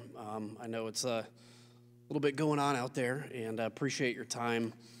being here. I know it's a little bit going on out there, and I appreciate your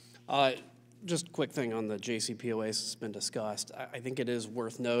time. Just a quick thing on the JCPOA that's been discussed. I think it is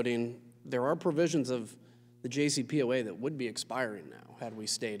worth noting there are provisions of the JCPOA that would be expiring now had we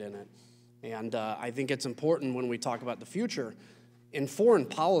stayed in it. And I think it's important when we talk about the future. In foreign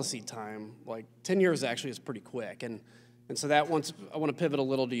policy time, like 10 years actually is pretty quick. And so I want to pivot a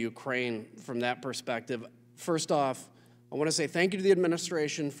little to Ukraine from that perspective. First off, I want to say thank you to the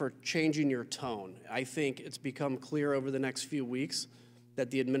administration for changing your tone. I think it's become clear over the next few weeks that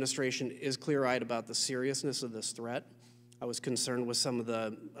the administration is clear-eyed about the seriousness of this threat. I was concerned with some of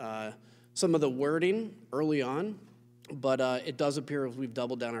the wording early on, but it does appear as we've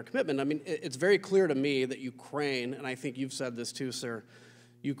doubled down our commitment. I mean, it's very clear to me that Ukraine, and I think you've said this too, sir,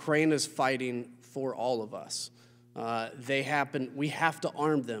 Ukraine is fighting for all of us. We have to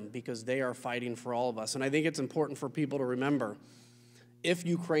arm them because they are fighting for all of us. And I think it's important for people to remember, if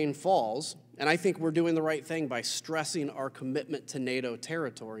Ukraine falls, and I think we're doing the right thing by stressing our commitment to NATO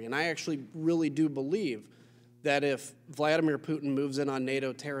territory, and I actually really do believe that if Vladimir Putin moves in on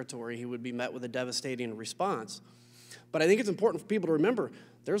NATO territory, he would be met with a devastating response. But I think it's important for people to remember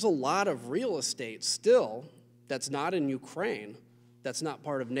there's a lot of real estate still that's not in Ukraine, that's not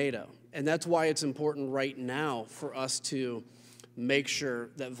part of NATO. And that's why it's important right now for us to make sure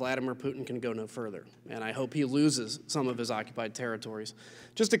that Vladimir Putin can go no further. And I hope he loses some of his occupied territories.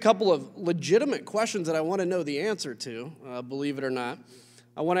 Just a couple of legitimate questions that I want to know the answer to, believe it or not.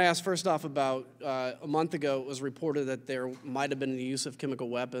 I want to ask first off about a month ago it was reported that there might have been the use of chemical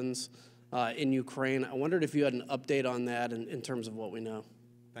weapons in Ukraine. I wondered if you had an update on that in terms of what we know.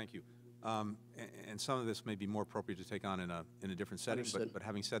 Thank you. And some of this may be more appropriate to take on in a different setting, but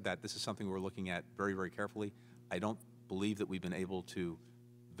having said that, this is something we're looking at very, very carefully. I don't believe that we've been able to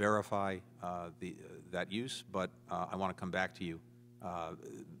verify that use, but I want to come back to you.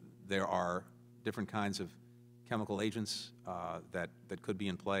 There are different kinds of chemical agents that could be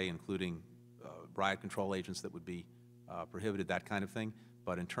in play, including riot control agents that would be prohibited, that kind of thing.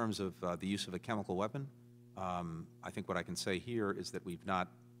 But in terms of the use of a chemical weapon, I think what I can say here is that we've not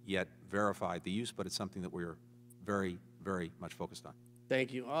yet verified the use, but it's something that we're very, very much focused on.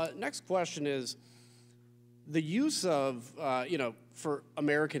 Thank you. Next question is the use of, for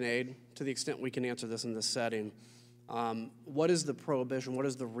American aid, to the extent we can answer this in this setting, what is the prohibition? What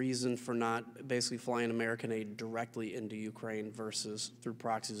is the reason for not basically flying American aid directly into Ukraine versus through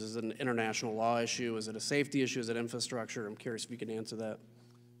proxies? Is it an international law issue? Is it a safety issue? Is it infrastructure? I'm curious if you can answer that.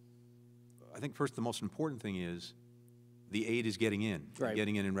 I think first the most important thing is the aid is getting in, Right.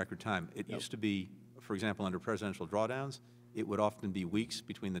 getting in record time. It used to be, for example, under presidential drawdowns, it would often be weeks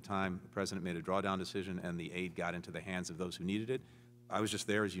between the time the president made a drawdown decision and the aid got into the hands of those who needed it. I was just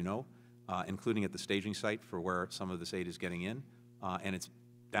there, as you know, including at the staging site for where some of this aid is getting in, and it's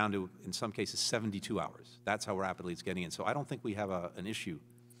down to, in some cases, 72 hours. That's how rapidly it's getting in. So I don't think we have an issue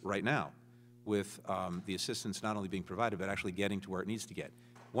right now with the assistance not only being provided, but actually getting to where it needs to get.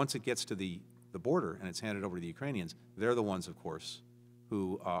 Once it gets to the border and it's handed over to the Ukrainians, they're the ones, of course,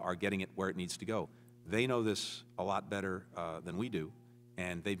 who are getting it where it needs to go. They know this a lot better than we do,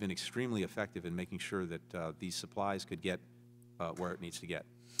 and they've been extremely effective in making sure that these supplies could get where it needs to get.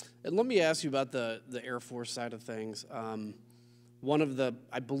 And let me ask you about the Air Force side of things. I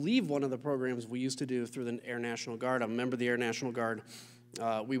believe one of the programs we used to do through the Air National Guard, I'm a member of the Air National Guard,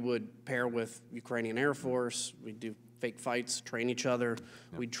 we would pair with Ukrainian Air Force, we'd do fake fights, train each other,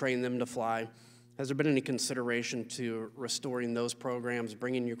 we'd train them to fly. Has there been any consideration to restoring those programs,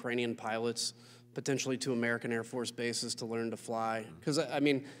 bringing Ukrainian pilots potentially to American Air Force bases to learn to fly? Because, I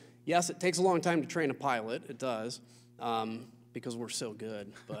mean, yes, it takes a long time to train a pilot, it does, because we're so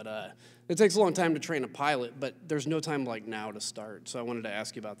good, but it takes a long time to train a pilot, but there's no time like now to start, so I wanted to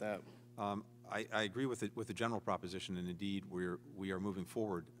ask you about that. I agree with the general proposition, and indeed we are moving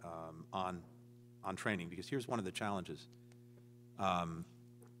forward on training, because here's one of the challenges. Some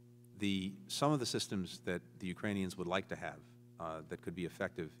of the systems that the Ukrainians would like to have that could be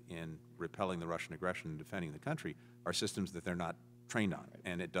effective in repelling the Russian aggression and defending the country are systems that they're not trained on,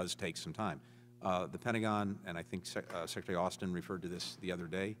 and it does take some time. The Pentagon, and I think Secretary Austin referred to this the other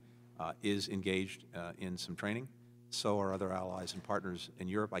day, is engaged in some training. So are other allies and partners in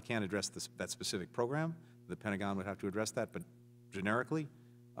Europe. I can't address that specific program. The Pentagon would have to address that, but generically,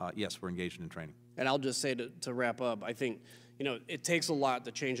 yes, we're engaged in training. And I'll just say to wrap up, I think, it takes a lot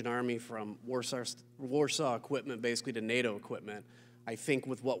to change an army from Warsaw equipment basically to NATO equipment. I think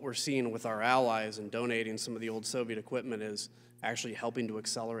with what we're seeing with our allies and donating some of the old Soviet equipment is actually helping to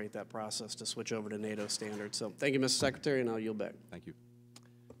accelerate that process to switch over to NATO standards. So thank you, Mr. Secretary, and I'll yield back. Thank you.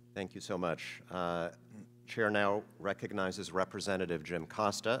 Thank you so much. Chair now recognizes Representative Jim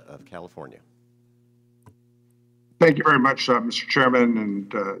Costa of California. Thank you very much, Mr. Chairman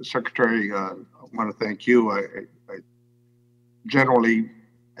and Secretary. I want to thank you. Generally,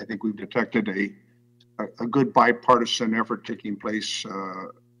 I think we've detected a good bipartisan effort taking place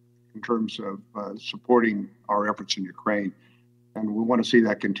in terms of supporting our efforts in Ukraine, and we want to see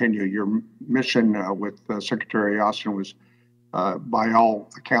that continue. Your mission with Secretary Austin was, by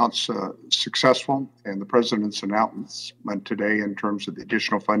all accounts, successful, and the President's announcement today in terms of the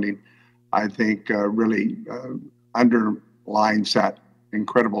additional funding, I think, really underlines that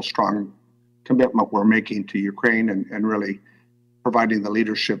incredible strong commitment we're making to Ukraine and really providing the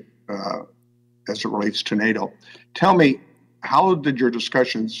leadership as it relates to NATO. Tell me, how did your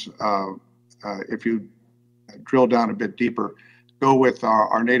discussions, if you drill down a bit deeper, go with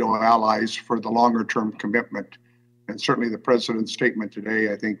our NATO allies for the longer term commitment? And certainly the President's statement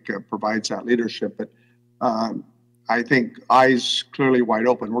today, I think, provides that leadership. But I think eyes clearly wide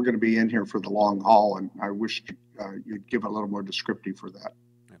open. We're going to be in here for the long haul, and I wish you'd give a little more descriptive for that.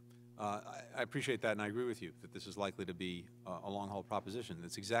 I appreciate that, and I agree with you that this is likely to be a long-haul proposition.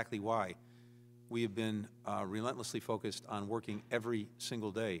 That's exactly why we have been relentlessly focused on working every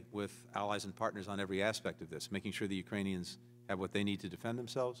single day with allies and partners on every aspect of this, making sure the Ukrainians have what they need to defend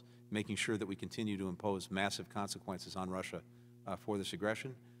themselves, making sure that we continue to impose massive consequences on Russia for this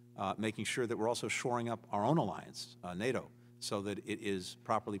aggression, making sure that we're also shoring up our own alliance, NATO, so that it is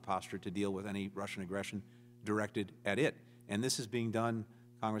properly postured to deal with any Russian aggression directed at it. And this is being done,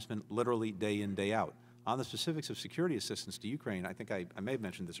 Congressman, literally day in, day out. On the specifics of security assistance to Ukraine, I think I may have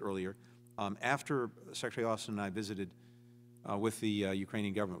mentioned this earlier. After Secretary Austin and I visited with the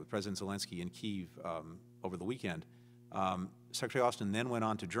Ukrainian government, with President Zelensky in Kyiv over the weekend, Secretary Austin then went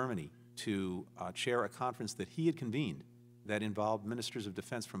on to Germany to chair a conference that he had convened that involved ministers of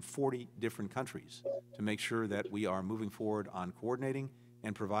defense from 40 different countries to make sure that we are moving forward on coordinating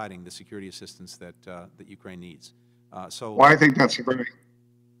and providing the security assistance that Ukraine needs. Well, I think that's a very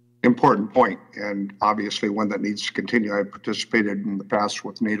important point, and obviously one that needs to continue. I've participated in the past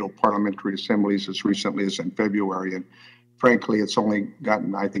with NATO parliamentary assemblies as recently as in February, and frankly, it's only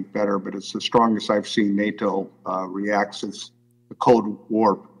gotten, I think, better, but it's the strongest I've seen NATO react since the Cold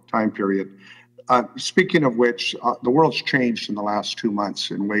War time period. Speaking of which, the world's changed in the last 2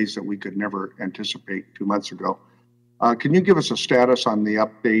 months in ways that we could never anticipate 2 months ago. Can you give us a status on the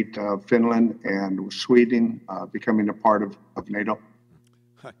update of Finland and Sweden becoming a part of NATO?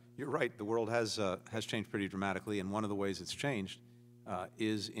 You're right. The world has changed pretty dramatically, and one of the ways it's changed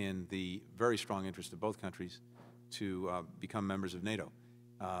is in the very strong interest of both countries to become members of NATO.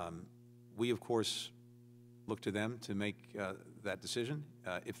 We, of course, look to them to make that decision.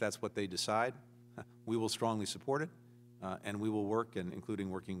 If that's what they decide, we will strongly support it, and we will work, and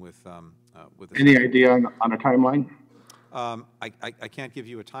including working with. Any idea on a timeline? I can't give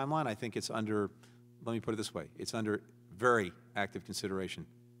you a timeline. I think it's under. Let me put it this way: it's under very active consideration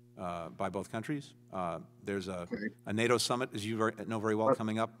by both countries. There's a NATO summit, as you know very well,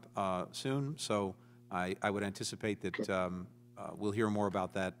 coming up soon. So I would anticipate that we'll hear more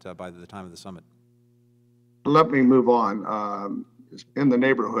about that by the time of the summit. Let me move on. In the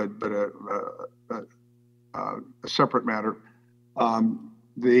neighborhood, but a separate matter.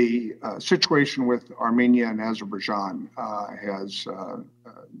 The situation with Armenia and Azerbaijan has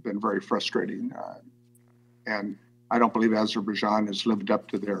been very frustrating. And I don't believe Azerbaijan has lived up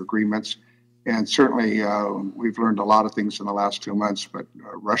to their agreements. And certainly we've learned a lot of things in the last 2 months, but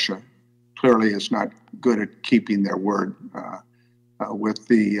Russia clearly is not good at keeping their word with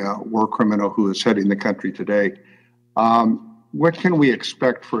the war criminal who is heading the country today. What can we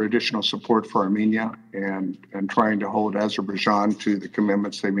expect for additional support for Armenia and trying to hold Azerbaijan to the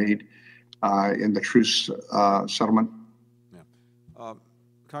commitments they made in the truce settlement? Yeah.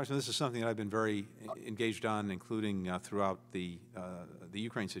 Congressman, this is something that I've been very engaged on, including throughout the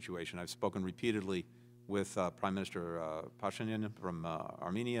Ukraine situation. I've spoken repeatedly with Prime Minister Pashinyan from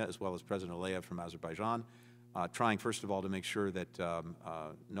Armenia, as well as President Aliyev from Azerbaijan, trying, first of all, to make sure that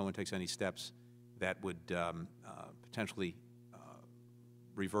no one takes any steps that would potentially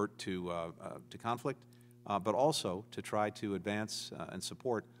revert to conflict, but also to try to advance and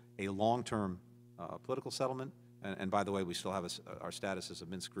support a long-term political settlement. And by the way, we still have our status as a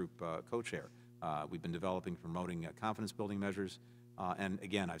Minsk Group co-chair. We've been developing, promoting confidence-building measures. And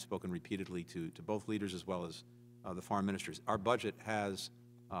again, I've spoken repeatedly to both leaders as well as the foreign ministers. Our budget has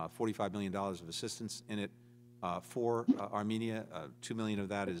 $45 million of assistance in it for Armenia. $2 million of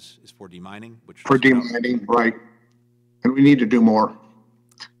that is for demining. For demining, right. And we need to do more.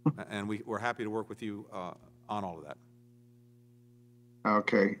 And we're happy to work with you on all of that.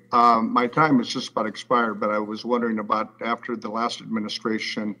 Okay. My time is just about expired, but I was wondering about after the last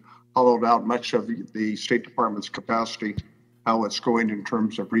administration hollowed out much of the State Department's capacity, how it's going in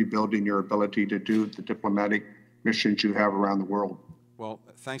terms of rebuilding your ability to do the diplomatic missions you have around the world. Well,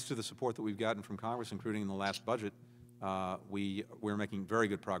 thanks to the support that we've gotten from Congress, including in the last budget, we're making very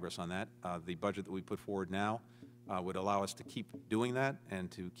good progress on that. The budget that we put forward now would allow us to keep doing that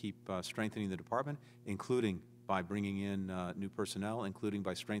and to keep strengthening the department, including by bringing in new personnel, including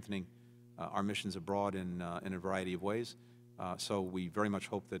by strengthening our missions abroad in a variety of ways. So we very much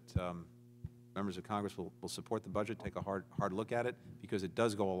hope that members of Congress will support the budget, take a hard look at it, because it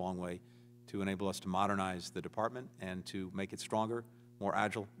does go a long way to enable us to modernize the department and to make it stronger, more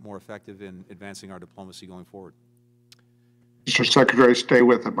agile, more effective in advancing our diplomacy going forward. Mr. Secretary, stay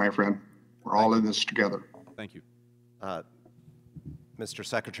with it, my friend. We're all in this together. Thank you. Mr.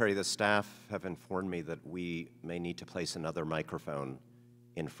 Secretary, the staff have informed me that we may need to place another microphone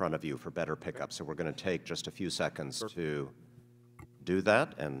in front of you for better pickup. So we're going to take just a few seconds to do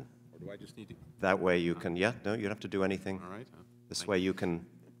that. And or do I just need to? That way you can, yeah, no, you don't have to do anything. All right. This way you can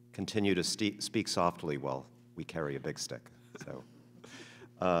continue to speak softly while we carry a big stick. So,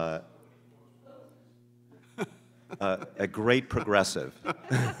 a great progressive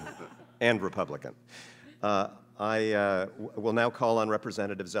and Republican. I will now call on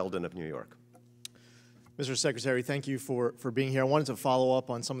Representative Zeldin of New York. Mr. Secretary, thank you for being here. I wanted to follow up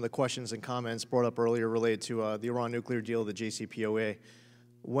on some of the questions and comments brought up earlier related to the Iran nuclear deal, the JCPOA.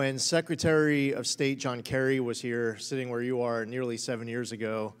 When Secretary of State John Kerry was here, sitting where you are nearly 7 years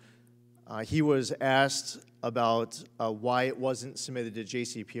ago, he was asked about why it wasn't submitted to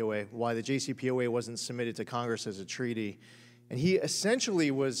JCPOA, why the JCPOA wasn't submitted to Congress as a treaty. And he essentially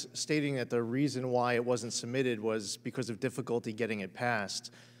was stating that the reason why it wasn't submitted was because of difficulty getting it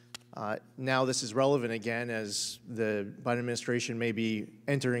passed. Now this is relevant again as the Biden administration may be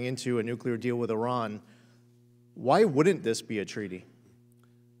entering into a nuclear deal with Iran. Why wouldn't this be a treaty?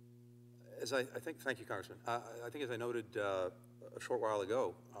 Thank you, Congressman. I think as I noted a short while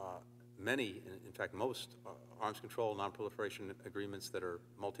ago, many, in fact most, arms control, non-proliferation agreements that are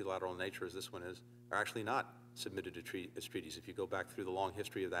multilateral in nature, as this one is, are actually not submitted to as treaties. If you go back through the long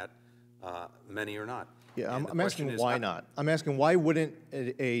history of that, many are not. Yeah, I'm asking why not. I'm asking why wouldn't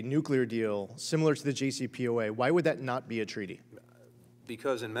a nuclear deal similar to the JCPOA, why would that not be a treaty?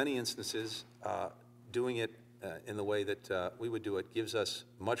 Because in many instances, doing it in the way that we would do it gives us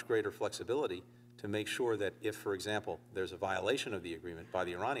much greater flexibility to make sure that if, for example, there's a violation of the agreement by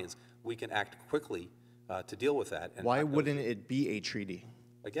the Iranians, we can act quickly to deal with that. And why wouldn't it be a treaty?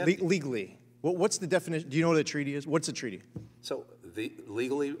 Again, legally. What's the definition? Do you know what a treaty is? What's a treaty? So the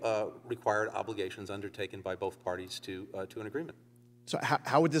legally required obligations undertaken by both parties to an agreement. So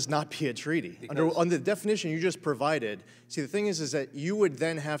how would this not be a treaty? Under the definition you just provided, see, the thing is that you would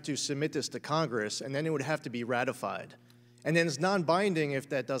then have to submit this to Congress, and then it would have to be ratified. And then it's non-binding if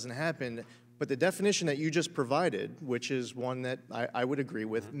that doesn't happen, but the definition that you just provided, which is one that I would agree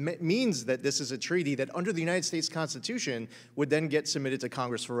with, means that this is a treaty that under the United States Constitution would then get submitted to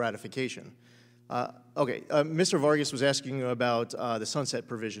Congress for ratification. Mr. Vargas was asking you about the sunset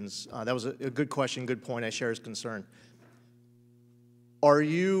provisions. That was a good question, good point. I share his concern. Are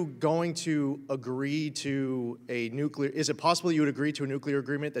you going to agree to a nuclear, is it possible you would agree to a nuclear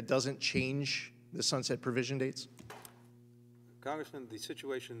agreement that doesn't change the sunset provision dates? Congressman, the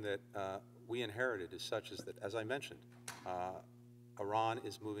situation that we inherited is such as that, as I mentioned, Iran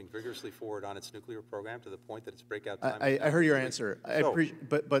is moving vigorously forward on its nuclear program to the point that its breakout time. I heard your answer.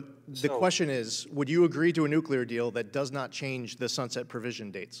 But the question is, would you agree to a nuclear deal that does not change the sunset provision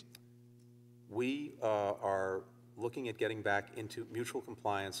dates? We are looking at getting back into mutual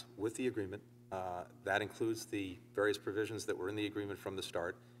compliance with the agreement. That includes the various provisions that were in the agreement from the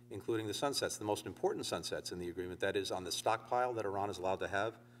start, including the sunsets, the most important sunsets in the agreement, that is on the stockpile that Iran is allowed to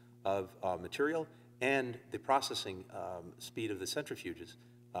have of material and the processing speed of the centrifuges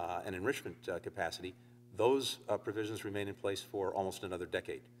and enrichment capacity. Those provisions remain in place for almost another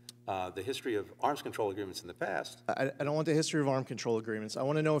decade. The history of arms control agreements in the past. I don't want the history of arms control agreements. I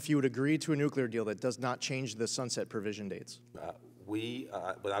want to know if you would agree to a nuclear deal that does not change the sunset provision dates.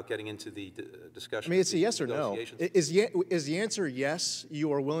 Without getting into the discussion. I mean, it's a yes or no. Is the answer yes,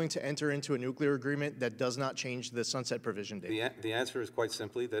 you are willing to enter into a nuclear agreement that does not change the sunset provision date? The answer is quite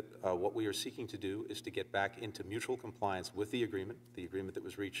simply that what we are seeking to do is to get back into mutual compliance with the agreement that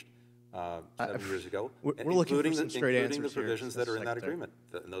was reached 7 years ago, we're looking for some straight answers including the provisions here, that are in that Secretary. agreement,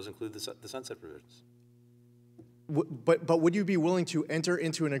 and those include the sunset provisions. But would you be willing to enter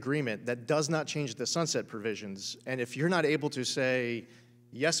into an agreement that does not change the sunset provisions? And if you're not able to say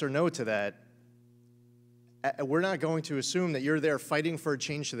yes or no to that, we're not going to assume that you're there fighting for a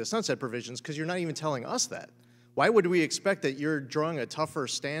change to the sunset provisions because you're not even telling us that. Why would we expect that you're drawing a tougher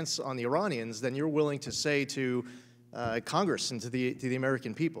stance on the Iranians than you're willing to say to Congress and to the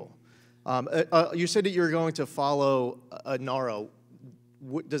American people? You said that you're going to follow NARA.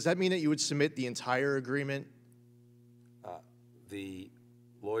 Does that mean that you would submit the entire agreement? The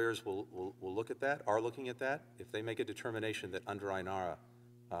lawyers will look at that, are looking at that. If they make a determination that under INARA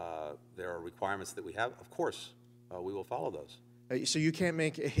there are requirements that we have, of course, we will follow those. So you can't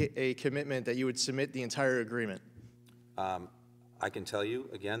make a commitment that you would submit the entire agreement? I can tell you,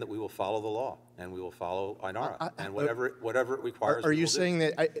 again, that we will follow the law, and we will follow INARA, and whatever it requires. Are you saying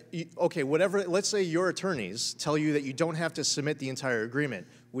that, okay, whatever, let's say your attorneys tell you that you don't have to submit the entire agreement.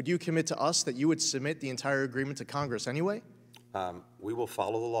 Would you commit to us that you would submit the entire agreement to Congress anyway? We will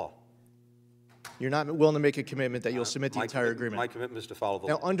follow the law. You're not willing to make a commitment that you'll submit the entire agreement? My commitment is to follow the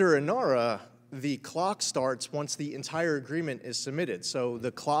law. law. Now, under INARA, the clock starts once the entire agreement is submitted. So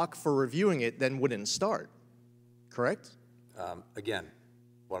the clock for reviewing it then wouldn't start, correct? Again,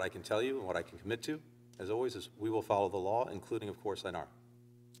 what I can tell you and what I can commit to, as always, is we will follow the law, including, of course, INARA.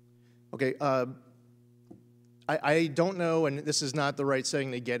 Okay. I don't know, and this is not the right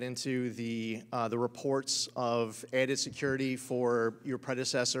setting to get into the reports of added security for your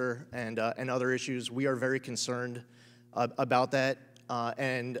predecessor and other issues. We are very concerned about that,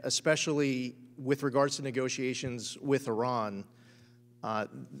 and especially with regards to negotiations with Iran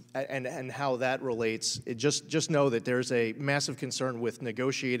and how that relates. Just know that there's a massive concern with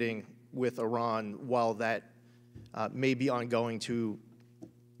negotiating with Iran while that may be ongoing to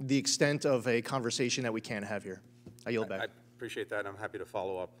the extent of a conversation that we can't have here. I yield back. I appreciate that, and I'm happy to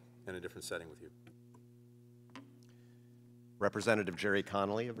follow up in a different setting with you. Representative Jerry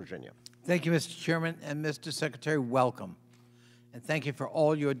Connolly of Virginia. Thank you, Mr. Chairman, and Mr. Secretary, welcome. And thank you for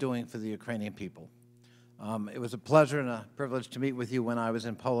all you're doing for the Ukrainian people. It was a pleasure and a privilege to meet with you when I was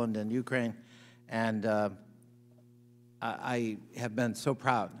in Poland and Ukraine, and I have been so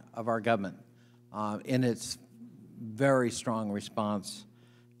proud of our government in its very strong response,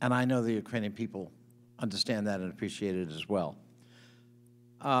 and I know the Ukrainian people understand that and appreciate it as well.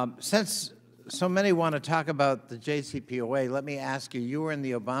 Since so many want to talk about the JCPOA, let me ask you, you were in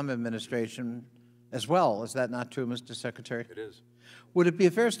the Obama administration as well. Is that not true, Mr. Secretary? It is. Would it be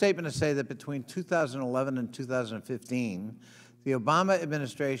a fair statement to say that between 2011 and 2015, the Obama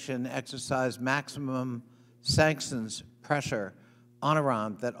administration exercised maximum sanctions pressure on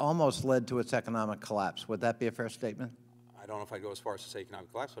Iran that almost led to its economic collapse? Would that be a fair statement? I don't know if I'd go as far as to say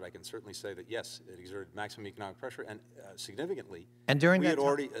economic collapse, but I can certainly say that, yes, it exerted maximum economic pressure, and significantly, and during that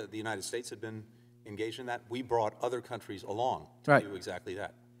the United States had been engaged in that. We brought other countries along to Right. do exactly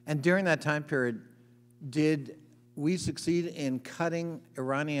that. And during that time period, did we succeed in cutting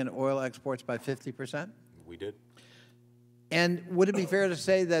Iranian oil exports by 50%? We did. And would it be fair to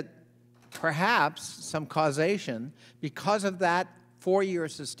say that perhaps some causation, because of that 4-year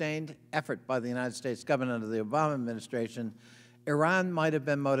sustained effort by the United States government under the Obama administration, Iran might have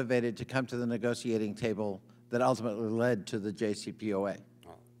been motivated to come to the negotiating table that ultimately led to the JCPOA?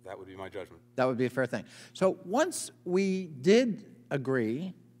 That would be my judgment. That would be a fair thing. So once we did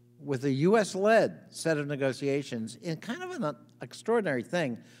agree with a U.S.-led set of negotiations in kind of an extraordinary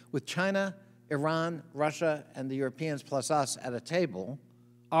thing with China, Iran, Russia, and the Europeans plus us at a table,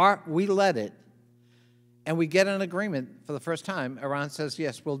 we led it, and we get an agreement for the first time. Iran says,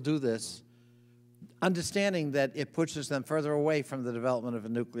 yes, we'll do this, understanding that it pushes them further away from the development of a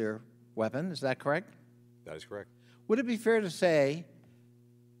nuclear weapon. Is that correct? That is correct. Would it be fair to say,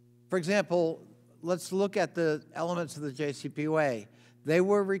 for example, let's look at the elements of the JCPOA. They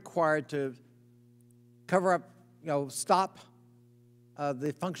were required to cover up, stop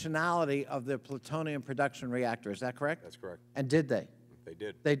the functionality of the plutonium production reactor. Is that correct? That's correct. And did they? They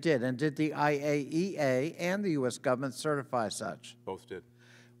did. They did. And did the IAEA and the U.S. government certify such? Both did.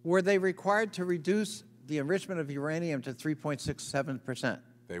 Were they required to reduce the enrichment of uranium to 3.67%?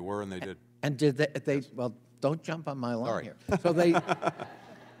 They were, and they did. And did they yes. Well, don't jump on my line Sorry. here. So they,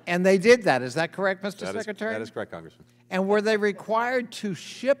 and they did that. Is that correct, Mr. Secretary? That is correct, Congressman. And were they required to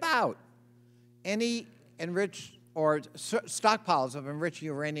ship out any enriched or stockpiles of enriched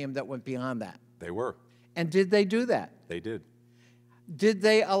uranium that went beyond that? They were. And did they do that? They did. Did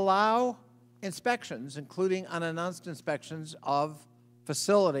they allow inspections, including unannounced inspections of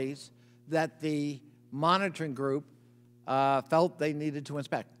facilities that the monitoring group felt they needed to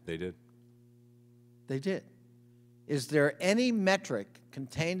inspect? They did. They did. Is there any metric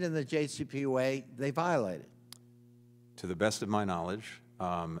contained in the JCPOA they violated? To the best of my knowledge,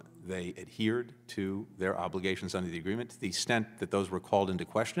 they adhered to their obligations under the agreement to the extent that those were called into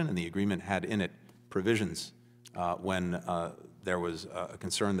question, and the agreement had in it provisions when there was a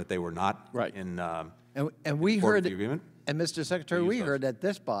concern that they were not right. in and we heard the agreement. And Mr. Secretary, we heard at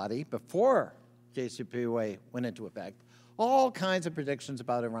this body, before JCPOA went into effect, all kinds of predictions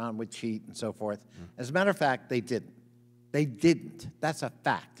about Iran would cheat and so forth. As a matter of fact, they didn't. They didn't. That's a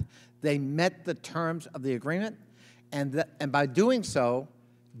fact. They met the terms of the agreement, and by doing so,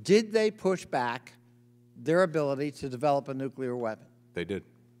 did they push back their ability to develop a nuclear weapon? They did.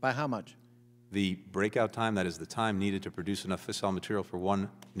 By how much? The breakout time, that is the time needed to produce enough fissile material for one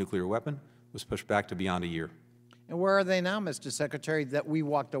nuclear weapon, was pushed back to beyond a year. And where are they now, Mr. Secretary, that we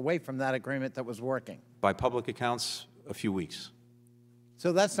walked away from that agreement that was working? By public accounts, a few weeks.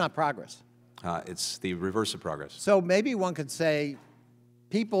 So that's not progress. It's the reverse of progress. So maybe one could say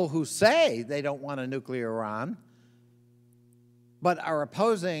people who say they don't want a nuclear Iran but are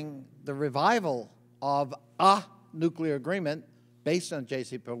opposing the revival of a nuclear agreement based on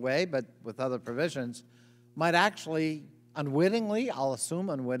JCPOA but with other provisions might actually unwittingly, I'll assume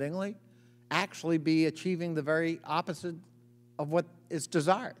unwittingly, actually be achieving the very opposite of what is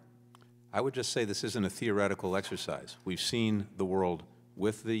desired. I would just say this isn't a theoretical exercise. We've seen the world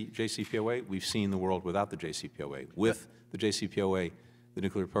with the JCPOA. We've seen the world without the JCPOA. With the JCPOA, the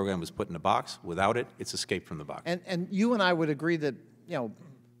nuclear program was put in a box. Without it, it's escaped from the box. And you and I would agree that,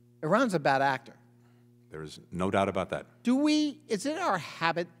 Iran's a bad actor. There is no doubt about that. Is it our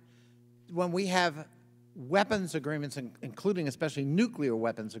habit when we have weapons agreements, including especially nuclear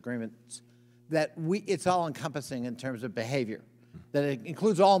weapons agreements, that it's all encompassing in terms of behavior? That it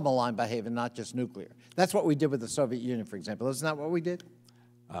includes all malign behavior, not just nuclear. That's what we did with the Soviet Union, for example. Isn't that what we did?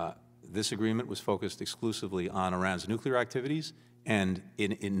 This agreement was focused exclusively on Iran's nuclear activities and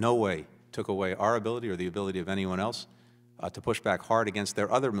in no way took away our ability or the ability of anyone else to push back hard against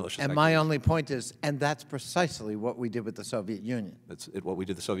their other malicious activities. My only point is, and that's precisely what we did with the Soviet Union. That's what we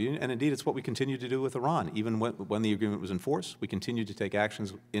did with the Soviet Union, and indeed it's what we continue to do with Iran. Even when the agreement was in force, we continued to take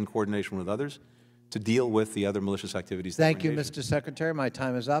actions in coordination with others to deal with the other malicious activities. Thank you, Mr. Secretary. My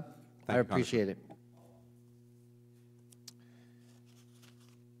time is up. I appreciate it.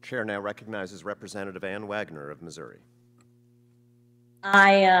 chair now recognizes Representative Ann Wagner of Missouri.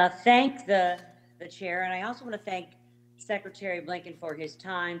 I thank the chair, and I also want to thank Secretary Blinken for his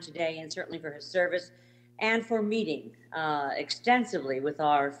time today and certainly for his service and for meeting extensively with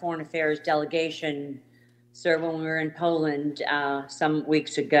our foreign affairs delegation, sir, when we were in Poland some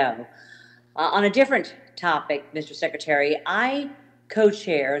weeks ago. On a different topic, Mr. Secretary, I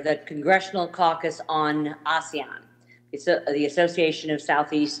co-chair the Congressional Caucus on ASEAN, the Association of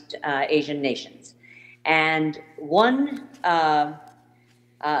Southeast Asian Nations. And one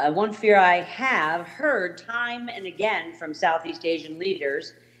fear I have heard time and again from Southeast Asian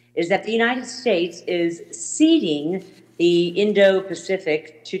leaders is that the United States is ceding the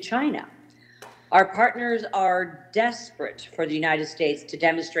Indo-Pacific to China. Our partners are desperate for the United States to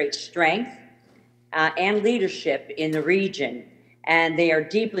demonstrate strength and leadership in the region, and they are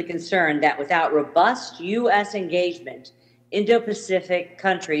deeply concerned that without robust U.S. engagement, Indo-Pacific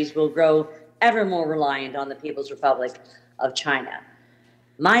countries will grow ever more reliant on the People's Republic of China.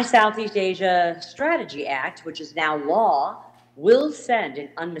 My Southeast Asia Strategy Act, which is now law, will send an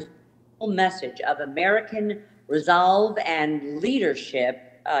unmistakable message of American resolve and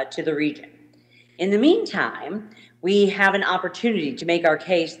leadership to the region. In the meantime, we have an opportunity to make our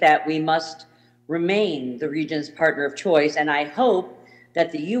case that we must remain the region's partner of choice, and I hope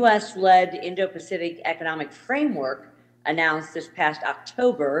that the U.S.-led Indo-Pacific Economic Framework announced this past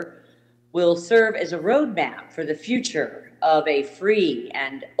October will serve as a roadmap for the future of a free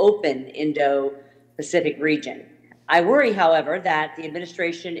and open Indo-Pacific region. I worry, however, that the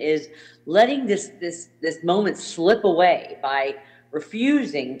administration is letting this moment slip away by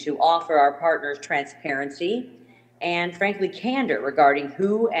refusing to offer our partners transparency and, frankly, candor regarding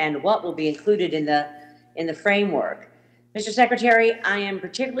who and what will be included in the framework. Mr. Secretary, I am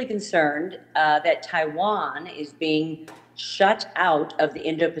particularly concerned that Taiwan is being shut out of the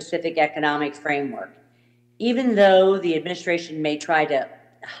Indo-Pacific Economic Framework. Even though the administration may try to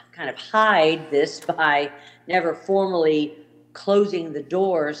kind of hide this by never formally closing the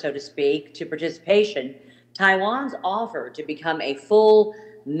door, so to speak, to participation, Taiwan's offer to become a full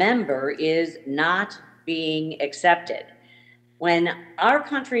member is not being accepted. When our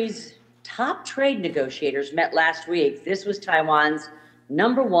country's top trade negotiators met last week, this was Taiwan's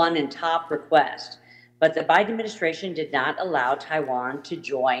 #1 and top request. But the Biden administration did not allow Taiwan to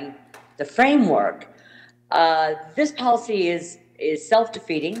join the framework. This policy is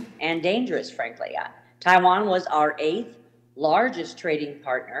self-defeating and dangerous, frankly. Taiwan was our 8th largest trading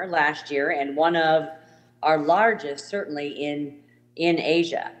partner last year and one of our largest, certainly, in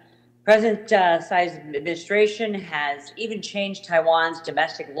Asia. President Tsai's administration has even changed Taiwan's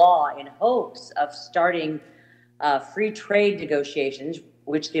domestic law in hopes of starting free trade negotiations,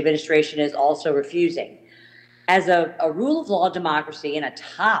 which the administration is also refusing. As a rule of law democracy and a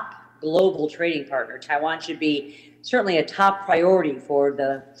top global trading partner, Taiwan should be certainly a top priority for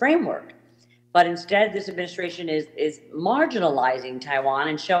the framework. But instead, this administration is marginalizing Taiwan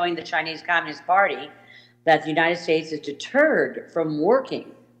and showing the Chinese Communist Party that the United States is deterred from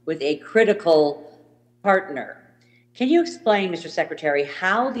working with a critical partner. Can you explain, Mr. Secretary,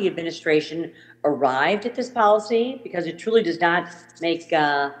 how the administration arrived at this policy? Because it truly does not make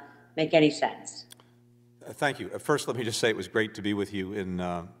any sense. Thank you. First, let me just say it was great to be with you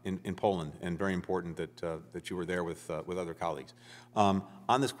in Poland, and very important that you were there with other colleagues.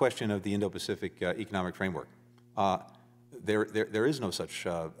 On this question of the Indo-Pacific Economic Framework, there is no such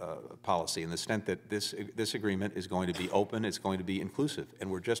policy in the extent that this agreement is going to be open, it's going to be inclusive, and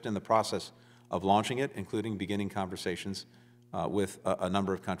we're just in the process of launching it, including beginning conversations with a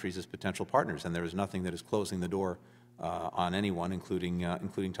number of countries as potential partners, and there is nothing that is closing the door on anyone,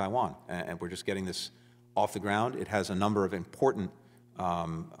 including Taiwan. And we're just getting this off the ground. It has a number of important,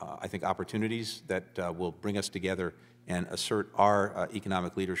 I think, opportunities that will bring us together and assert our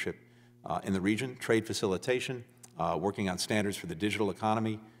economic leadership in the region, trade facilitation, working on standards for the digital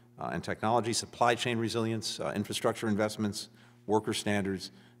economy and technology, supply chain resilience, infrastructure investments, worker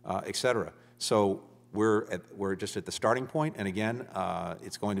standards, et cetera. So we're just at the starting point, and again,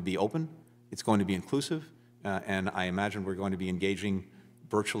 it's going to be open, it's going to be inclusive, and I imagine we're going to be engaging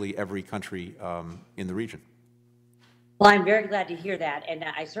virtually every country in the region. Well, I'm very glad to hear that, and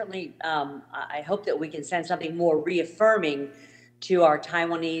I certainly I hope that we can send something more reaffirming to our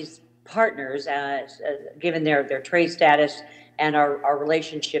Taiwanese partners, given their trade status and our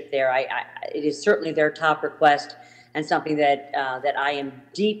relationship there. It is certainly their top request, and something that I am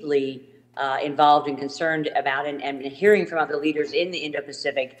deeply involved and concerned about, and hearing from other leaders in the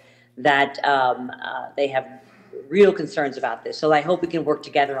Indo-Pacific that they have real concerns about this. So I hope we can work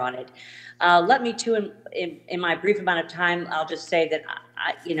together on it. Let me too, in my brief amount of time, I'll just say that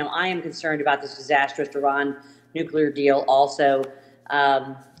I am concerned about this disastrous Iran nuclear deal also.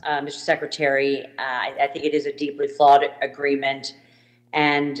 Mr. Secretary, I think it is a deeply flawed agreement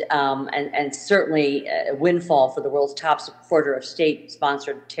and certainly a windfall for the world's top supporter of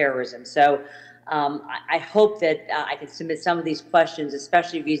state-sponsored terrorism. So I hope that I can submit some of these questions,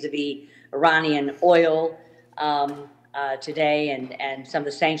 especially vis-a-vis Iranian oil today and some of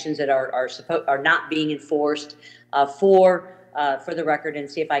the sanctions that are not being enforced for the record, and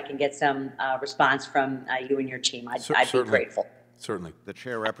see if I can get some response from you and your team. I'd be grateful. Certainly. The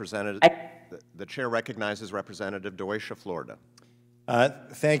chair recognizes Representative Deutsche, Florida.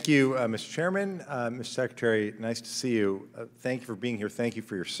 Thank you, Mr. Chairman. Mr. Secretary, nice to see you. Thank you for being here. Thank you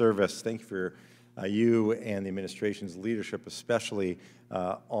for your service. Thank you for you and the administration's leadership, especially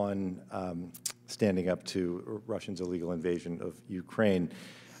on standing up to Russia's illegal invasion of Ukraine.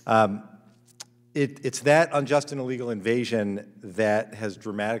 It's that unjust and illegal invasion that has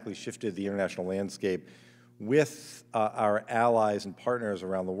dramatically shifted the international landscape. With our allies and partners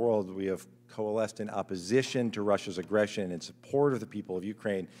around the world, we have coalesced in opposition to Russia's aggression in support of the people of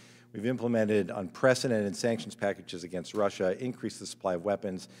Ukraine. We've implemented unprecedented sanctions packages against Russia, increased the supply of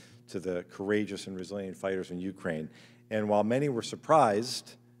weapons to the courageous and resilient fighters in Ukraine. And while many were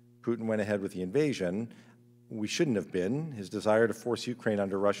surprised Putin went ahead with the invasion, we shouldn't have been. His desire to force Ukraine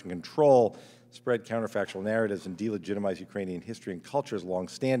under Russian control, spread counterfactual narratives, and delegitimize Ukrainian history and culture is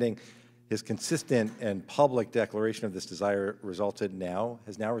longstanding. His consistent and public declaration of this desire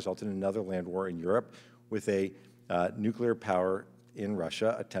has now resulted in another land war in Europe, with a nuclear power in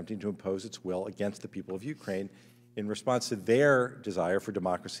Russia attempting to impose its will against the people of Ukraine in response to their desire for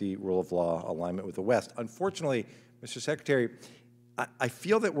democracy, rule of law, alignment with the West. Unfortunately, Mr. Secretary, I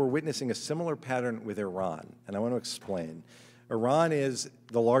feel that we're witnessing a similar pattern with Iran, and I want to explain. Iran is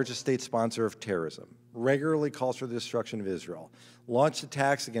the largest state sponsor of terrorism, regularly calls for the destruction of Israel, launched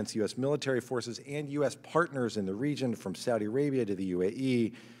attacks against U.S. military forces and U.S. partners in the region, from Saudi Arabia to the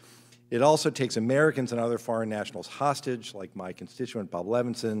UAE. It also takes Americans and other foreign nationals hostage, like my constituent Bob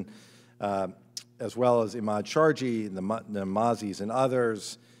Levinson, as well as Imad Sharji, the Namazis, and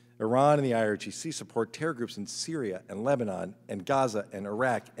others. Iran and the IRGC support terror groups in Syria and Lebanon and Gaza and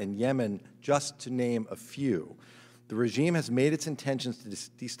Iraq and Yemen, just to name a few. The regime has made its intentions to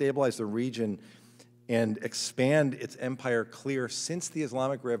destabilize the region and expand its empire clear since the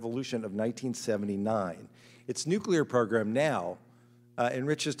Islamic Revolution of 1979. Its nuclear program now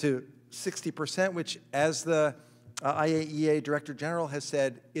enriches to 60%, which, as the IAEA Director General has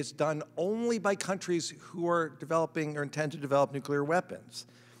said, is done only by countries who are developing or intend to develop nuclear weapons.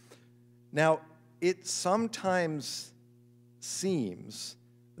 Now, it sometimes seems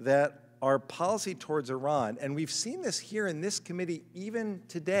that our policy towards Iran, and we've seen this here in this committee even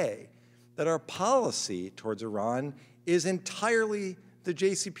today, that our policy towards Iran is entirely the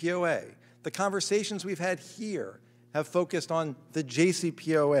JCPOA. The conversations we've had here have focused on the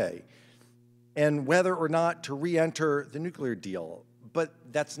JCPOA and whether or not to re-enter the nuclear deal. But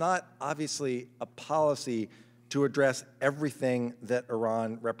that's not obviously a policy to address everything that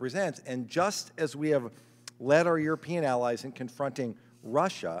Iran represents. And just as we have led our European allies in confronting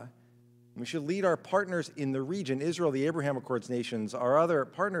Russia, we should lead our partners in the region, Israel, the Abraham Accords nations, our other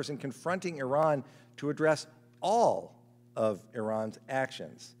partners, in confronting Iran to address all of Iran's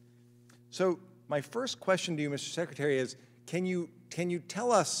actions. So my first question to you, Mr. Secretary, is can you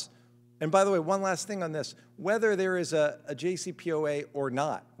tell us, and by the way, one last thing on this, whether there is a JCPOA or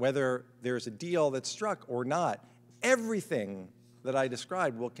not, whether there is a deal that's struck or not, everything that I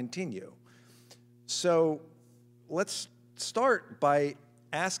described will continue. So let's start by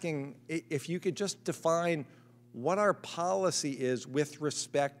asking if you could just define what our policy is with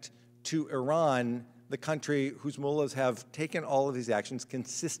respect to Iran, the country whose mullahs have taken all of these actions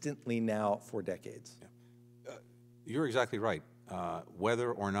consistently now for decades. Yeah. You're exactly right.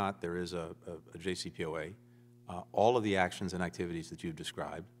 Whether or not there is a JCPOA, all of the actions and activities that you've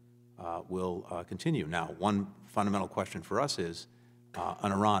described will continue. Now, one fundamental question for us is,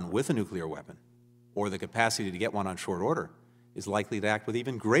 an Iran with a nuclear weapon, or the capacity to get one on short order, is likely to act with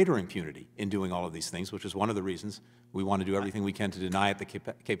even greater impunity in doing all of these things, which is one of the reasons we want to do everything we can to deny it the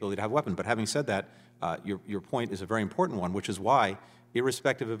capability to have a weapon. But having said that, your point is a very important one, which is why,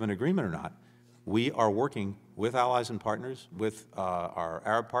 irrespective of an agreement or not, we are working with allies and partners, with our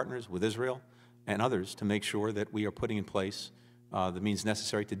Arab partners, with Israel and others, to make sure that we are putting in place the means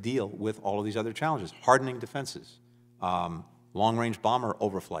necessary to deal with all of these other challenges: hardening defenses, long-range bomber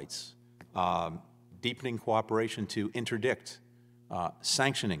overflights, deepening cooperation to interdict,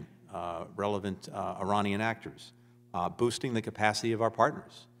 sanctioning relevant Iranian actors, boosting the capacity of our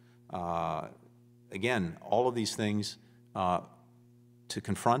partners. Again, all of these things to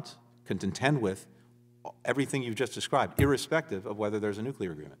confront, contend with everything you've just described, irrespective of whether there's a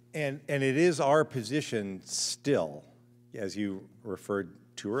nuclear agreement. And it is our position still, as you referred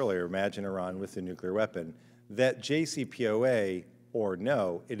to earlier, imagine Iran with a nuclear weapon, that JCPOA or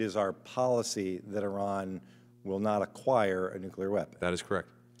no, it is our policy that Iran will not acquire a nuclear weapon. That is correct.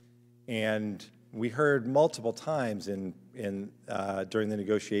 And we heard multiple times during the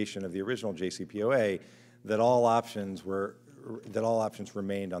negotiation of the original JCPOA that all options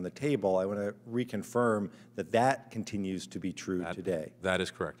remained on the table. I want to reconfirm that that continues to be true today. That is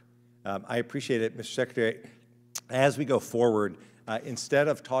correct. I appreciate it, Mr. Secretary. As we go forward, instead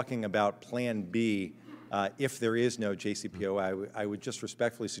of talking about Plan B, if there is no JCPOA, I would just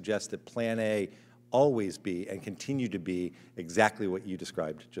respectfully suggest that Plan A always be and continue to be exactly what you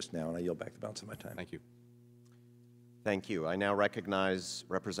described just now, and I yield back the balance of my time. Thank you. Thank you. I now recognize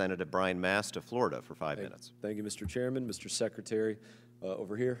Representative Brian Mast of Florida for 5 minutes. Thank you, Mr. Chairman. Mr. Secretary,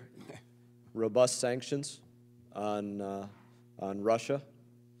 over here. Robust sanctions on Russia.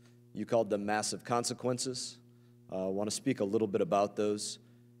 You called them massive consequences. I want to speak a little bit about those.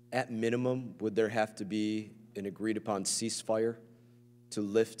 At minimum, would there have to be an agreed-upon ceasefire to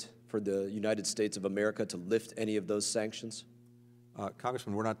lift, for the United States of America to lift any of those sanctions?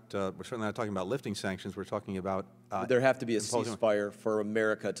 Congressman, we're certainly not talking about lifting sanctions. We're talking about would there have to be a ceasefire for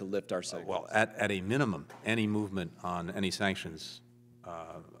America to lift our sanctions? Well, at a minimum, any movement on any sanctions,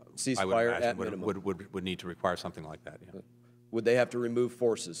 ceasefire I would imagine at minimum would need to require something like that. Yeah. Would they have to remove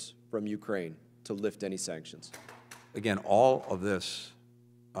forces from Ukraine to lift any sanctions? Again, all of this.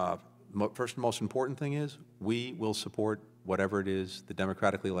 First and most important thing is we will support whatever it is the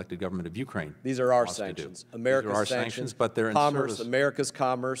democratically elected government of Ukraine. These are our sanctions. America's sanctions, but they're in commerce, service. America's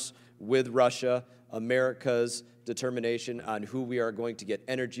commerce with Russia, America's determination on who we are going to get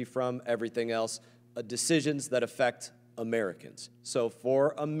energy from, everything else, decisions that affect Americans. So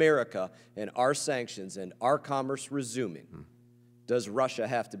for America and our sanctions and our commerce resuming, does Russia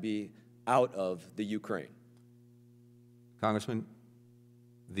have to be out of the Ukraine? Congressman,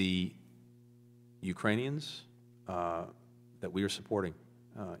 the Ukrainians that we are supporting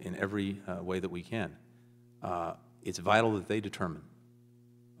in every way that we can, it's vital that they determine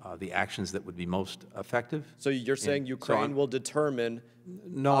the actions that would be most effective. So you're saying Ukraine will determine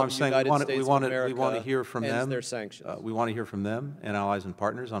No, I'm saying we want to hear from them. Their sanctions. We want to hear from them and allies and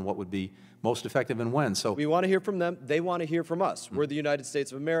partners on what would be most effective and when. So we want to hear from them. They want to hear from us. We're the United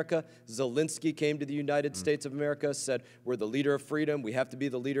States of America. Zelensky came to the United States of America, said we're the leader of freedom. We have to be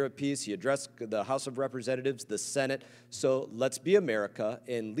the leader of peace. He addressed the House of Representatives, the Senate. So let's be America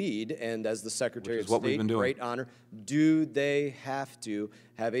and lead. And as the Secretary of State, great honor. Do they have to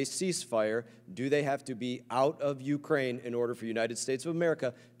have a ceasefire? Do they have to be out of Ukraine in order for the United States of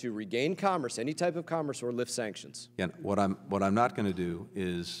America to regain commerce, any type of commerce, or lift sanctions? Again, what I'm not going to do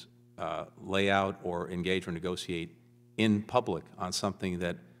is lay out or engage or negotiate in public on something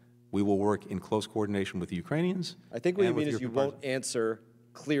that we will work in close coordination with the Ukrainians. I think what you mean is you won't answer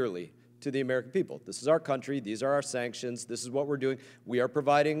clearly to the American people. This is our country. These are our sanctions. This is what we're doing. We are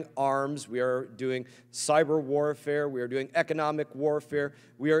providing arms. We are doing cyber warfare. We are doing economic warfare.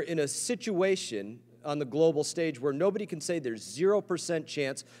 We are in a situation on the global stage where nobody can say there's 0%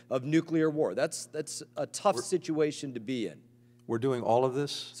 chance of nuclear war. That's a tough situation to be in. We're doing all of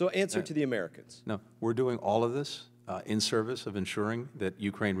this. So answer to the Americans. No, we're doing all of this in service of ensuring that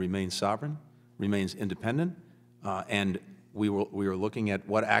Ukraine remains sovereign, remains independent, and we are looking at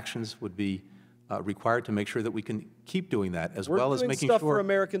what actions would be required to make sure that we can keep doing that, as well as making sure. We're doing stuff for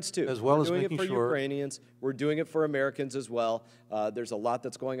Americans too. As well as making sure. We're doing it for Ukrainians. We're doing it for Americans as well. There's a lot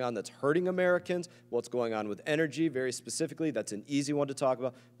that's going on that's hurting Americans. What's going on with energy, very specifically, that's an easy one to talk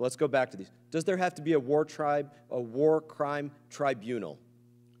about. But let's go back to these. Does there have to be a war crime tribunal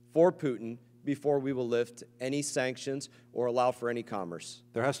for Putin before we will lift any sanctions or allow for any commerce?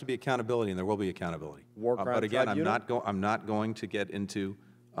 There has to be accountability, and there will be accountability. War crime but again, tribunal? I'm not going to get into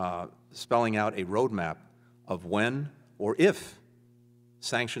spelling out a roadmap of when or if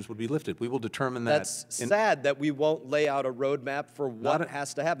sanctions would be lifted. We will determine that. That's sad that we won't lay out a roadmap for what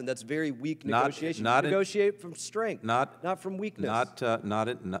has to happen. That's very weak negotiation. You negotiate from strength, not from weakness.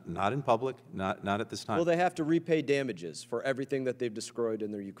 Not in public, not at this time. Will they have to repay damages for everything that they've destroyed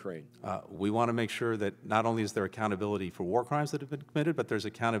in their Ukraine? We want to make sure that not only is there accountability for war crimes that have been committed, but there's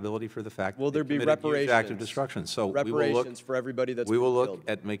accountability for the fact that there be reparations? Active destruction. So reparations for everybody that's we will been look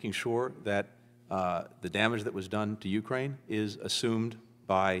at making sure that the damage that was done to Ukraine is assumed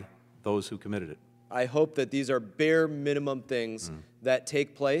by those who committed it. I hope that these are bare minimum things that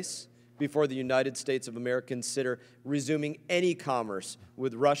take place before the United States of America consider resuming any commerce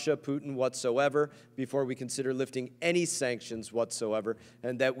with Russia, Putin whatsoever, before we consider lifting any sanctions whatsoever,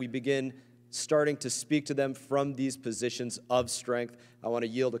 and that we begin starting to speak to them from these positions of strength. I want to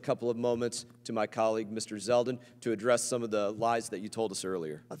yield a couple of moments to my colleague, Mr. Zeldin, to address some of the lies that you told us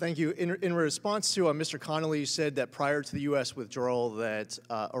earlier. Thank you. In response to Mr. Connolly, you said that prior to the U.S. withdrawal that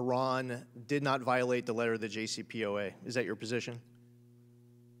Iran did not violate the letter of the JCPOA. Is that your position?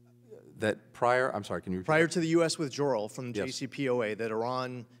 That prior, I'm sorry, can you repeat? Prior to the U.S. withdrawal from the Yes. JCPOA, that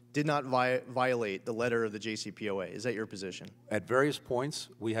Iran did not violate the letter of the JCPOA. Is that your position? At various points,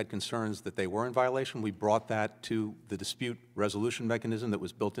 we had concerns that they were in violation. We brought that to the dispute resolution mechanism that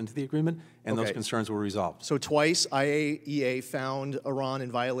was built into the agreement, and those Okay. concerns were resolved. So twice, IAEA found Iran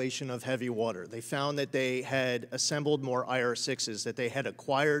in violation of heavy water. They found that they had assembled more IR-6s, that they had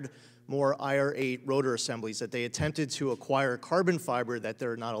acquired more IR-8 rotor assemblies, that they attempted to acquire carbon fiber that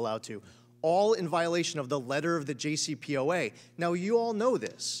they're not allowed to, all in violation of the letter of the JCPOA. Now, you all know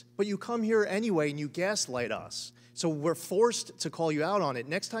this, but you come here anyway and you gaslight us. So we're forced to call you out on it.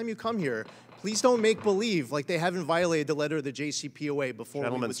 Next time you come here, please don't make believe like they haven't violated the letter of the JCPOA before.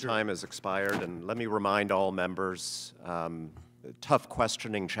 Gentleman's time has expired, and let me remind all members, tough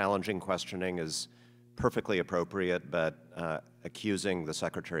questioning, challenging questioning is perfectly appropriate, but accusing the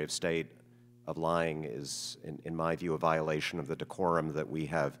Secretary of State of lying is, in my view, a violation of the decorum that we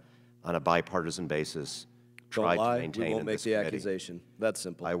have on a bipartisan basis tried to maintain. We won't in make this the committee. accusation. That's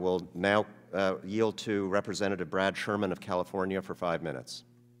simple. I will now yield to Representative Brad Sherman of California for 5 minutes.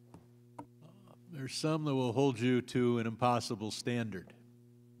 There's some that will hold you to an impossible standard,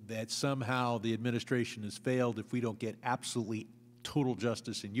 that somehow the administration has failed if we don't get absolutely total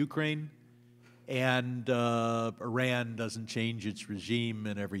justice in Ukraine, and Iran doesn't change its regime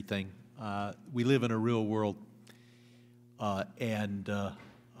and everything. We live in a real world, and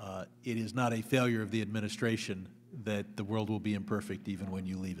it is not a failure of the administration that the world will be imperfect even when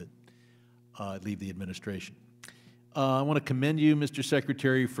you leave it, leave the administration. I want to commend you, Mr.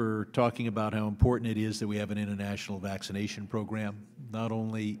 Secretary, for talking about how important it is that we have an international vaccination program. Not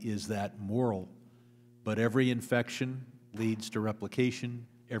only is that moral, but every infection leads to replication.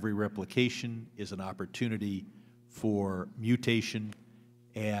 Every replication is an opportunity for mutation.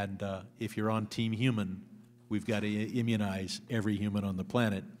 And if you're on Team Human, we've got to immunize every human on the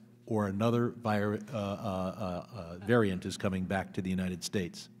planet, or another variant is coming back to the United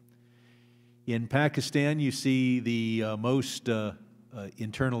States. In Pakistan, you see the most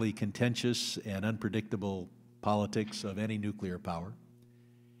internally contentious and unpredictable politics of any nuclear power.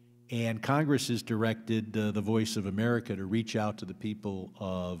 And Congress has directed the Voice of America to reach out to the people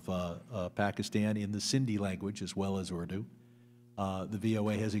of Pakistan in the Sindhi language as well as Urdu. The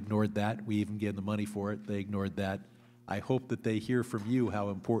VOA has ignored that. We even gave them money for it. They ignored that. I hope that they hear from you how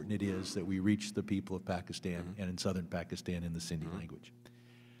important it is that we reach the people of Pakistan and in southern Pakistan in the Sindhi language.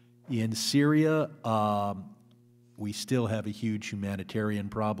 In Syria, we still have a huge humanitarian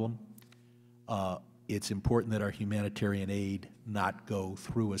problem. It's important that our humanitarian aid not go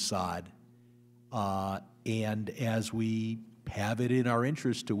through Assad. And as we have it in our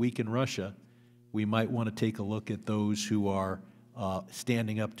interest to weaken Russia, we might want to take a look at those who are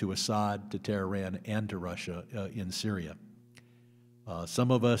standing up to Assad, to Tehran, and to Russia in Syria.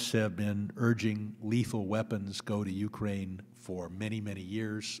 Some of us have been urging lethal weapons go to Ukraine for many, many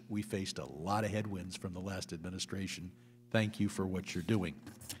years. We faced a lot of headwinds from the last administration. Thank you for what you're doing.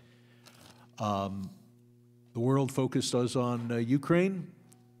 The world focused us on Ukraine,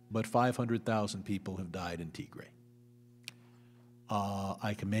 but 500,000 people have died in Tigray.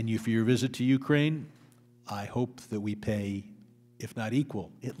 I commend you for your visit to Ukraine. I hope that we pay, if not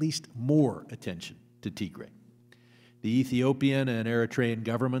equal, at least more attention to Tigray. The Ethiopian and Eritrean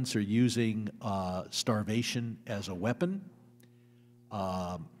governments are using starvation as a weapon,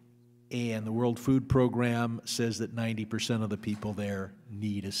 and the World Food Program says that 90% of the people there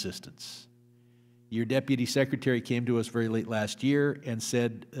need assistance. Your deputy secretary came to us very late last year and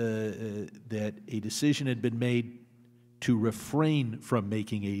said that a decision had been made to refrain from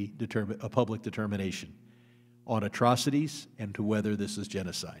making a public determination on atrocities and to whether this is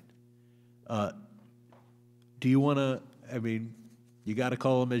genocide. Do you want to, I mean, you got to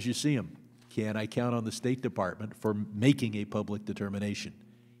call them as you see them. Can I count on the State Department for making a public determination?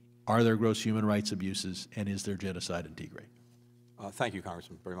 Are there gross human rights abuses, and is there genocide in Tigray? Thank you,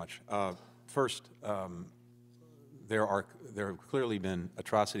 Congressman, very much. First, there have clearly been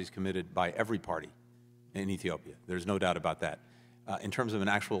atrocities committed by every party in Ethiopia. There's no doubt about that. In terms of an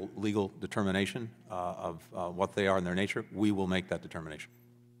actual legal determination of what they are in their nature, we will make that determination.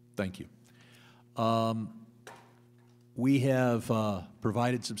 Thank you. We have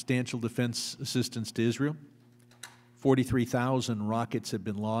provided substantial defense assistance to Israel. 43,000 rockets have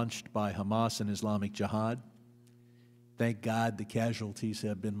been launched by Hamas and Islamic Jihad. Thank God the casualties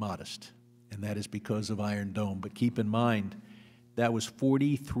have been modest, and that is because of Iron Dome. But keep in mind, that was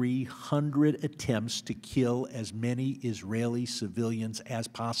 4,300 attempts to kill as many Israeli civilians as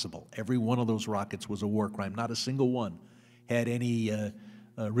possible. Every one of those rockets was a war crime. Not a single one had any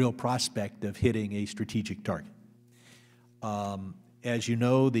real prospect of hitting a strategic target. As you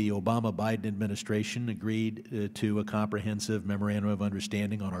know, the Obama-Biden administration agreed to a comprehensive memorandum of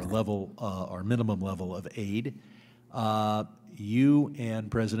understanding on our minimum level of aid. You and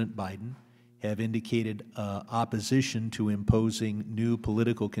President Biden have indicated opposition to imposing new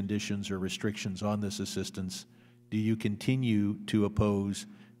political conditions or restrictions on this assistance. Do you continue to oppose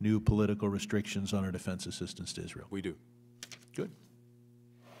new political restrictions on our defense assistance to Israel? We do. Good.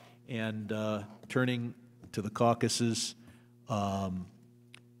 And turning to the Caucasus,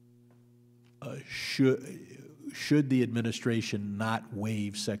 should the administration not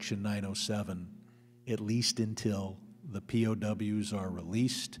waive Section 907, at least until the POWs are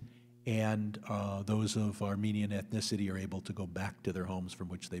released and those of Armenian ethnicity are able to go back to their homes from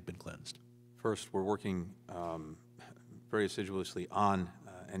which they've been cleansed? First, we're working very assiduously on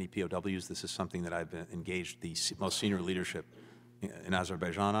any POWs. This is something that I've engaged the most senior leadership in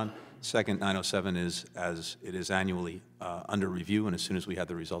Azerbaijan on. Second, 907 is, as it is annually, under review, and as soon as we have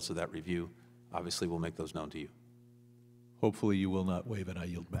the results of that review, obviously we'll make those known to you. Hopefully you will not waive it. I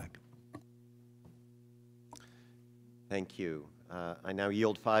yield back. Thank you. I now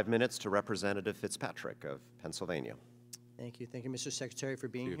yield 5 minutes to Representative Fitzpatrick of Pennsylvania. Thank you. Thank you, Mr. Secretary, for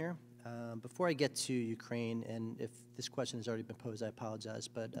being here. Before I get to Ukraine, and if this question has already been posed, I apologize,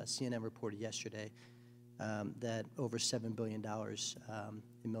 but CNN reported yesterday that over $7 billion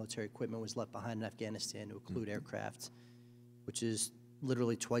in military equipment was left behind in Afghanistan to include aircraft, which is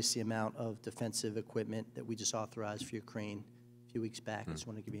literally twice the amount of defensive equipment that we just authorized for Ukraine a few weeks back. I just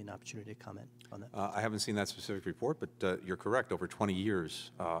want to give you an opportunity to comment on that. I haven't seen that specific report, but you're correct. Over 20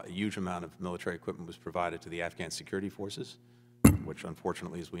 years, a huge amount of military equipment was provided to the Afghan security forces, which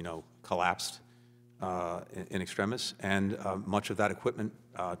unfortunately, as we know, collapsed in extremis. And much of that equipment,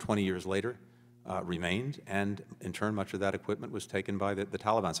 20 years later, remained, and in turn, much of that equipment was taken by the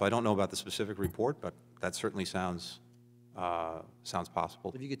Taliban. So I don't know about the specific report, but that certainly sounds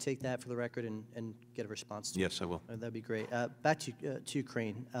possible. If you could take that for the record and get a response to it. Yes, I will. That'd be great. Back to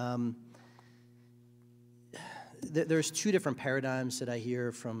Ukraine. There's two different paradigms that I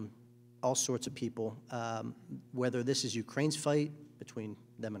hear from all sorts of people, whether this is Ukraine's fight between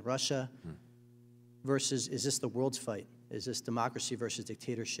them and Russia versus is this the world's fight? Is this democracy versus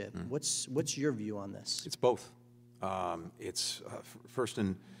dictatorship? What's your view on this? It's both. It's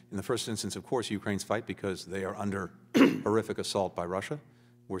in the first instance, of course, Ukraine's fight because they are under horrific assault by Russia.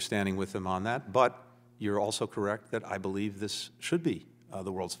 We're standing with them on that. But you're also correct that I believe this should be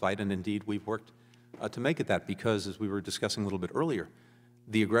the world's fight, and indeed we've worked to make it that because, as we were discussing a little bit earlier,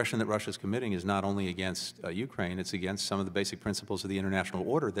 the aggression that Russia is committing is not only against Ukraine, it's against some of the basic principles of the international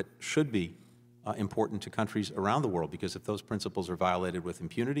order that should be important to countries around the world, because if those principles are violated with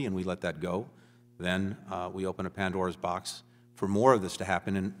impunity and we let that go, then we open a Pandora's box for more of this to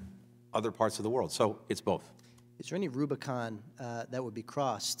happen in other parts of the world. So it's both. Is there any Rubicon that would be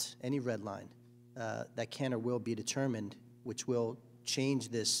crossed, any red line, that can or will be determined, which will change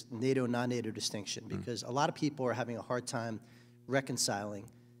this NATO, non-NATO distinction? Because a lot of people are having a hard time reconciling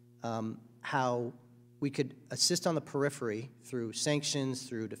how we could assist on the periphery through sanctions,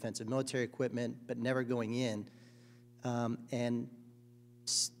 through defensive military equipment, but never going in, and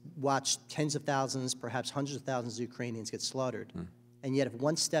watch tens of thousands, perhaps hundreds of thousands of Ukrainians get slaughtered. And yet if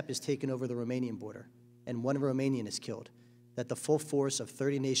one step is taken over the Romanian border and one Romanian is killed, that the full force of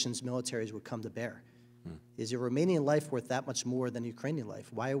 30 nations' militaries would come to bear. Is a Romanian life worth that much more than Ukrainian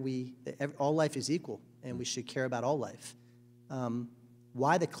life? Why are all life is equal, and we should care about all life.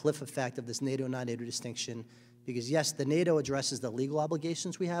 Why the cliff effect of this NATO, non-NATO distinction? Because yes, the NATO addresses the legal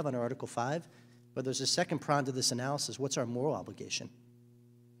obligations we have under Article 5, but there's a second prong to this analysis. What's our moral obligation?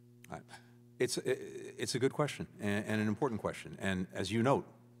 It's a good question and an important question. And as you note,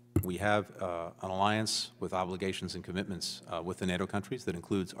 we have an alliance with obligations and commitments with the NATO countries that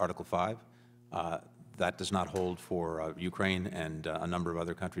includes Article 5. That does not hold for Ukraine and a number of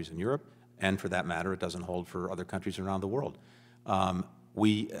other countries in Europe. And for that matter, it doesn't hold for other countries around the world.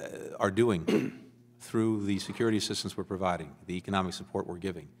 We are doing, through the security assistance we're providing, the economic support we're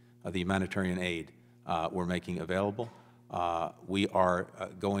giving, the humanitarian aid we're making available, we are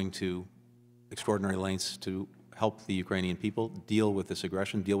going to extraordinary lengths to help the Ukrainian people deal with this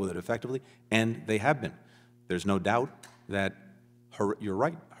aggression, deal with it effectively, and they have been. There's no doubt that, you're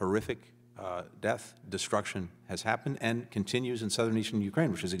right, horrific death, destruction has happened and continues in southern eastern Ukraine,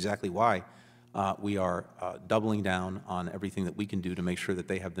 which is exactly why we are doubling down on everything that we can do to make sure that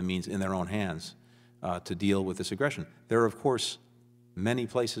they have the means in their own hands to deal with this aggression. There are, of course, many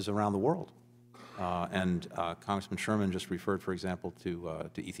places around the world. Congressman Sherman just referred, for example, to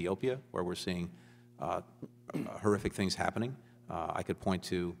Ethiopia, where we're seeing horrific things happening. I could point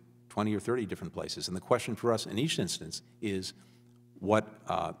to 20 or 30 different places. And the question for us in each instance is, what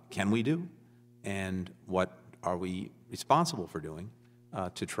can we do, and what are we responsible for doing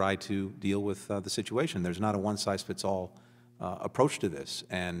to try to deal with the situation? There's not a one-size-fits-all approach to this.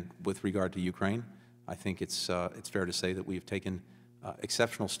 And with regard to Ukraine, I think it's fair to say that we've taken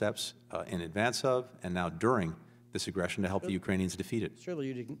exceptional steps in advance of and now during this aggression to help the Ukrainians defeat it. Surely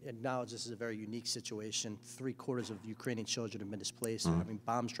you'd acknowledge this is a very unique situation. 3/4 of Ukrainian children have been displaced. They're having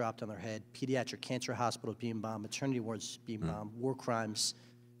bombs dropped on their head, pediatric cancer hospitals being bombed, maternity wards being bombed, war crimes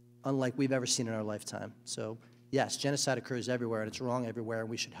unlike we've ever seen in our lifetime. So yes, genocide occurs everywhere, and it's wrong everywhere, and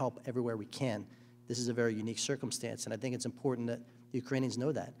we should help everywhere we can. This is a very unique circumstance, and I think it's important that the Ukrainians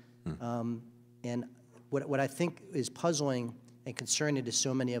know that. And what I think is puzzling and concerning to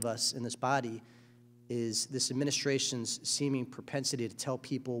so many of us in this body is this administration's seeming propensity to tell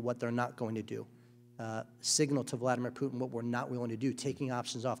people what they're not going to do, signal to Vladimir Putin what we're not willing to do, taking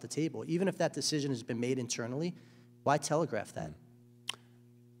options off the table. Even if that decision has been made internally, why telegraph that?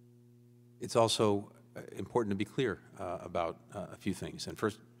 It's also important to be clear about a few things. And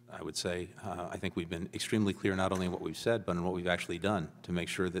first, I would say I think we've been extremely clear not only in what we've said, but in what we've actually done to make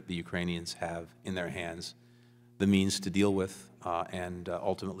sure that the Ukrainians have in their hands the means to deal with and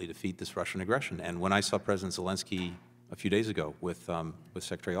ultimately defeat this Russian aggression. And when I saw President Zelensky a few days ago with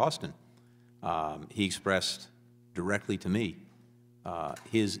Secretary Austin, he expressed directly to me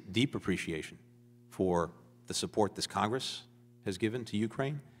his deep appreciation for the support this Congress has given to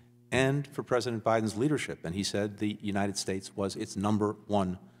Ukraine and for President Biden's leadership. And he said the United States was its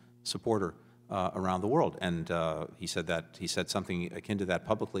 #1 supporter around the world. And he said something akin to that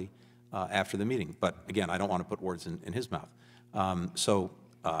publicly after the meeting. But again, I don't want to put words in his mouth. So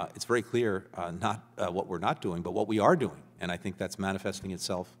it's very clear not what we're not doing, but what we are doing. And I think that's manifesting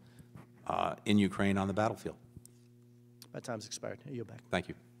itself in Ukraine on the battlefield. My time's expired. I yield back. Thank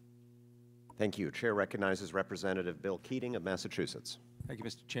you. Thank you. Chair recognizes Representative Bill Keating of Massachusetts. Thank you,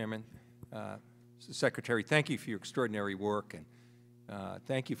 Mr. Chairman. Mr. Secretary, thank you for your extraordinary work, and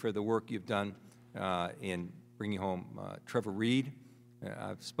thank you for the work you've done in bringing home Trevor Reed.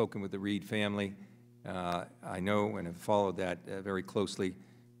 I've spoken with the Reed family. I know and have followed that very closely,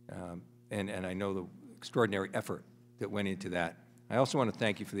 and I know the extraordinary effort that went into that. I also want to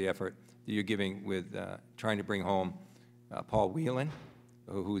thank you for the effort that you're giving with trying to bring home Paul Whelan,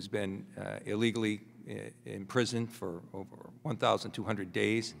 who's been illegally imprisoned for over 1,200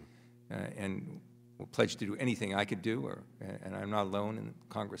 days, and will pledge to do anything I could do, and I'm not alone in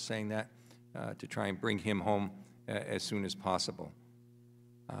Congress saying that, to try and bring him home as soon as possible.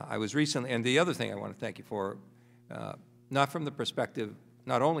 I was recently, and the other thing I want to thank you for, not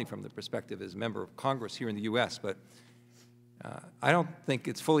only from the perspective as a member of Congress here in the U.S., but I don't think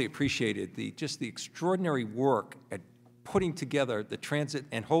it's fully appreciated, just the extraordinary work at putting together the transit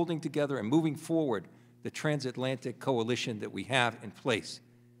and holding together and moving forward the transatlantic coalition that we have in place.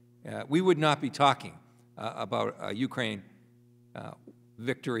 We would not be talking about a Ukraine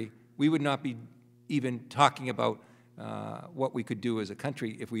victory. We would not be even talking about what we could do as a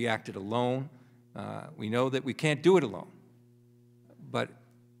country if we acted alone. We know that we can't do it alone. But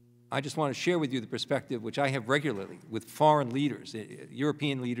I just want to share with you the perspective which I have regularly with foreign leaders,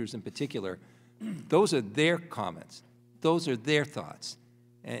 European leaders in particular. Those are their comments. Those are their thoughts.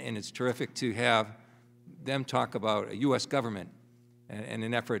 And it's terrific to have them talk about a U.S. government and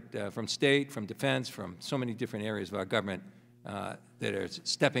an effort from state, from defense, from so many different areas of our government that are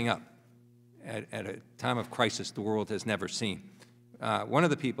stepping up at a time of crisis the world has never seen. One of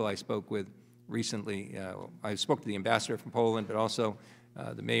the people I spoke with recently, I spoke to the ambassador from Poland, but also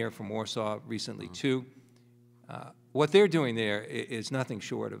the mayor from Warsaw recently too. What they're doing there is nothing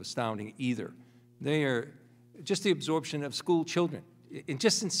short of astounding either. They are just the absorption of school children.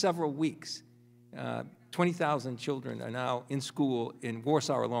 Just in several weeks, 20,000 children are now in school in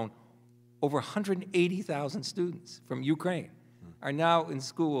Warsaw alone. Over 180,000 students from Ukraine are now in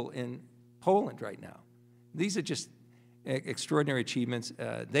school in Poland right now. These are just extraordinary achievements.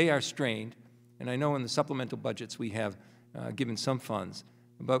 They are strained, and I know in the supplemental budgets we have given some funds,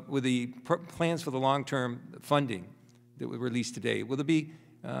 but with the plans for the long-term funding that we released today, will there be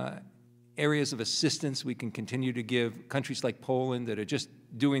areas of assistance we can continue to give countries like Poland that are just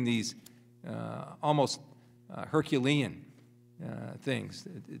doing these almost Herculean things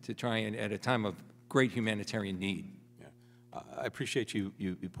to try and, at a time of great humanitarian need. I appreciate you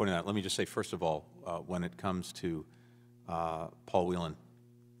pointing out. Let me just say, first of all, when it comes to Paul Whelan,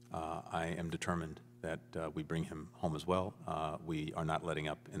 I am determined that we bring him home as well. We are not letting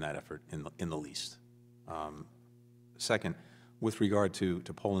up in that effort in the least. Second, with regard to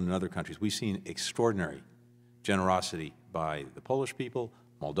Poland and other countries, we've seen extraordinary generosity by the Polish people,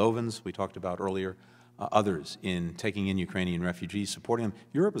 Moldovans we talked about earlier, others in taking in Ukrainian refugees, supporting them.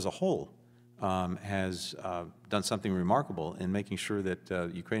 Europe as a whole has done something remarkable in making sure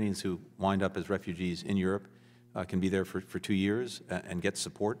that Ukrainians who wind up as refugees in Europe can be there for 2 years and get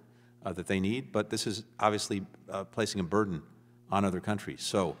support that they need. But this is obviously placing a burden on other countries.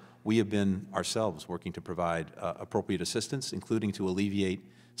 So we have been ourselves working to provide appropriate assistance, including to alleviate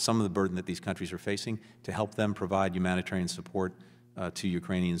some of the burden that these countries are facing, to help them provide humanitarian support to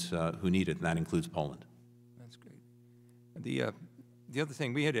Ukrainians who need it, and that includes Poland. That's great. The other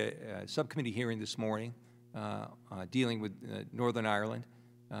thing, we had a subcommittee hearing this morning dealing with Northern Ireland,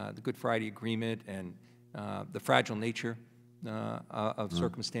 the Good Friday Agreement, and the fragile nature of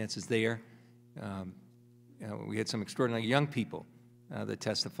circumstances there. We had some extraordinary young people that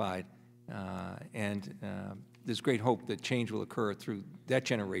testified, and there's great hope that change will occur through that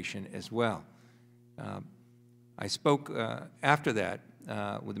generation as well. I spoke after that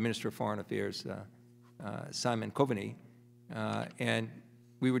with the Minister of Foreign Affairs, Simon Coveney, and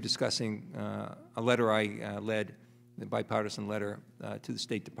we were discussing a letter I led, the bipartisan letter to the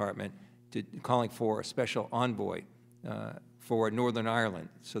State Department, calling for a special envoy for Northern Ireland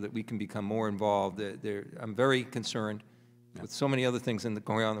so that we can become more involved. I'm very concerned with so many other things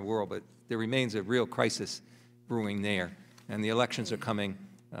going on in the world, but there remains a real crisis brewing there, and the elections are coming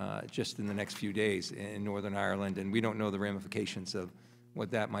just in the next few days in Northern Ireland, and we don't know the ramifications of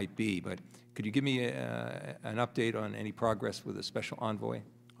what that might be. But could you give me an update on any progress with a special envoy?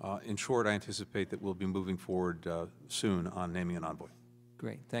 In short, I anticipate that we'll be moving forward soon on naming an envoy.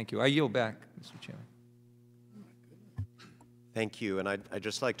 Great, thank you. I yield back, Mr. Chairman. Thank you, and I'd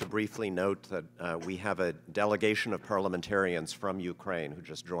just like to briefly note that we have a delegation of parliamentarians from Ukraine who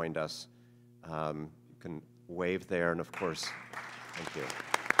just joined us. You can wave there, and of course, thank you.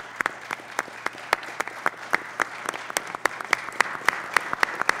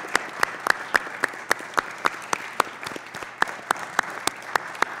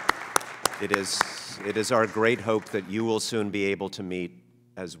 It is our great hope that you will soon be able to meet,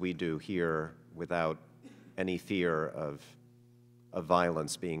 as we do here, without any fear of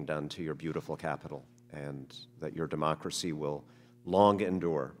violence being done to your beautiful capital, and that your democracy will long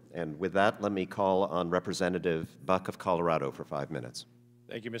endure. And with that, let me call on Representative Buck of Colorado for 5 minutes.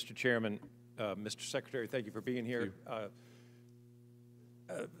 Thank you, Mr. Chairman. Mr. Secretary, thank you for being here.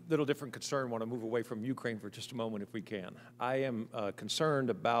 A little different concern. Want to move away from Ukraine for just a moment if we can. I am concerned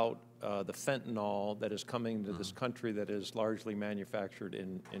about the fentanyl that is coming to this country that is largely manufactured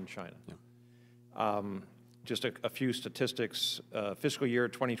in China. Yeah. Just a few statistics. Fiscal year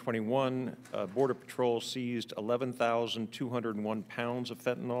 2021, Border Patrol seized 11,201 pounds of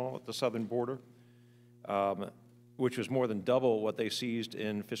fentanyl at the southern border, which was more than double what they seized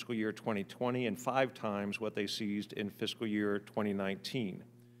in fiscal year 2020 and 5 times what they seized in fiscal year 2019.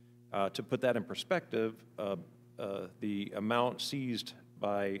 To put that in perspective, the amount of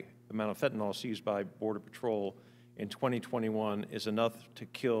fentanyl seized by Border Patrol in 2021 is enough to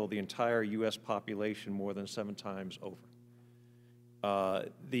kill the entire U.S. population more than 7 times over.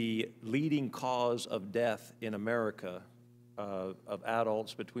 The leading cause of death in America of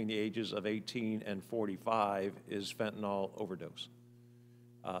adults between the ages of 18 and 45 is fentanyl overdose.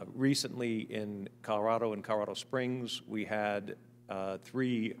 Recently in Colorado and Colorado Springs, we had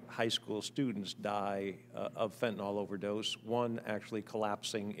 3 high school students die of fentanyl overdose, one actually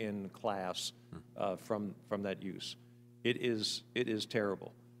collapsing in class from that use. It is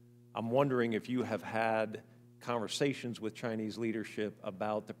terrible. I'm wondering if you have had conversations with Chinese leadership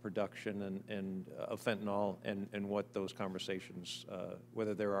about the production of fentanyl and what those conversations,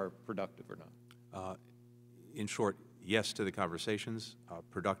 whether they are productive or not. In short, yes to the conversations.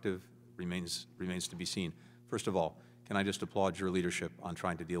 Productive remains to be seen. First of all, can I just applaud your leadership on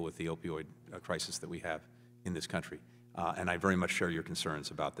trying to deal with the opioid crisis that we have in this country? And I very much share your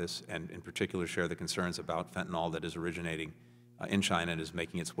concerns about this, and in particular share the concerns about fentanyl that is originating in China and is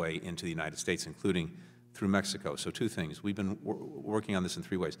making its way into the United States, including through Mexico. So 2 things. We've been working on this in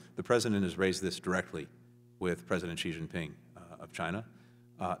 3 ways. The President has raised this directly with President Xi Jinping of China.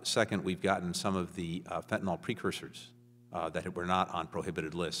 Second, we've gotten some of the fentanyl precursors that were not on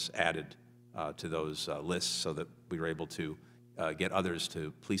prohibited lists added to those lists so that we were able to get others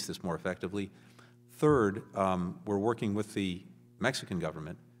to police this more effectively. Third, we're working with the Mexican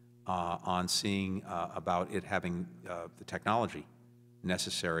government on seeing about it having the technology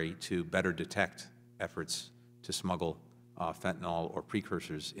necessary to better detect efforts to smuggle fentanyl or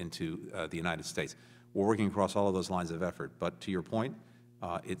precursors into the United States. We're working across all of those lines of effort, but to your point,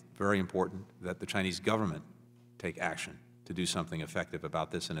 it's very important that the Chinese government take action to do something effective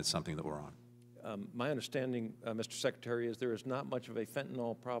about this, and it's something that we're on. My understanding, Mr. Secretary, is there is not much of a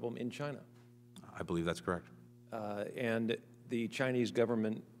fentanyl problem in China. I believe that's correct. And the Chinese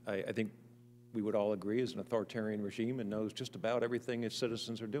government, I think we would all agree, is an authoritarian regime and knows just about everything its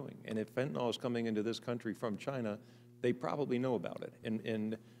citizens are doing. And if fentanyl is coming into this country from China, they probably know about it.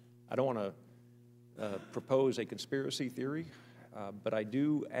 And I don't want to propose a conspiracy theory, but I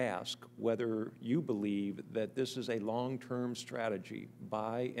do ask whether you believe that this is a long-term strategy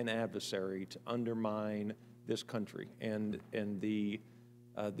by an adversary to undermine this country and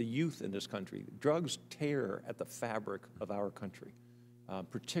the youth in this country. Drugs tear at the fabric of our country,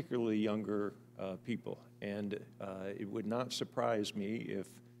 particularly younger people. And it would not surprise me if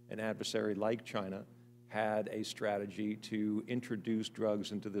an adversary like China had a strategy to introduce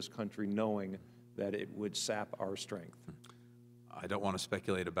drugs into this country knowing that it would sap our strength. I don't want to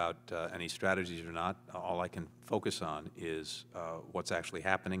speculate about any strategies or not. All I can focus on is what's actually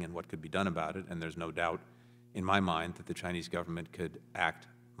happening and what could be done about it, and there's no doubt in my mind that the Chinese government could act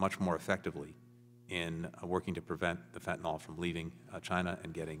much more effectively in working to prevent the fentanyl from leaving China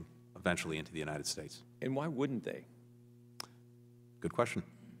and getting eventually into the United States. And why wouldn't they? Good question.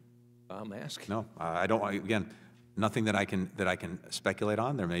 I'm asking. No, I don't. Again, nothing that I can speculate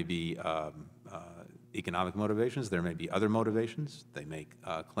on. There may be economic motivations. There may be other motivations. They may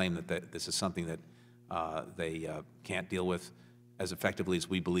claim that this is something that they can't deal with as effectively as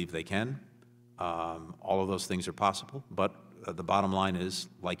we believe they can. All of those things are possible, but the bottom line is,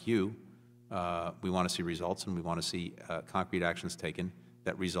 like you, we want to see results, and we want to see concrete actions taken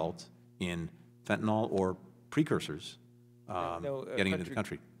that result in fentanyl or precursors getting into the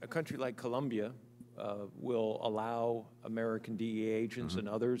country. A country like Colombia will allow American DEA agents and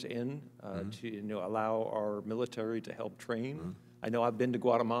others in to allow our military to help train. I know I've been to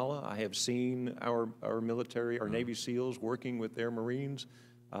Guatemala. I have seen our military, our Navy SEALs working with their Marines.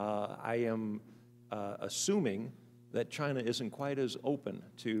 I am assuming that China isn't quite as open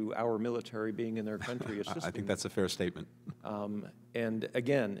to our military being in their country assisting. I think that's a fair statement. And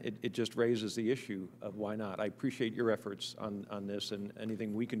again, it just raises the issue of why not. I appreciate your efforts on this, and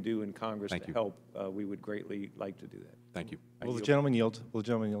anything we can do in Congress to help, we would greatly like to do that. Thank you. Will the gentleman yield? Will the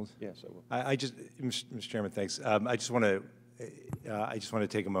gentleman yield? Yes, I will. I just, Mr. Chairman, thanks. I just want to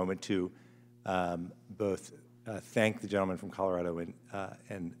take a moment to both thank the gentleman from Colorado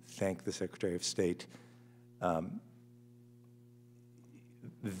and thank the Secretary of State.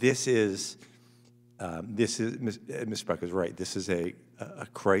 This is, Ms. Buck is right, this is a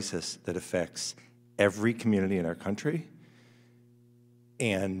crisis that affects every community in our country.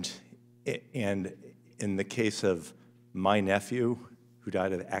 And in the case of my nephew, who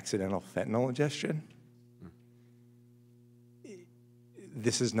died of accidental fentanyl ingestion,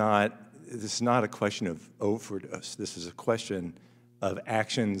 this is not a question of overdose. This is a question of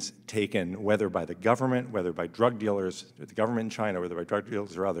actions taken, whether by the government, whether by drug dealers, the government in China, whether by drug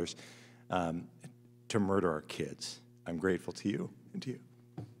dealers or others, to murder our kids. I'm grateful to you and to you.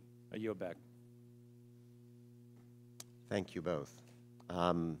 I yield back. Thank you both.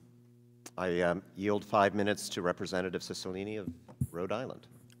 I yield 5 minutes to Representative Cicilline of Rhode Island.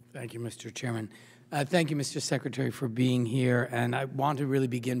 Thank you, Mr. Chairman. Thank you, Mr. Secretary, for being here. And I want to really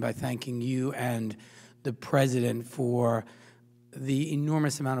begin by thanking you and the President for the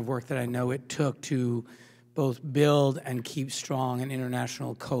enormous amount of work that I know it took to both build and keep strong an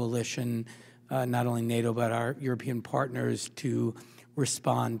international coalition, not only NATO, but our European partners, to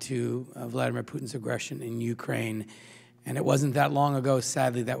respond to Vladimir Putin's aggression in Ukraine. And it wasn't that long ago,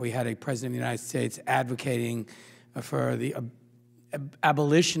 sadly, that we had a President of the United States advocating for the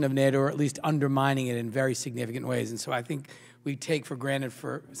abolition of NATO, or at least undermining it in very significant ways. And so I think we take for granted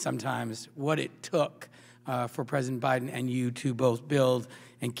for sometimes what it took for President Biden and you to both build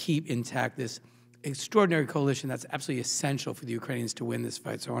and keep intact this extraordinary coalition that's absolutely essential for the Ukrainians to win this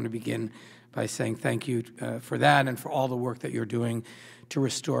fight. So I want to begin by saying thank you for that and for all the work that you're doing to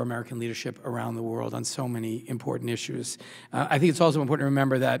restore American leadership around the world on so many important issues. I think it's also important to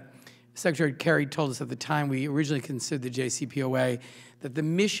remember that Secretary Kerry told us at the time we originally considered the JCPOA that the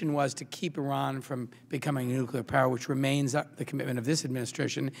mission was to keep Iran from becoming a nuclear power, which remains the commitment of this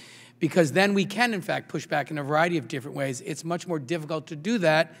administration, because then we can, in fact, push back in a variety of different ways. It's much more difficult to do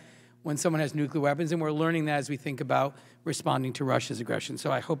that when someone has nuclear weapons, and we're learning that as we think about responding to Russia's aggression.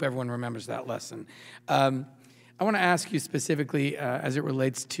 So I hope everyone remembers that lesson. I want to ask you specifically as it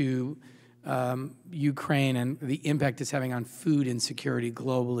relates to Ukraine and the impact it's having on food insecurity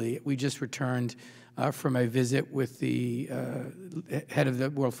globally. We just returned from a visit with the head of the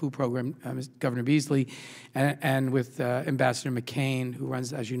World Food Program, Governor Beasley, and with Ambassador McCain, who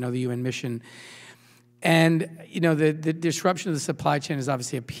runs, as you know, the UN mission. And, you know, the disruption of the supply chain is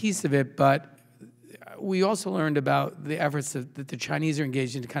obviously a piece of it, but we also learned about the efforts that the Chinese are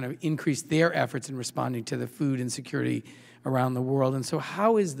engaged in to kind of increase their efforts in responding to the food insecurity around the world. And so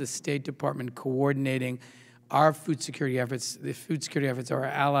how is the State Department coordinating our food security efforts, the food security efforts of our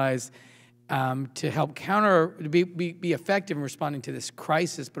allies, to help to be effective in responding to this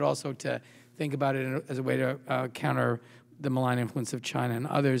crisis, but also to think about it as a way to counter the malign influence of China and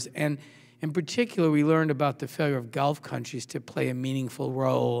others? And in particular, we learned about the failure of Gulf countries to play a meaningful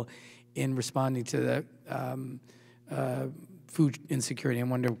role in responding to the food insecurity. I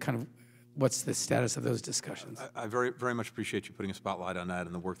wonder kind of what's the status of those discussions. I very, very much appreciate you putting a spotlight on that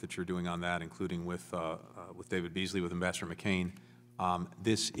and the work that you're doing on that, including with David Beasley, with Ambassador McCain.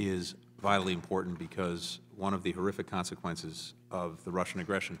 This is vitally important because one of the horrific consequences of the Russian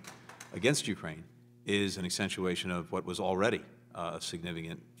aggression against Ukraine is an accentuation of what was already a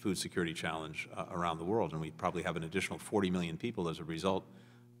significant food security challenge around the world. And we probably have an additional 40 million people as a result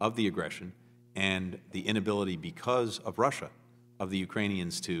of the aggression and the inability, because of Russia, of the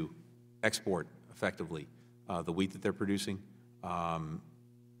Ukrainians to export effectively the wheat that they're producing,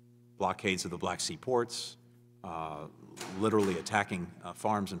 blockades of the Black Sea ports, literally attacking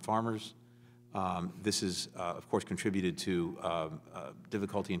farms and farmers. This has, of course, contributed to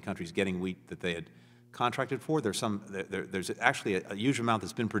difficulty in countries getting wheat that they had contracted for. There's actually a huge amount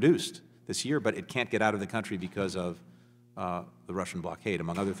that's been produced this year, but it can't get out of the country because of the Russian blockade,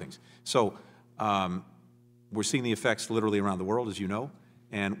 among other things. So we're seeing the effects literally around the world, as you know,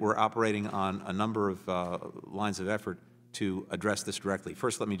 and we're operating on a number of lines of effort to address this directly.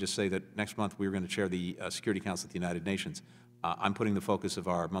 First, let me just say that next month we're going to chair the Security Council at the United Nations. I'm putting the focus of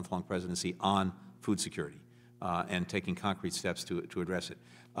our month-long presidency on food security and taking concrete steps to address it.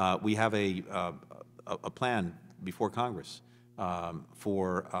 We have a plan before Congress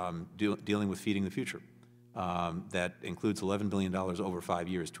for dealing with feeding the future that includes $11 billion over 5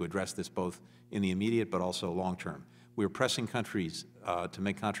 years to address this both in the immediate but also long-term. We're pressing countries to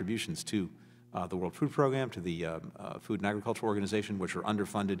make contributions to the World Food Program, to the Food and Agriculture Organization, which are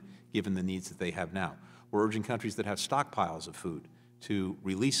underfunded given the needs that they have now. We're urging countries that have stockpiles of food to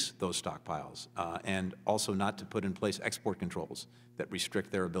release those stockpiles and also not to put in place export controls that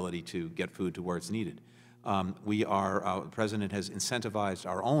restrict their ability to get food to where it's needed. The President has incentivized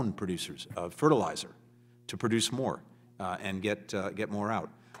our own producers of fertilizer to produce more and get more out.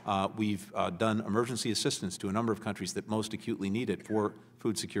 We've done emergency assistance to a number of countries that most acutely need it for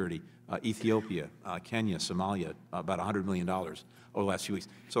food security: Ethiopia, Kenya, Somalia, about $100 million over the last few weeks.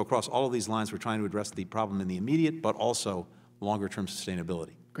 So across all of these lines, we're trying to address the problem in the immediate, but also longer-term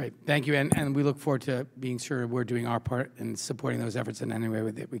sustainability. Great, thank you, and we look forward to being sure we're doing our part in supporting those efforts in any way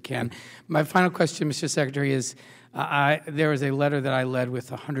that we can. My final question, Mr. Secretary, is there was a letter that I led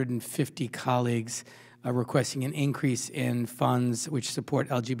with 150 colleagues requesting an increase in funds which support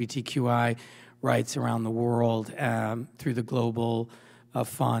LGBTQI rights around the world through the Global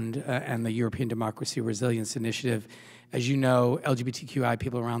Fund and the European Democracy Resilience Initiative. As you know, LGBTQI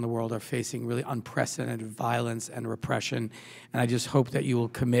people around the world are facing really unprecedented violence and repression, and I just hope that you will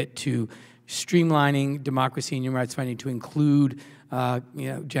commit to streamlining democracy and human rights funding to include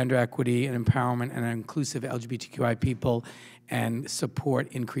gender equity and empowerment and inclusive LGBTQI people, and support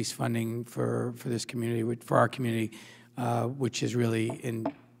increased funding for this community, for our community, which is really in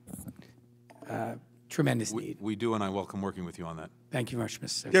tremendous need. We do, and I welcome working with you on that. Thank you very much, Mr.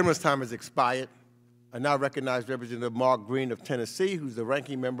 Secretary. Gentleman's time has expired. I now recognize Representative Mark Green of Tennessee, who's the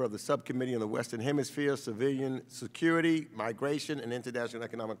ranking member of the Subcommittee on the Western Hemisphere, Civilian Security, Migration, and International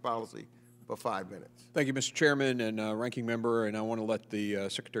Economic Policy, for 5 minutes. Thank you, Mr. Chairman and Ranking Member, and I want to let the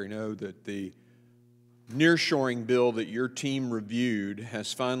Secretary know that the nearshoring bill that your team reviewed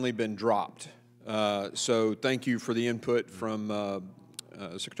has finally been dropped. So thank you for the input from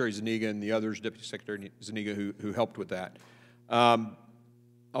Secretary Zuniga and the others, Deputy Secretary Zuniga, who helped with that.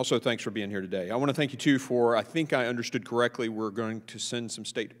 Also, thanks for being here today. I want to thank you, too, for, I think I understood correctly, we're going to send some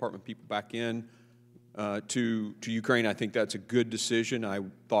State Department people back in to Ukraine. I think that's a good decision. I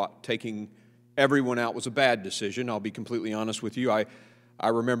thought taking everyone out was a bad decision. I'll be completely honest with you. I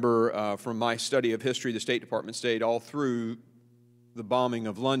remember from my study of history, the State Department stayed all through the bombing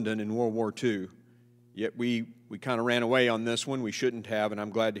of London in World War II. Yet we kind of ran away on this one. We shouldn't have, and I'm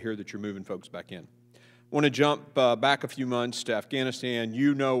glad to hear that you're moving folks back in. I want to jump back a few months to Afghanistan.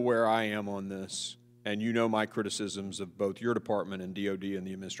 You know where I am on this, and you know my criticisms of both your department and DOD and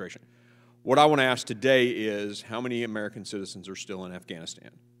the administration. What I want to ask today is how many American citizens are still in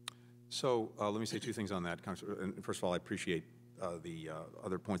Afghanistan? So let me say two things on that, Congressman. First of all, I appreciate the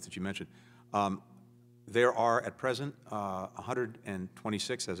other points that you mentioned. There are, at present,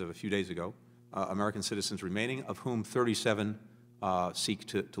 126, as of a few days ago, American citizens remaining, of whom 37 seek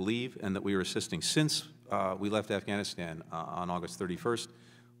to leave, and that we are assisting. Since we left Afghanistan on August 31st,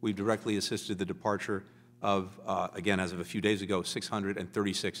 we've directly assisted the departure of, again, as of a few days ago,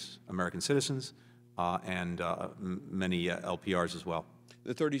 636 American citizens and many LPRs as well.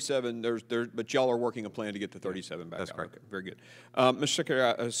 The 37, but y'all are working a plan to get the 37 back. That's out. correct. Okay, very good. Mr. Secretary,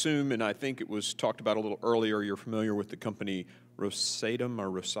 I assume, and I think it was talked about a little earlier, you're familiar with the company Rosatom or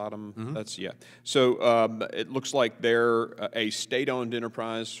Rosatom? Mm-hmm. That's, yeah. So it looks like they're a state-owned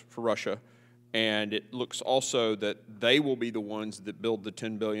enterprise for Russia, and it looks also that they will be the ones that build the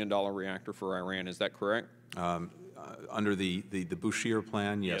 $10 billion reactor for Iran. Is that correct? Under the Bouchier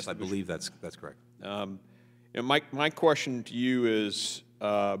plan, yes, I believe that's correct. And my question to you is,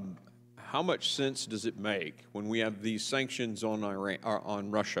 how much sense does it make when we have these sanctions on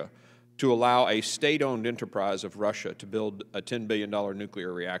on Russia to allow a state-owned enterprise of Russia to build a $10 billion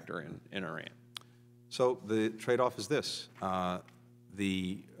nuclear reactor in Iran? So the trade-off is this.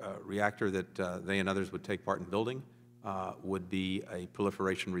 The reactor that they and others would take part in building would be a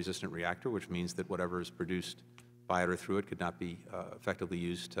proliferation-resistant reactor, which means that whatever is produced by it or through it could not be effectively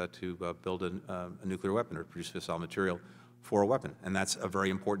used to build a nuclear weapon or produce fissile material for a weapon. And that's a very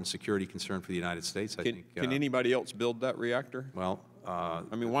important security concern for the United States. Can anybody else build that reactor? Well,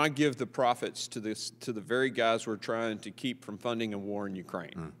 I mean, why give the profits to the very guys we're trying to keep from funding a war in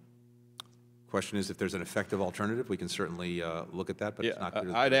Ukraine? Question is, if there's an effective alternative, we can certainly look at that, but it's not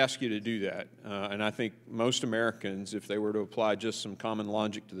clear. I'd ask you to do that. And I think most Americans, if they were to apply just some common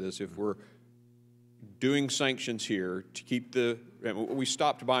logic to this, if we're doing sanctions here to keep we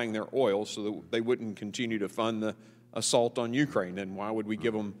stopped buying their oil so that they wouldn't continue to fund the assault on Ukraine, then why would we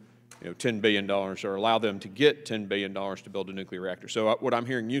give them $10 billion or allow them to get $10 billion to build a nuclear reactor? So what I'm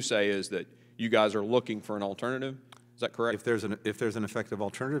hearing you say is that you guys are looking for an alternative. Is that correct? If there's an effective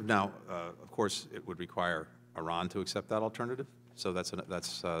alternative, now, of course, it would require Iran to accept that alternative. So that's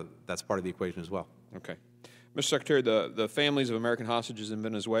part of the equation as well. Okay. Mr. Secretary, the families of American hostages in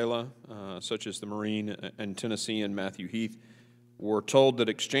Venezuela, such as the Marine and Tennessean Matthew Heath, were told that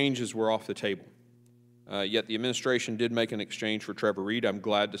exchanges were off the table. Yet the administration did make an exchange for Trevor Reed. I'm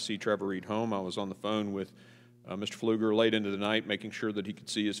glad to see Trevor Reed home. I was on the phone with Mr. Pfluger late into the night, making sure that he could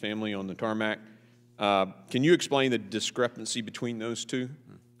see his family on the tarmac. Can you explain the discrepancy between those two?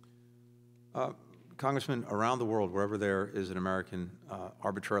 Congressman, around the world, wherever there is an American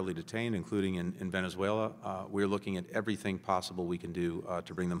arbitrarily detained, including in Venezuela, we're looking at everything possible we can do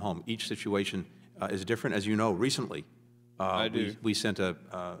to bring them home. Each situation is different. As you know, recently, we sent a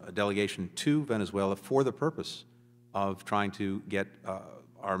delegation to Venezuela for the purpose of trying to get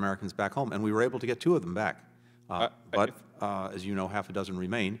our Americans back home, and we were able to get 2 of them back. But as you know, half a dozen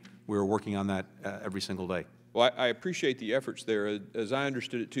remain. We're working on that every single day. Well, I appreciate the efforts there. As I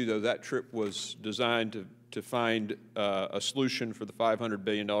understood it, too, though, that trip was designed to find a solution for the $500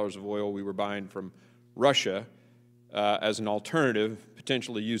 billion of oil we were buying from Russia as an alternative,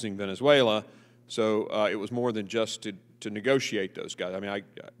 potentially using Venezuela. So it was more than just to negotiate those guys. I mean,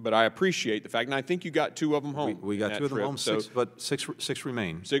 but I appreciate the fact, and I think you got 2 of them home. We got 2 of them home, but six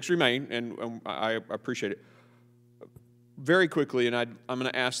remain. 6 remain, and I appreciate it. Very quickly, and I'm going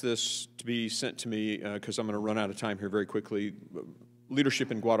to ask this to be sent to me because I'm going to run out of time here very quickly.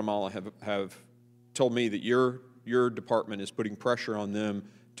 Leadership in Guatemala have told me that your department is putting pressure on them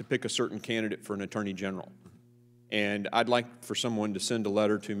to pick a certain candidate for an attorney general. And I'd like for someone to send a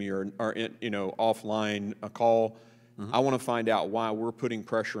letter to me or offline a call. I want to find out why we're putting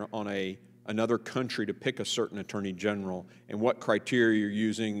pressure on another country to pick a certain attorney general and what criteria you're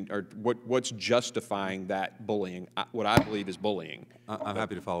using or what's justifying that bullying, what I believe is bullying. I'm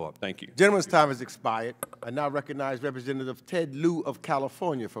happy to follow up. Thank you. Gentleman's time has expired. I now recognize Representative Ted Lieu of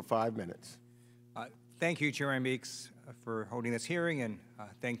California for 5 minutes. Thank you, Chairman Meeks, for holding this hearing, and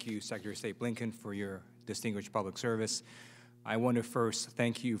thank you, Secretary of State Blinken, for your distinguished public service. I want to first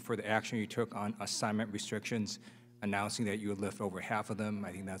thank you for the action you took on assignment restrictions, announcing that you would lift over half of them.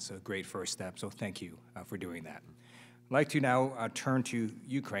 I think that's a great first step, so thank you for doing that. I'd like to now turn to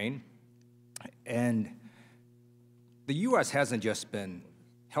Ukraine. And the U.S. hasn't just been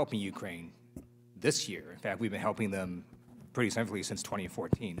helping Ukraine this year. In fact, we've been helping them pretty essentially since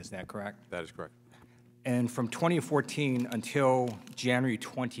 2014. Is that correct? That is correct. And from 2014 until January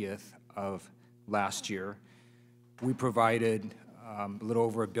 20th of last year, we provided a little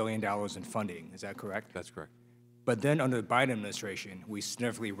over $1 billion in funding. Is that correct? That's correct. But then under the Biden administration, we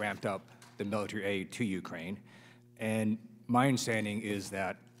significantly ramped up the military aid to Ukraine. And my understanding is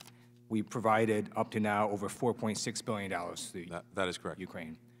that we provided up to now over $4.6 billion to that is correct.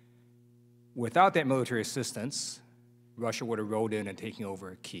 Ukraine. Without that military assistance, Russia would have rolled in and taken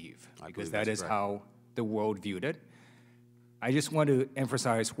over Kyiv, because that is how the world viewed it. I just want to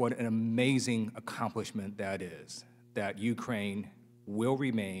emphasize what an amazing accomplishment that is, that Ukraine will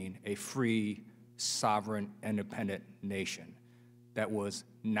remain a free, sovereign, independent nation. That was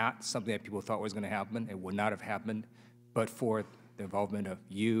not something that people thought was going to happen. It would not have happened but for the involvement of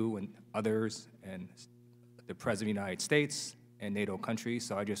you and others and the President of the United States and NATO countries.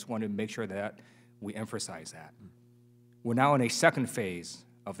 So I just want to make sure that we emphasize that. We're now in a second phase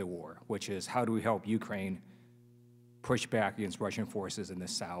of the war, which is how do we help Ukraine push back against Russian forces in the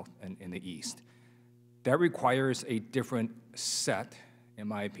south and in the east. That requires a different set, in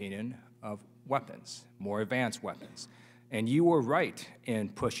my opinion, of weapons, more advanced weapons. And you were right in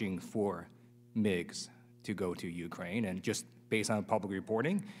pushing for MiGs to go to Ukraine, and just based on public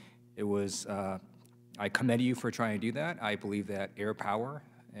reporting, it was, I commend you for trying to do that. I believe that air power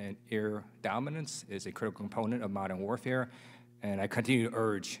and air dominance is a critical component of modern warfare, and I continue to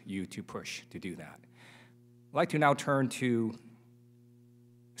urge you to push to do that. I'd like to now turn to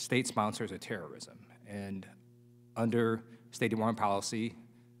state sponsors of terrorism. And under state foreign policy,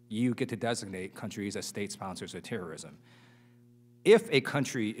 you get to designate countries as state sponsors of terrorism. If a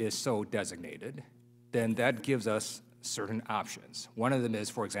country is so designated, then that gives us certain options. One of them is,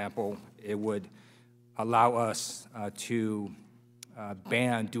 for example, it would allow us to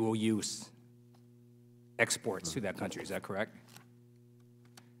ban dual-use exports to that country. Is that correct?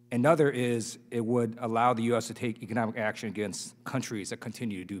 Another is it would allow the U.S. to take economic action against countries that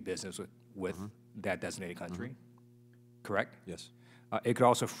continue to do business with that designated country. Correct? Yes. It could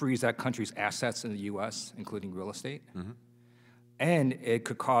also freeze that country's assets in the U.S., including real estate. And it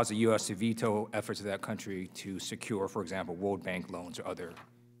could cause the U.S. to veto efforts of that country to secure, for example, World Bank loans or other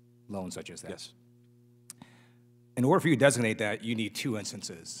loans such as that. Yes. In order for you to designate that, you need 2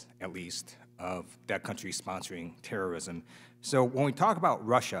 instances, at least, of that country sponsoring terrorism. So when we talk about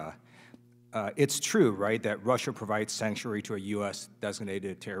Russia, it's true, right, that Russia provides sanctuary to a U.S.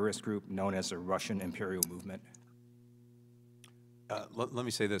 designated terrorist group known as the Russian Imperial Movement? Let me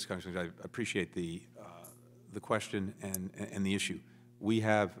say this, Congressman. I appreciate the question and the issue. We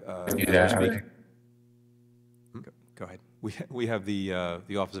have, as we speak, Go ahead. We have the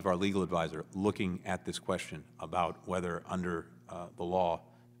Office of our Legal Advisor looking at this question about whether under the law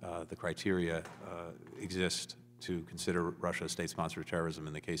the criteria exist to consider Russia a state sponsor of terrorism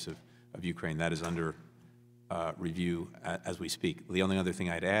in the case of Ukraine. That is under review as we speak. The only other thing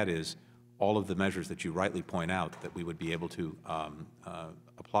I'd add is all of the measures that you rightly point out that we would be able to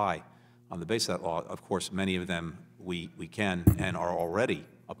apply on the basis of that law, of course, many of them we can and are already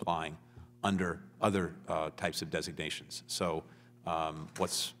applying under other types of designations. So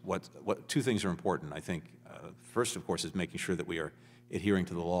two things are important, I think. First, of course, is making sure that we are adhering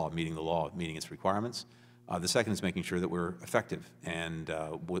to the law, meeting its requirements. The second is making sure that we're effective and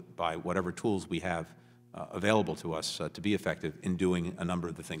by whatever tools we have available to us to be effective in doing a number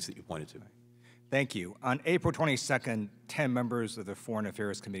of the things that you pointed to. Thank you. On April 22nd, 10 members of the Foreign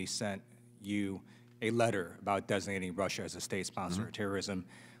Affairs Committee sent you a letter about designating Russia as a state sponsor of terrorism,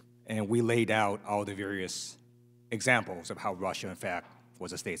 and we laid out all the various examples of how Russia, in fact,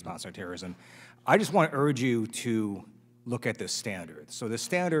 was a state sponsor of terrorism. I just want to urge you to look at the standard. So the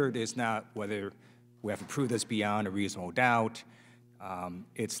standard is not whether we have to prove this beyond a reasonable doubt.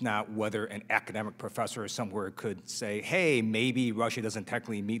 It's not whether an academic professor somewhere could say, hey, maybe Russia doesn't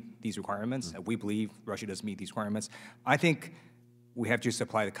technically meet these requirements. We believe Russia does meet these requirements. I think we have to just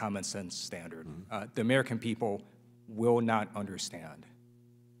apply the common sense standard. The American people will not understand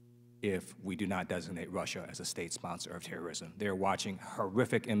if we do not designate Russia as a state sponsor of terrorism. They're watching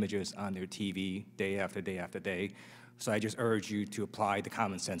horrific images on their TV day after day after day. So I just urge you to apply the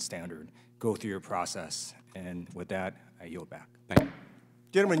common sense standard, go through your process, and with that, I yield back. Thank you.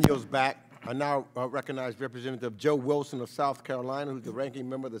 Gentleman yields back. I now recognize Representative Joe Wilson of South Carolina, who's the ranking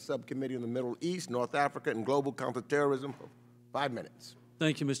member of the Subcommittee on the Middle East, North Africa, and Global Counterterrorism. 5 minutes.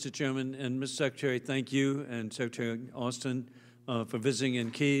 Thank you, Mr. Chairman. And Mr. Secretary, thank you and Secretary Austin for visiting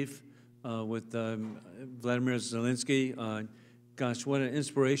in Kyiv with Vladimir Zelensky. Gosh, what an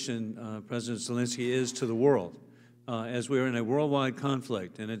inspiration President Zelensky is to the world. As we are in a worldwide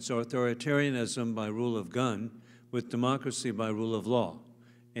conflict, and it's authoritarianism by rule of gun with democracy by rule of law.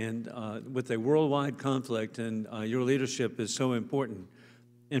 And with a worldwide conflict, and your leadership is so important.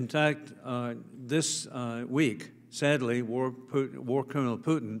 In fact, this week, sadly, war criminal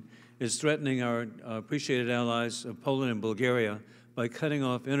Putin is threatening our appreciated allies of Poland and Bulgaria by cutting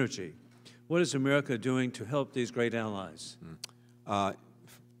off energy. What is America doing to help these great allies? First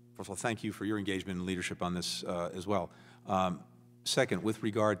of all, thank you for your engagement and leadership on this as well. Second, with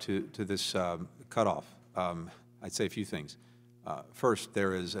regard to this cutoff, I'd say a few things. First,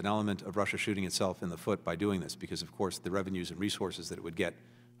 there is an element of Russia shooting itself in the foot by doing this because, of course, the revenues and resources that it would get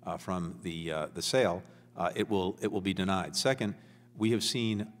from the sale, it will be denied. Second, we have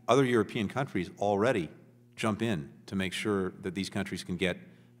seen other European countries already jump in to make sure that these countries can get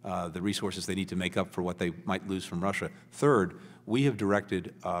the resources they need to make up for what they might lose from Russia. Third, we have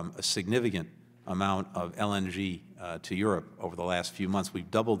directed a significant amount of LNG to Europe over the last few months. We've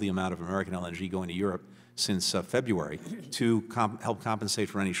doubled the amount of American LNG going to Europe since February to help compensate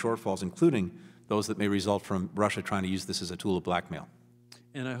for any shortfalls, including those that may result from Russia trying to use this as a tool of blackmail.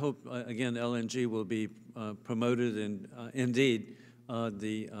 And I hope, again, LNG will be promoted, and indeed,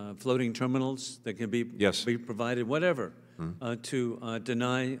 the floating terminals that can be provided, whatever, to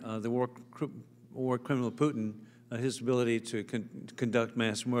deny the war criminal Putin his ability to conduct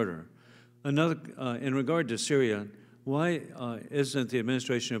mass murder. Another, in regard to Syria, why isn't the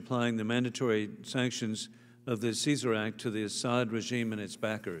administration applying the mandatory sanctions of the Caesar Act to the Assad regime and its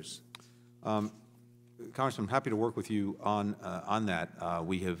backers? Congressman, I'm happy to work with you on that.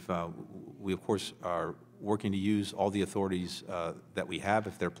 We, of course, are working to use all the authorities that we have.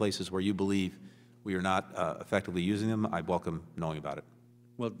 If there are places where you believe we are not effectively using them, I welcome knowing about it.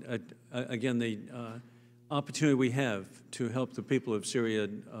 Well, again, the opportunity we have to help the people of Syria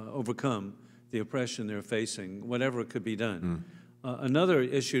overcome the oppression they're facing, whatever could be done. Another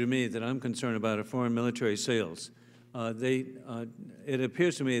issue to me that I'm concerned about are foreign military sales. It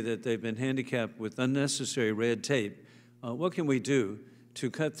appears to me that they've been handicapped with unnecessary red tape. What can we do to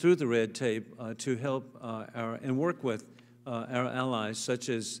cut through the red tape to help and work with our allies such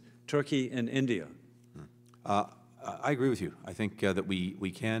as Turkey and India? I agree with you. I think that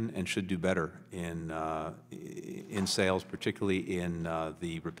we can and should do better in sales, particularly in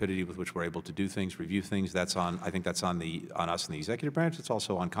the rapidity with which we're able to do things, review things. I think that's on us in the executive branch. It's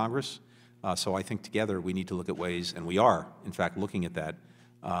also on Congress. So I think together we need to look at ways, and we are, in fact, looking at that.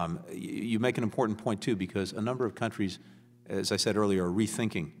 You make an important point, too, because a number of countries, as I said earlier, are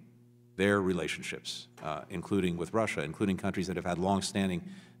rethinking their relationships, including with Russia, including countries that have had long-standing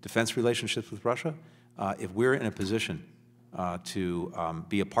defense relationships with Russia. If we're in a position to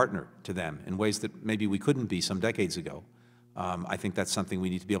be a partner to them in ways that maybe we couldn't be some decades ago, I think that's something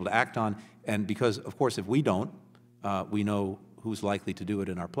we need to be able to act on. And because, of course, if we don't, we know who's likely to do it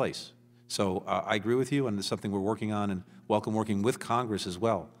in our place. So I agree with you, and it's something we're working on, and welcome working with Congress as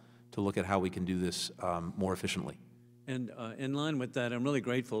well to look at how we can do this more efficiently. And in line with that, I'm really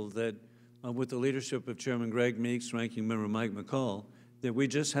grateful that with the leadership of Chairman Greg Meeks, Ranking Member Mike McCall, that we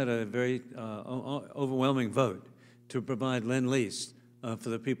just had a very overwhelming vote to provide Lend-Lease for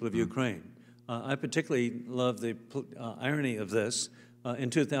the people of Ukraine. I particularly love the irony of this. In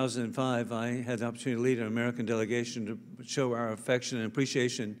 2005, I had the opportunity to lead an American delegation to show our affection and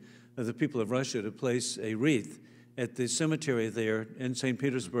appreciation of the people of Russia, to place a wreath at the cemetery there in St.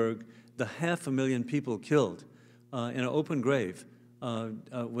 Petersburg, the 500,000 people killed in an open grave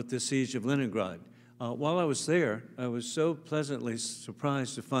with the siege of Leningrad. While I was there, I was so pleasantly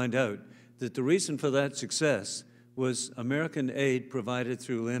surprised to find out that the reason for that success was American aid provided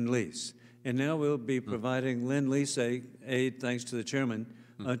through Lend-Lease. And now we'll be providing Lend-Lease aid, thanks to the chairman,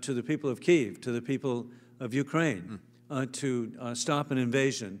 to the people of Kyiv, to the people of Ukraine, to stop an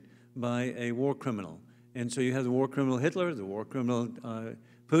invasion by a war criminal. And so you have the war criminal Hitler, the war criminal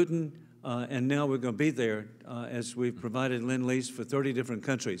Putin, and now we're going to be there as we've provided Lend-Lease for 30 different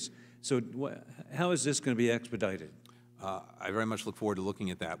countries. So how is this going to be expedited? I very much look forward to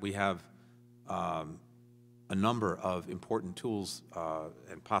looking at that. We have a number of important tools,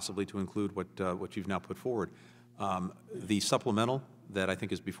 and possibly to include what you've now put forward. The supplemental that I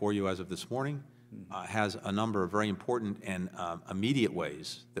think is before you as of this morning has a number of very important and immediate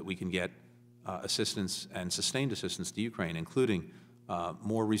ways that we can get assistance and sustained assistance to Ukraine, including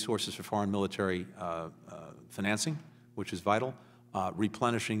more resources for foreign military financing, which is vital,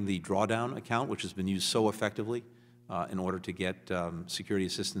 replenishing the drawdown account, which has been used so effectively in order to get security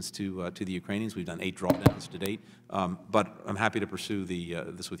assistance to the Ukrainians. We've done 8 drawdowns to date, but I'm happy to pursue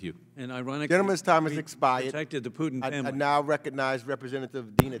this with you. And ironically, gentleman's time has expired. Protected the Putin family. I now recognize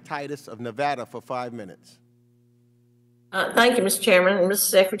Representative Dina Titus of Nevada for 5 minutes. Thank you, Mr. Chairman and Mr.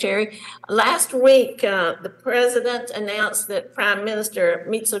 Secretary. Last week, the President announced that Prime Minister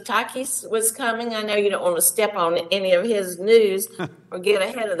Mitsotakis was coming. I know you don't want to step on any of his news or get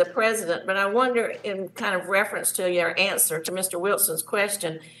ahead of the President, but I wonder, in kind of reference to your answer to Mr. Wilson's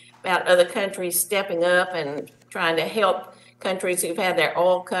question about other countries stepping up and trying to help countries who've had their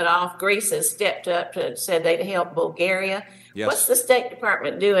oil cut off. Greece has stepped up and said they'd help Bulgaria. Yes. What's the State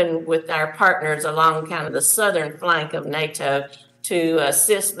Department doing with our partners along kind of the southern flank of NATO to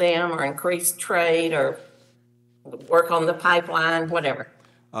assist them or increase trade or work on the pipeline, whatever?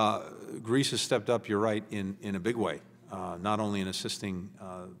 Greece has stepped up, you're right, in a big way, not only in assisting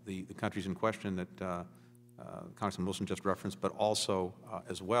the countries in question that Congressman Wilson just referenced, but also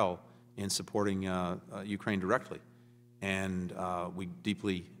as well in supporting Ukraine directly. And we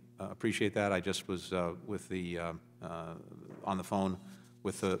deeply appreciate that. I just was with the on the phone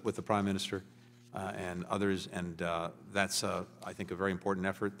with the Prime Minister and others, and that's I think a very important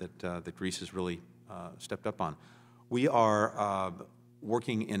effort that Greece has really stepped up on. We are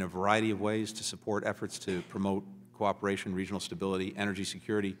working in a variety of ways to support efforts to promote cooperation, regional stability, energy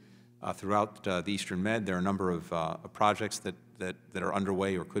security throughout the Eastern Med. There are a number of projects that are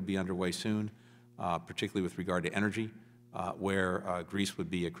underway or could be underway soon, particularly with regard to energy, where Greece would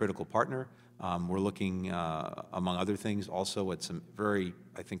be a critical partner. We're looking, among other things, also at some very,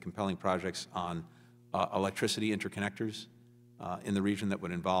 I think, compelling projects on electricity interconnectors in the region that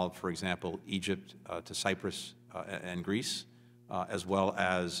would involve, for example, Egypt to Cyprus and Greece, as well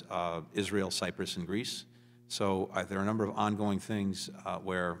as Israel, Cyprus, and Greece. So there are a number of ongoing things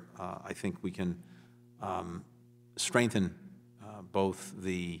where I think we can strengthen both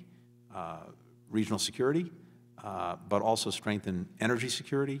the regional security, but also strengthen energy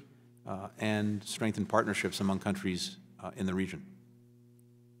security, and strengthen partnerships among countries in the region.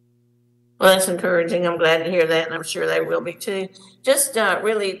 Well, that's encouraging. I'm glad to hear that, and I'm sure they will be too. Just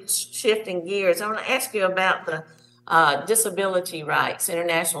really shifting gears, I want to ask you about the disability rights,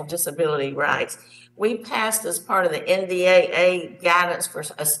 international disability rights. We passed, as part of the NDAA guidance, for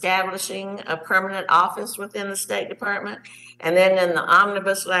establishing a permanent office within the State Department. And then in the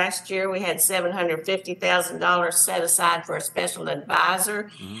omnibus last year, we had $750,000 set aside for a special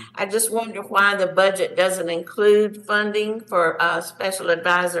advisor. I just wonder why the budget doesn't include funding for Special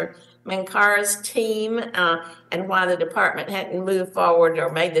Advisor Mankara's team, and why the department hadn't moved forward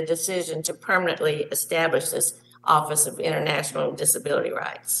or made the decision to permanently establish this Office of International Disability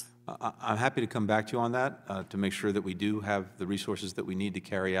Rights. I'm happy to come back to you on that to make sure that we do have the resources that we need to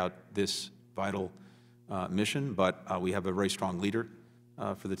carry out this vital mission, but we have a very strong leader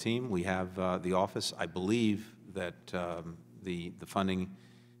for the team. We have the office. I believe that the funding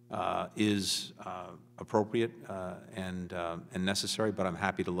is appropriate and necessary, but I'm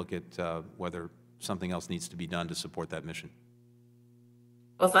happy to look at whether something else needs to be done to support that mission.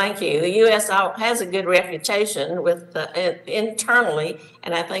 Well, thank you. The U.S. has a good reputation with internally,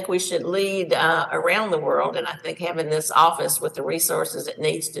 and I think we should lead around the world. And I think having this office with the resources it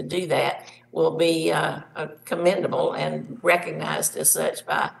needs to do that will be commendable and recognized as such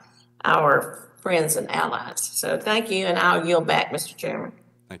by our friends and allies. So thank you, and I'll yield back, Mr. Chairman.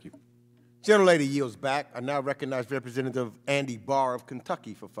 Thank you. Gentlelady yields back. I now recognize Representative Andy Barr of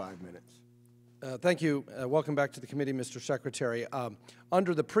Kentucky for 5 minutes. Thank you. Welcome back to the committee, Mr. Secretary.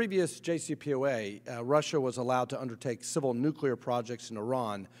 Under the previous JCPOA, Russia was allowed to undertake civil nuclear projects in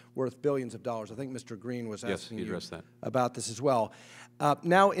Iran worth billions of dollars. I think Mr. Green was asking you about this as well.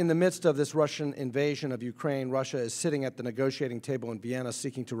 Now, in the midst of this Russian invasion of Ukraine, Russia is sitting at the negotiating table in Vienna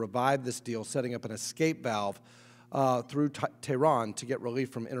seeking to revive this deal, setting up an escape valve through Tehran to get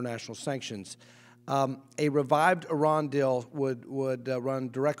relief from international sanctions. A revived Iran deal would run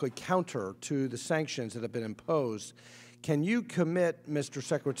directly counter to the sanctions that have been imposed. Can you commit, Mr.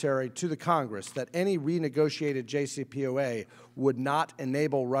 Secretary, to the Congress that any renegotiated JCPOA would not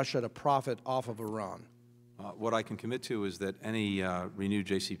enable Russia to profit off of Iran? What I can commit to is that any renewed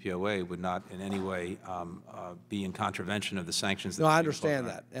JCPOA would not in any way be in contravention of the sanctions. No, I understand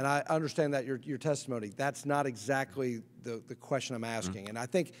that, and I understand that your testimony. That's not exactly the question I'm asking, and I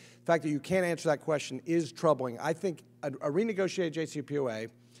think the fact that you can't answer that question is troubling. I think a renegotiated JCPOA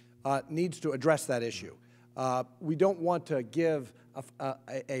needs to address that issue. We don't want to give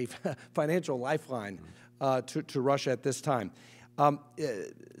a financial lifeline to Russia at this time.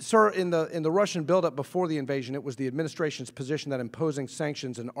 Sir, in the Russian buildup before the invasion, it was the administration's position that imposing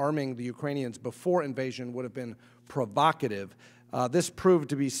sanctions and arming the Ukrainians before invasion would have been provocative. This proved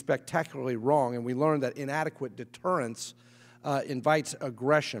to be spectacularly wrong, and we learned that inadequate deterrence invites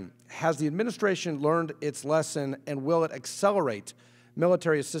aggression. Has the administration learned its lesson, and will it accelerate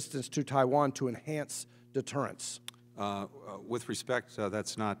military assistance to Taiwan to enhance deterrence? With respect,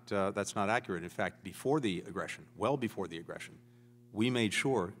 that's not accurate. In fact, before the aggression, well before the aggression, we made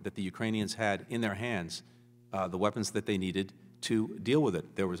sure that the Ukrainians had in their hands the weapons that they needed to deal with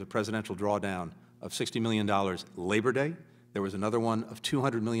it. There was a presidential drawdown of $60 million Labor Day. There was another one of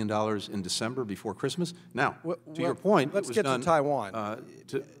 $200 million in December before Christmas. Now, to your point, let's get to Taiwan.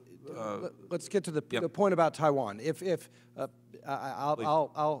 Let's get to the point about Taiwan.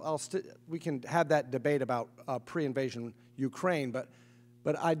 We can have that debate about pre-invasion Ukraine, but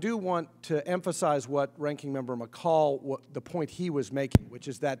I do want to emphasize what Ranking Member McCall, the point he was making, which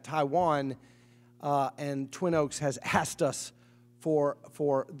is that Taiwan and Twin Oaks has asked us for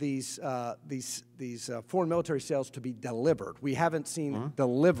these foreign military sales to be delivered. We haven't seen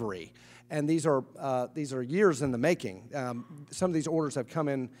delivery, and these are years in the making. Some of these orders have come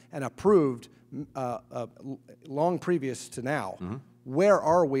in and approved long previous to now. Where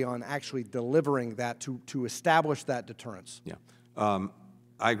are we on actually delivering that to establish that deterrence? Yeah.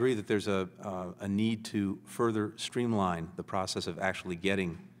 I agree that there's a need to further streamline the process of actually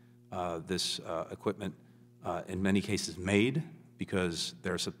getting this equipment, in many cases, made, because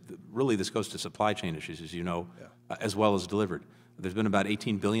really this goes to supply chain issues, as you know, as well as delivered. There's been about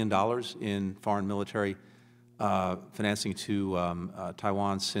 $18 billion in foreign military financing to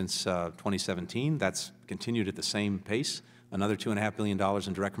Taiwan since 2017. That's continued at the same pace. Another $2.5 billion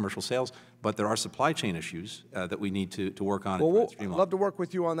in direct commercial sales, but there are supply chain issues that we need to work on. Well, I'd love to work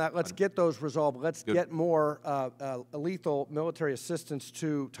with you on that. Let's get those resolved. Let's get more lethal military assistance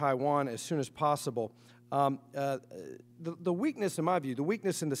to Taiwan as soon as possible. The weakness, in my view, the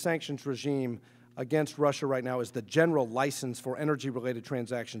weakness in the sanctions regime against Russia right now is the general license for energy-related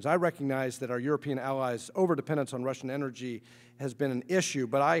transactions. I recognize that our European allies' overdependence on Russian energy has been an issue,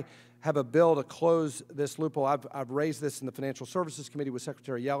 but I have a bill to close this loophole. I've raised this in the Financial Services Committee with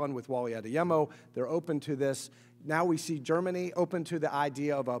Secretary Yellen, with Wally Adeyemo. They're open to this. Now we see Germany open to the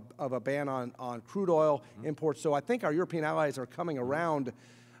idea of a ban on crude oil imports. So I think our European allies are coming around.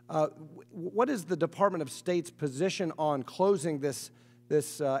 What is the Department of State's position on closing this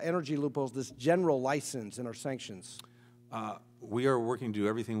energy loopholes, this general license in our sanctions? We are working to do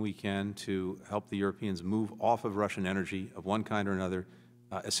everything we can to help the Europeans move off of Russian energy of one kind or another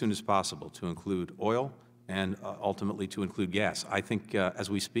as soon as possible, to include oil and ultimately to include gas. I think as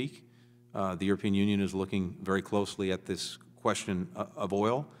we speak, the European Union is looking very closely at this question of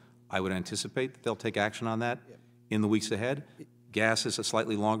oil. I would anticipate that they'll take action on that in the weeks ahead. Gas is a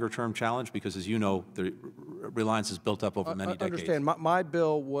slightly longer-term challenge because, as you know, the reliance is built up over many decades. Understand. My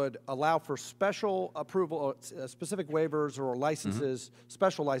bill would allow for special approval, specific waivers or licenses,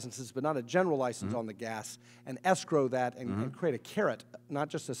 special licenses, but not a general license on the gas, and escrow that and create a carrot, not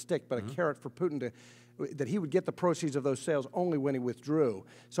just a stick, but a carrot for Putin that he would get the proceeds of those sales only when he withdrew.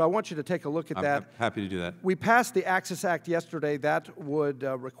 So I want you to take a look at that. I'm happy to do that. We passed the Access Act yesterday. That would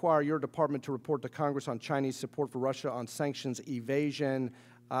require your department to report to Congress on Chinese support for Russia on sanctions evasion.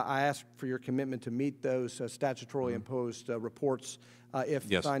 I ask for your commitment to meet those statutorily imposed reports if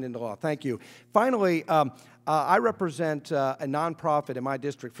signed into law. Thank you. Finally, I represent a nonprofit in my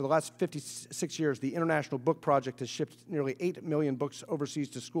district. For the last 56 years, the International Book Project has shipped nearly 8 million books overseas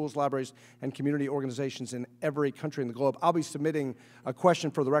to schools, libraries, and community organizations in every country in the globe. I'll be submitting a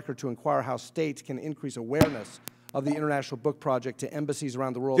question for the record to inquire how states can increase awareness of the International Book Project to embassies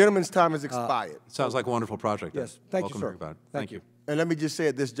around the world. Gentleman's time has expired. Sounds like a wonderful project. Yes. Thank Welcome, you, sir. everybody. Thank you. And let me just say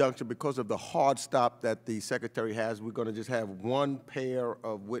at this juncture, because of the hard stop that the Secretary has, we're going to just have one pair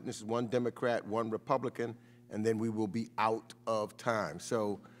of witnesses, one Democrat, one Republican, and then we will be out of time.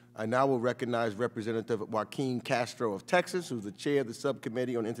 So I now will recognize Representative Joaquin Castro of Texas, who's the chair of the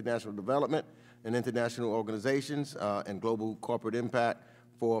Subcommittee on International Development and International Organizations and Global Corporate Impact,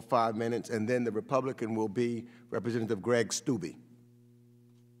 for 5 minutes, and then the Republican will be Representative Greg Stubbe.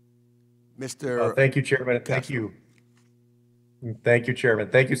 Mr. Thank you, Chairman. Thank you. Thank you, Chairman.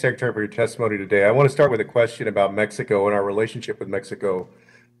 Thank you, Secretary, for your testimony today. I want to start with a question about Mexico and our relationship with Mexico.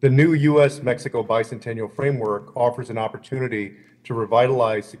 The new U.S.-Mexico bicentennial framework offers an opportunity to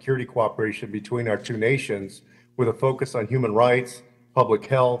revitalize security cooperation between our two nations with a focus on human rights, public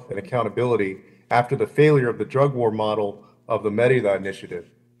health, and accountability after the failure of the drug war model of the Mérida Initiative.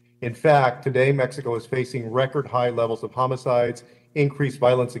 In fact, today Mexico is facing record high levels of homicides, increased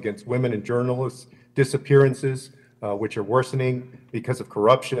violence against women and journalists, disappearances, which are worsening because of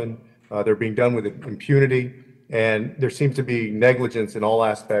corruption. They're being done with impunity, and there seems to be negligence in all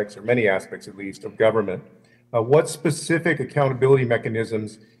aspects, or many aspects at least, of government. What specific accountability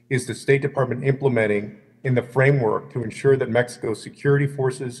mechanisms is the State Department implementing in the framework to ensure that Mexico's security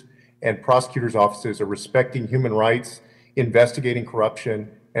forces and prosecutors' offices are respecting human rights, investigating corruption,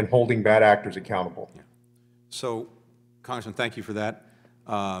 and holding bad actors accountable? So Congressman, thank you for that.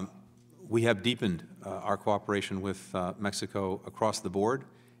 We have deepened our cooperation with Mexico across the board,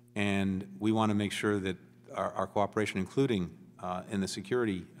 and we want to make sure that our cooperation, including in the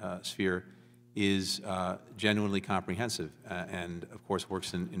security sphere, is genuinely comprehensive and, of course,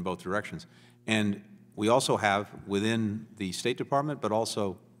 works in both directions. And we also have within the State Department, but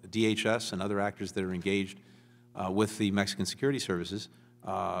also DHS and other actors that are engaged with the Mexican security services,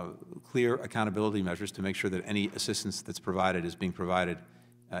 clear accountability measures to make sure that any assistance that's provided is being provided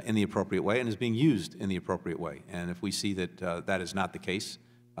in the appropriate way and is being used in the appropriate way. And if we see that that is not the case,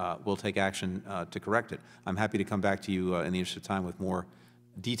 we'll take action to correct it. I'm happy to come back to you in the interest of time with more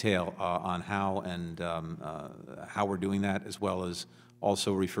detail on how and how we're doing that, as well as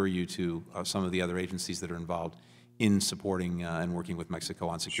also refer you to some of the other agencies that are involved in supporting and working with Mexico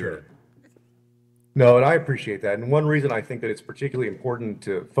on security. Sure. No, and I appreciate that. And one reason I think that it's particularly important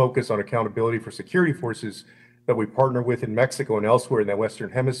to focus on accountability for security forces that we partner with in Mexico and elsewhere in the Western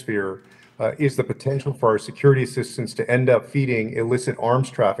Hemisphere is the potential for our security assistance to end up feeding illicit arms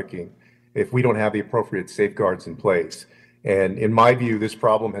trafficking if we don't have the appropriate safeguards in place. And in my view, this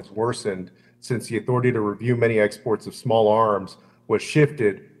problem has worsened since the authority to review many exports of small arms was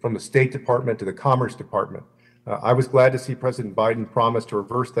shifted from the State Department to the Commerce Department. I was glad to see President Biden promise to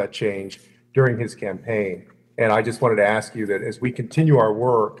reverse that change during his campaign. And I just wanted to ask you that as we continue our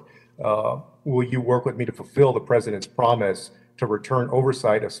work, will you work with me to fulfill the President's promise to return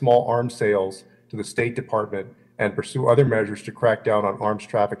oversight of small arms sales to the State Department and pursue other measures to crack down on arms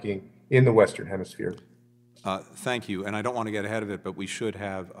trafficking in the Western Hemisphere? Thank you. And I don't want to get ahead of it, but we should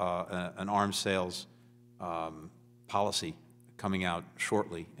have an arms sales policy coming out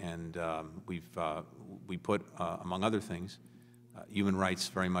shortly. And we put, among other things, human rights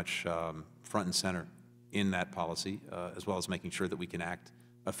very much front and center in that policy, as well as making sure that we can act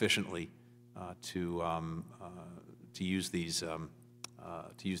efficiently to use these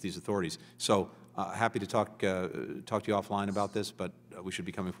authorities. So happy to talk to you offline about this, but we should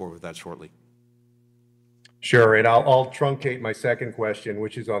be coming forward with that shortly. Sure, and I'll truncate my second question,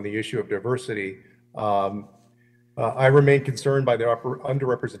 which is on the issue of diversity. I remain concerned by the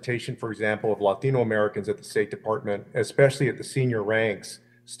underrepresentation, for example, of Latino Americans at the State Department, especially at the senior ranks.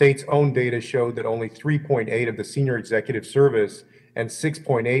 State's own data showed that only 3.8% of the senior executive service and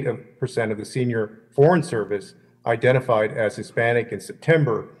 6.8% of the senior foreign service identified as Hispanic in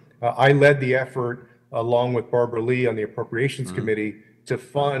September. I led the effort, along with Barbara Lee on the Appropriations Committee, to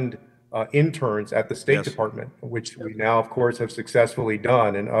fund interns at the State Department, which we now, of course, have successfully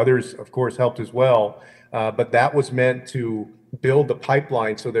done, and others, of course, helped as well. But that was meant to build the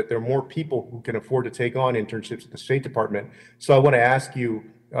pipeline so that there are more people who can afford to take on internships at the State Department. So I want to ask you,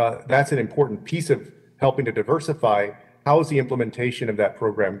 that's an important piece of helping to diversify. How is the implementation of that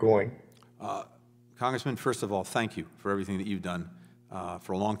program going? Congressman, first of all, thank you for everything that you've done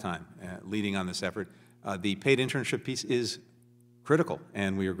for a long time, leading on this effort. The paid internship piece is critical,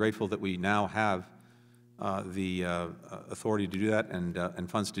 and we are grateful that we now have the authority to do that and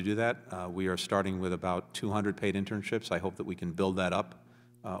funds to do that. We are starting with about 200 paid internships. I hope that we can build that up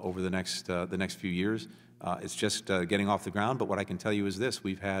over the next few years. It's just getting off the ground, but what I can tell you is this: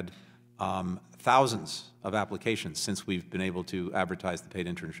 we've had thousands of applications since we've been able to advertise the paid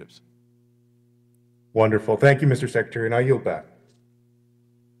internships. Wonderful. Thank you, Mr. Secretary, and I yield back.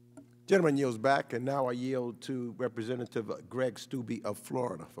 Gentleman yields back, and now I yield to Representative Greg Stubbe of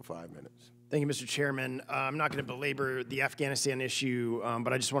Florida for 5 minutes. Thank you, Mr. Chairman. I'm not going to belabor the Afghanistan issue,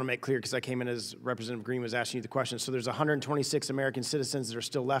 but I just want to make clear, because I came in as Representative Green was asking you the question. So there's 126 American citizens that are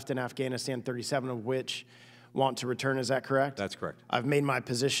still left in Afghanistan, 37 of which want to return. Is that correct? That's correct. I've made my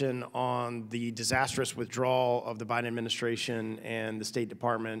position on the disastrous withdrawal of the Biden administration and the State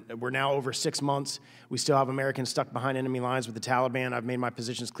Department. We're now over 6 months. We still have Americans stuck behind enemy lines with the Taliban. I've made my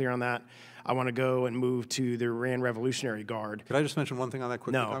positions clear on that. I want to go and move to the Iran Revolutionary Guard. Could I just mention one thing on that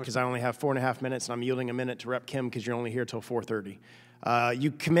quickly? No, because I only have 4.5 minutes, and I'm yielding a minute to Rep. Kim because you're only here till 4:30.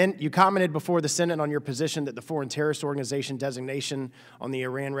 You commented before the Senate on your position that the foreign terrorist organization designation on the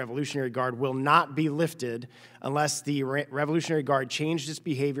Iran Revolutionary Guard will not be lifted unless the Revolutionary Guard changed its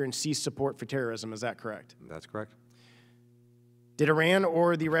behavior and ceased support for terrorism. Is that correct? That's correct. Did Iran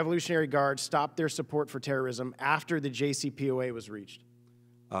or the Revolutionary Guard stop their support for terrorism after the JCPOA was reached?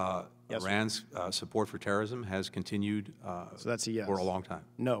 Yes, Iran's support for terrorism has continued so that's a yes. for a long time.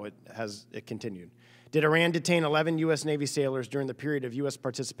 No, it continued. Did Iran detain 11 U.S. Navy sailors during the period of U.S.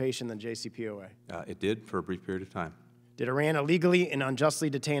 participation in the JCPOA? It did for a brief period of time. Did Iran illegally and unjustly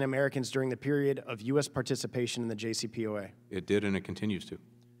detain Americans during the period of U.S. participation in the JCPOA? It did, and it continues to.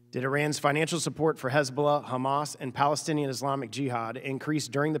 Did Iran's financial support for Hezbollah, Hamas, and Palestinian Islamic Jihad increase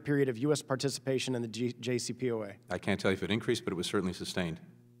during the period of U.S. participation in the JCPOA? I can't tell you if it increased, but it was certainly sustained.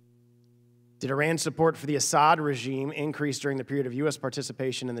 Did Iran's support for the Assad regime increase during the period of U.S.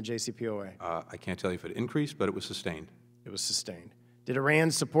 participation in the JCPOA? I can't tell you if it increased, but it was sustained. It was sustained. Did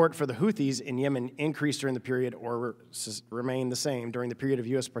Iran's support for the Houthis in Yemen increase during the period or remain the same during the period of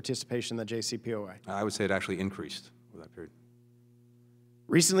U.S. participation in the JCPOA? I would say it actually increased over that period.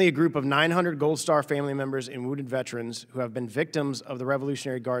 Recently, a group of 900 Gold Star family members and wounded veterans who have been victims of the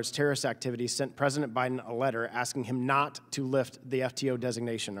Revolutionary Guard's terrorist activities sent President Biden a letter asking him not to lift the FTO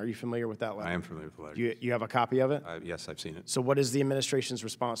designation. Are you familiar with that letter? I am familiar with the letter. You have a copy of it? Yes, I've seen it. So what is the administration's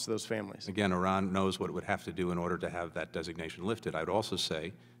response to those families? Again, Iran knows what it would have to do in order to have that designation lifted. I would also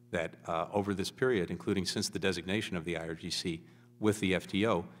say that over this period, including since the designation of the IRGC with the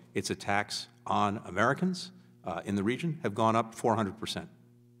FTO, its attacks on Americans in the region have gone up 400%.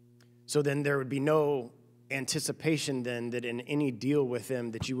 So then there would be no anticipation then that in any deal with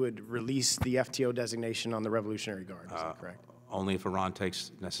them that you would release the FTO designation on the Revolutionary Guard, is that correct? Only if Iran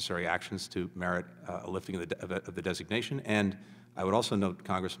takes necessary actions to merit a lifting of the designation. And I would also note,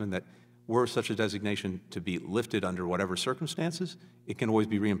 Congressman, that were such a designation to be lifted under whatever circumstances, it can always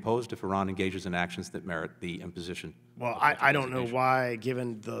be reimposed if Iran engages in actions that merit the imposition. Well, I don't know why,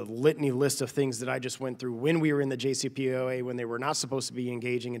 given the litany list of things that I just went through when we were in the JCPOA, when they were not supposed to be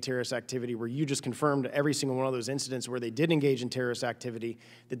engaging in terrorist activity, where you just confirmed every single one of those incidents where they did engage in terrorist activity,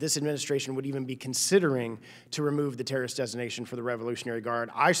 that this administration would even be considering to remove the terrorist designation for the Revolutionary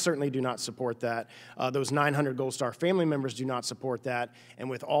Guard. I certainly do not support that. Those 900 Gold Star family members do not support that. And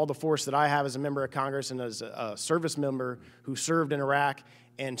with all the force that I have as a member of Congress and as a service member who served in Iraq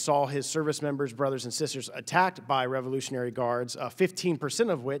and saw his service members, brothers and sisters, attacked by Revolutionary Guards, 15%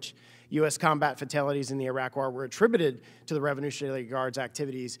 of which U.S. combat fatalities in the Iraq War were attributed to the Revolutionary Guards'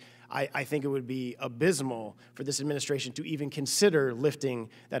 activities, I think it would be abysmal for this administration to even consider lifting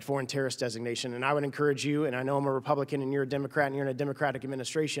that foreign terrorist designation. And I would encourage you, and I know I'm a Republican and you're a Democrat and you're in a Democratic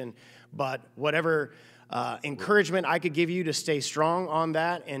administration, but whatever encouragement I could give you to stay strong on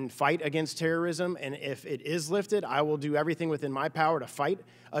that and fight against terrorism. And if it is lifted, I will do everything within my power to fight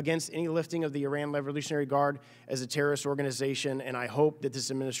against any lifting of the Iran Revolutionary Guard as a terrorist organization. And I hope that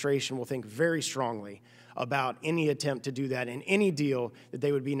this administration will think very strongly about any attempt to do that in any deal that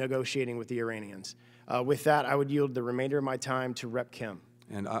they would be negotiating with the Iranians. With that, I would yield the remainder of my time to Rep. Kim.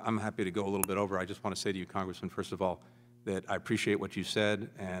 And I'm happy to go a little bit over. I just want to say to you, Congressman, first of all, that I appreciate what you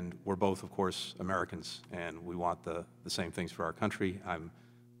said, and we're both, of course, Americans, and we want the same things for our country. I'm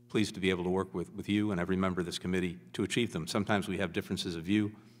pleased to be able to work with you and every member of this committee to achieve them. Sometimes we have differences of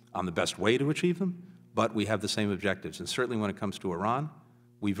view on the best way to achieve them, but we have the same objectives. And certainly when it comes to Iran,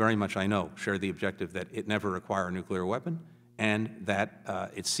 we very much, I know, share the objective that it never acquire a nuclear weapon and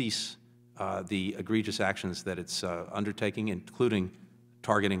that it cease the egregious actions that it's undertaking, including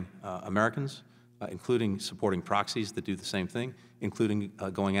targeting Americans, including supporting proxies that do the same thing, including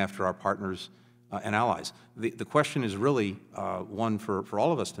going after our partners and allies. The question is really one for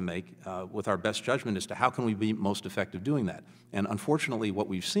all of us to make with our best judgment as to how can we be most effective doing that. And unfortunately, what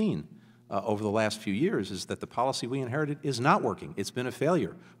we've seen over the last few years is that the policy we inherited is not working. It's been a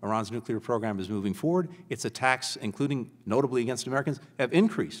failure. Iran's nuclear program is moving forward. Its attacks, including notably against Americans, have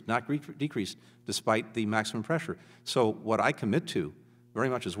increased, not decreased, despite the maximum pressure. So what I commit to very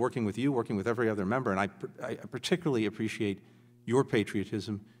much is working with you, working with every other member, and I particularly appreciate your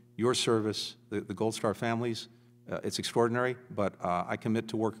patriotism, your service, the Gold Star families. It's extraordinary, but I commit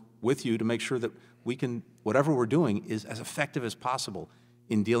to work with you to make sure that we can, whatever we're doing, is as effective as possible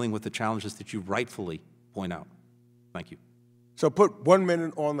in dealing with the challenges that you rightfully point out. Thank you. So put 1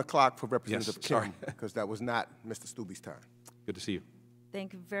 minute on the clock for Representative Yes, sorry. Kim, because that was not Mr. Stubbe's time. Good to see you.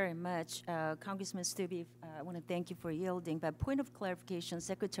 Thank you very much. Congressman Stubbe, I want to thank you for yielding. But point of clarification,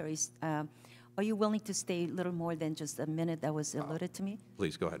 Secretary, are you willing to stay a little more than just a minute that was allotted to me?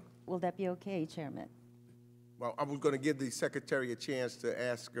 Please, go ahead. Will that be okay, Chairman? Well, I was going to give the Secretary a chance to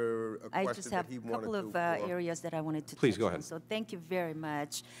ask her a question that he wanted to. I just have a couple of areas that I wanted to Please, touch go on. ahead. So thank you very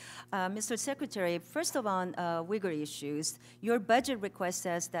much. Mr. Secretary, first of all, on Uyghur issues, your budget request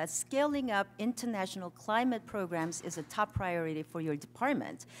says that scaling up international climate programs is a top priority for your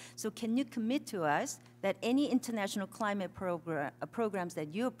department. So can you commit to us that any international climate programs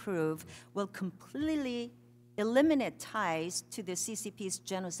that you approve will completely eliminate ties to the CCP's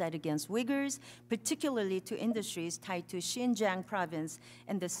genocide against Uyghurs, particularly to industries tied to Xinjiang province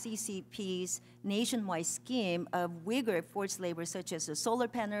and the CCP's nationwide scheme of Uyghur forced labor, such as the solar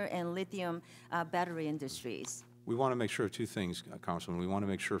panel and lithium battery industries? We want to make sure of two things, Congressman. We want to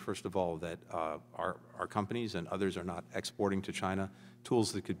make sure, first of all, that our companies and others are not exporting to China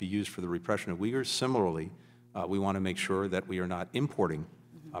tools that could be used for the repression of Uyghurs. Similarly, we want to make sure that we are not importing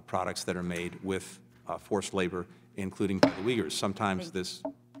products that are made with forced labor, including by the Uyghurs. Sometimes this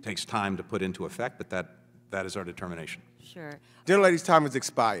takes time to put into effect, but that is our determination. Sure. Gentlelady's time has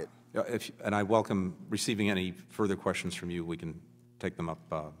expired. And I welcome receiving any further questions from you. We can take them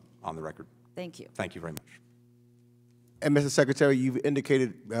up on the record. Thank you. Thank you very much. And Mr. Secretary, you've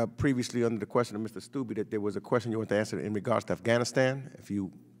indicated previously under the question of Mr. Stubbe that there was a question you want to answer in regards to Afghanistan. If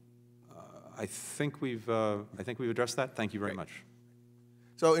you, I think we've addressed that. Thank you very much.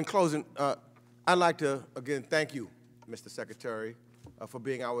 So in closing, I'd like to again thank you, Mr. Secretary, for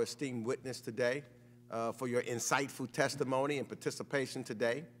being our esteemed witness today, for your insightful testimony and participation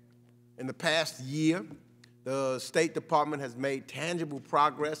today. In the past year, the State Department has made tangible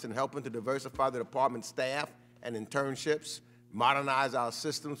progress in helping to diversify the department's staff and internships, modernize our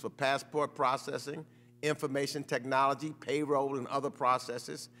systems for passport processing, information technology, payroll, and other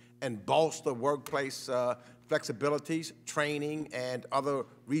processes, and bolster workplace flexibilities, training, and other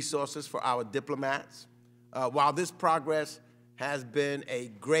resources for our diplomats. While this progress has been a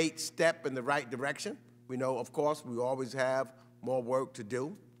great step in the right direction, we know, of course, we always have more work to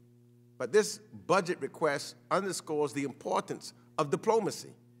do. But this budget request underscores the importance of diplomacy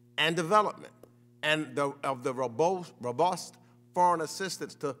and development and of the robust foreign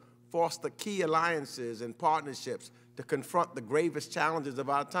assistance to foster key alliances and partnerships to confront the gravest challenges of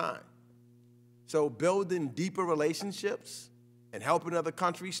our time. So building deeper relationships and helping other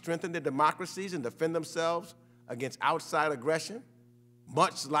countries strengthen their democracies and defend themselves against outside aggression,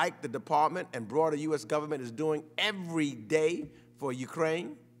 much like the Department and broader U.S. government is doing every day for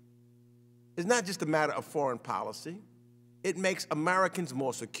Ukraine, is not just a matter of foreign policy. It makes Americans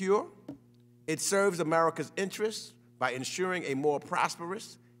more secure. It serves America's interests by ensuring a more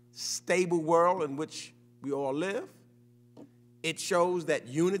prosperous, stable world in which we all live. It shows that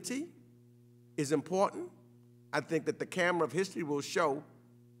unity is important. I think that the camera of history will show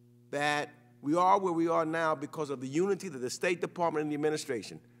that we are where we are now because of the unity that the State Department and the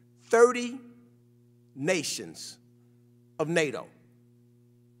administration, 30 nations of NATO,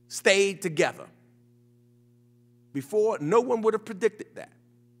 stayed together. Before, no one would have predicted that.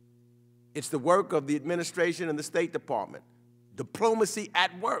 It's the work of the administration and the State Department. Diplomacy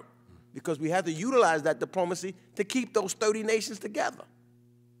at work, because we have to utilize that diplomacy to keep those 30 nations together.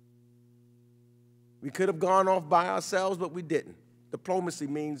 We could have gone off by ourselves, but we didn't. Diplomacy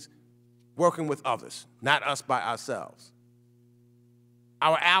means working with others, not us by ourselves.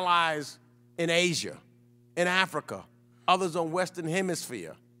 Our allies in Asia, in Africa, others on Western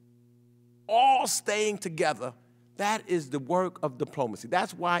Hemisphere, all staying together. That is the work of diplomacy.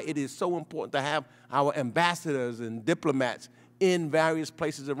 That's why it is so important to have our ambassadors and diplomats in various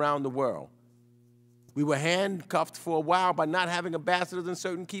places around the world. We were handcuffed for a while by not having ambassadors in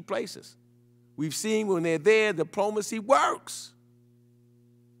certain key places. We've seen when they're there, diplomacy works.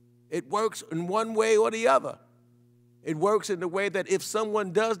 It works in one way or the other. It works in the way that if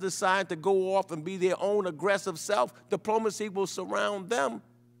someone does decide to go off and be their own aggressive self, diplomacy will surround them.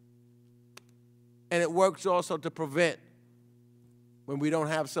 And it works also to prevent, when we don't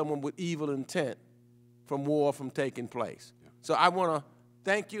have someone with evil intent, from war from taking place. Yeah. So I want to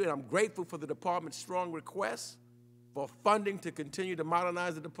thank you, and I'm grateful for the department's strong requests for funding to continue to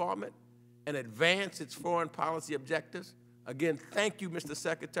modernize the department and advance its foreign policy objectives. Again, thank you, Mr.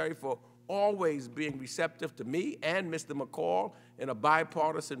 Secretary, for always being receptive to me and Mr. McCall in a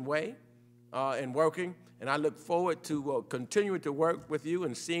bipartisan way in working. And I look forward to continuing to work with you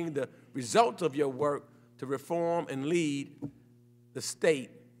and seeing the results of your work to reform and lead the state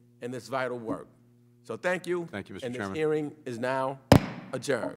in this vital work. So thank you. Thank you, Mr. And Chairman. this hearing is now adjourned.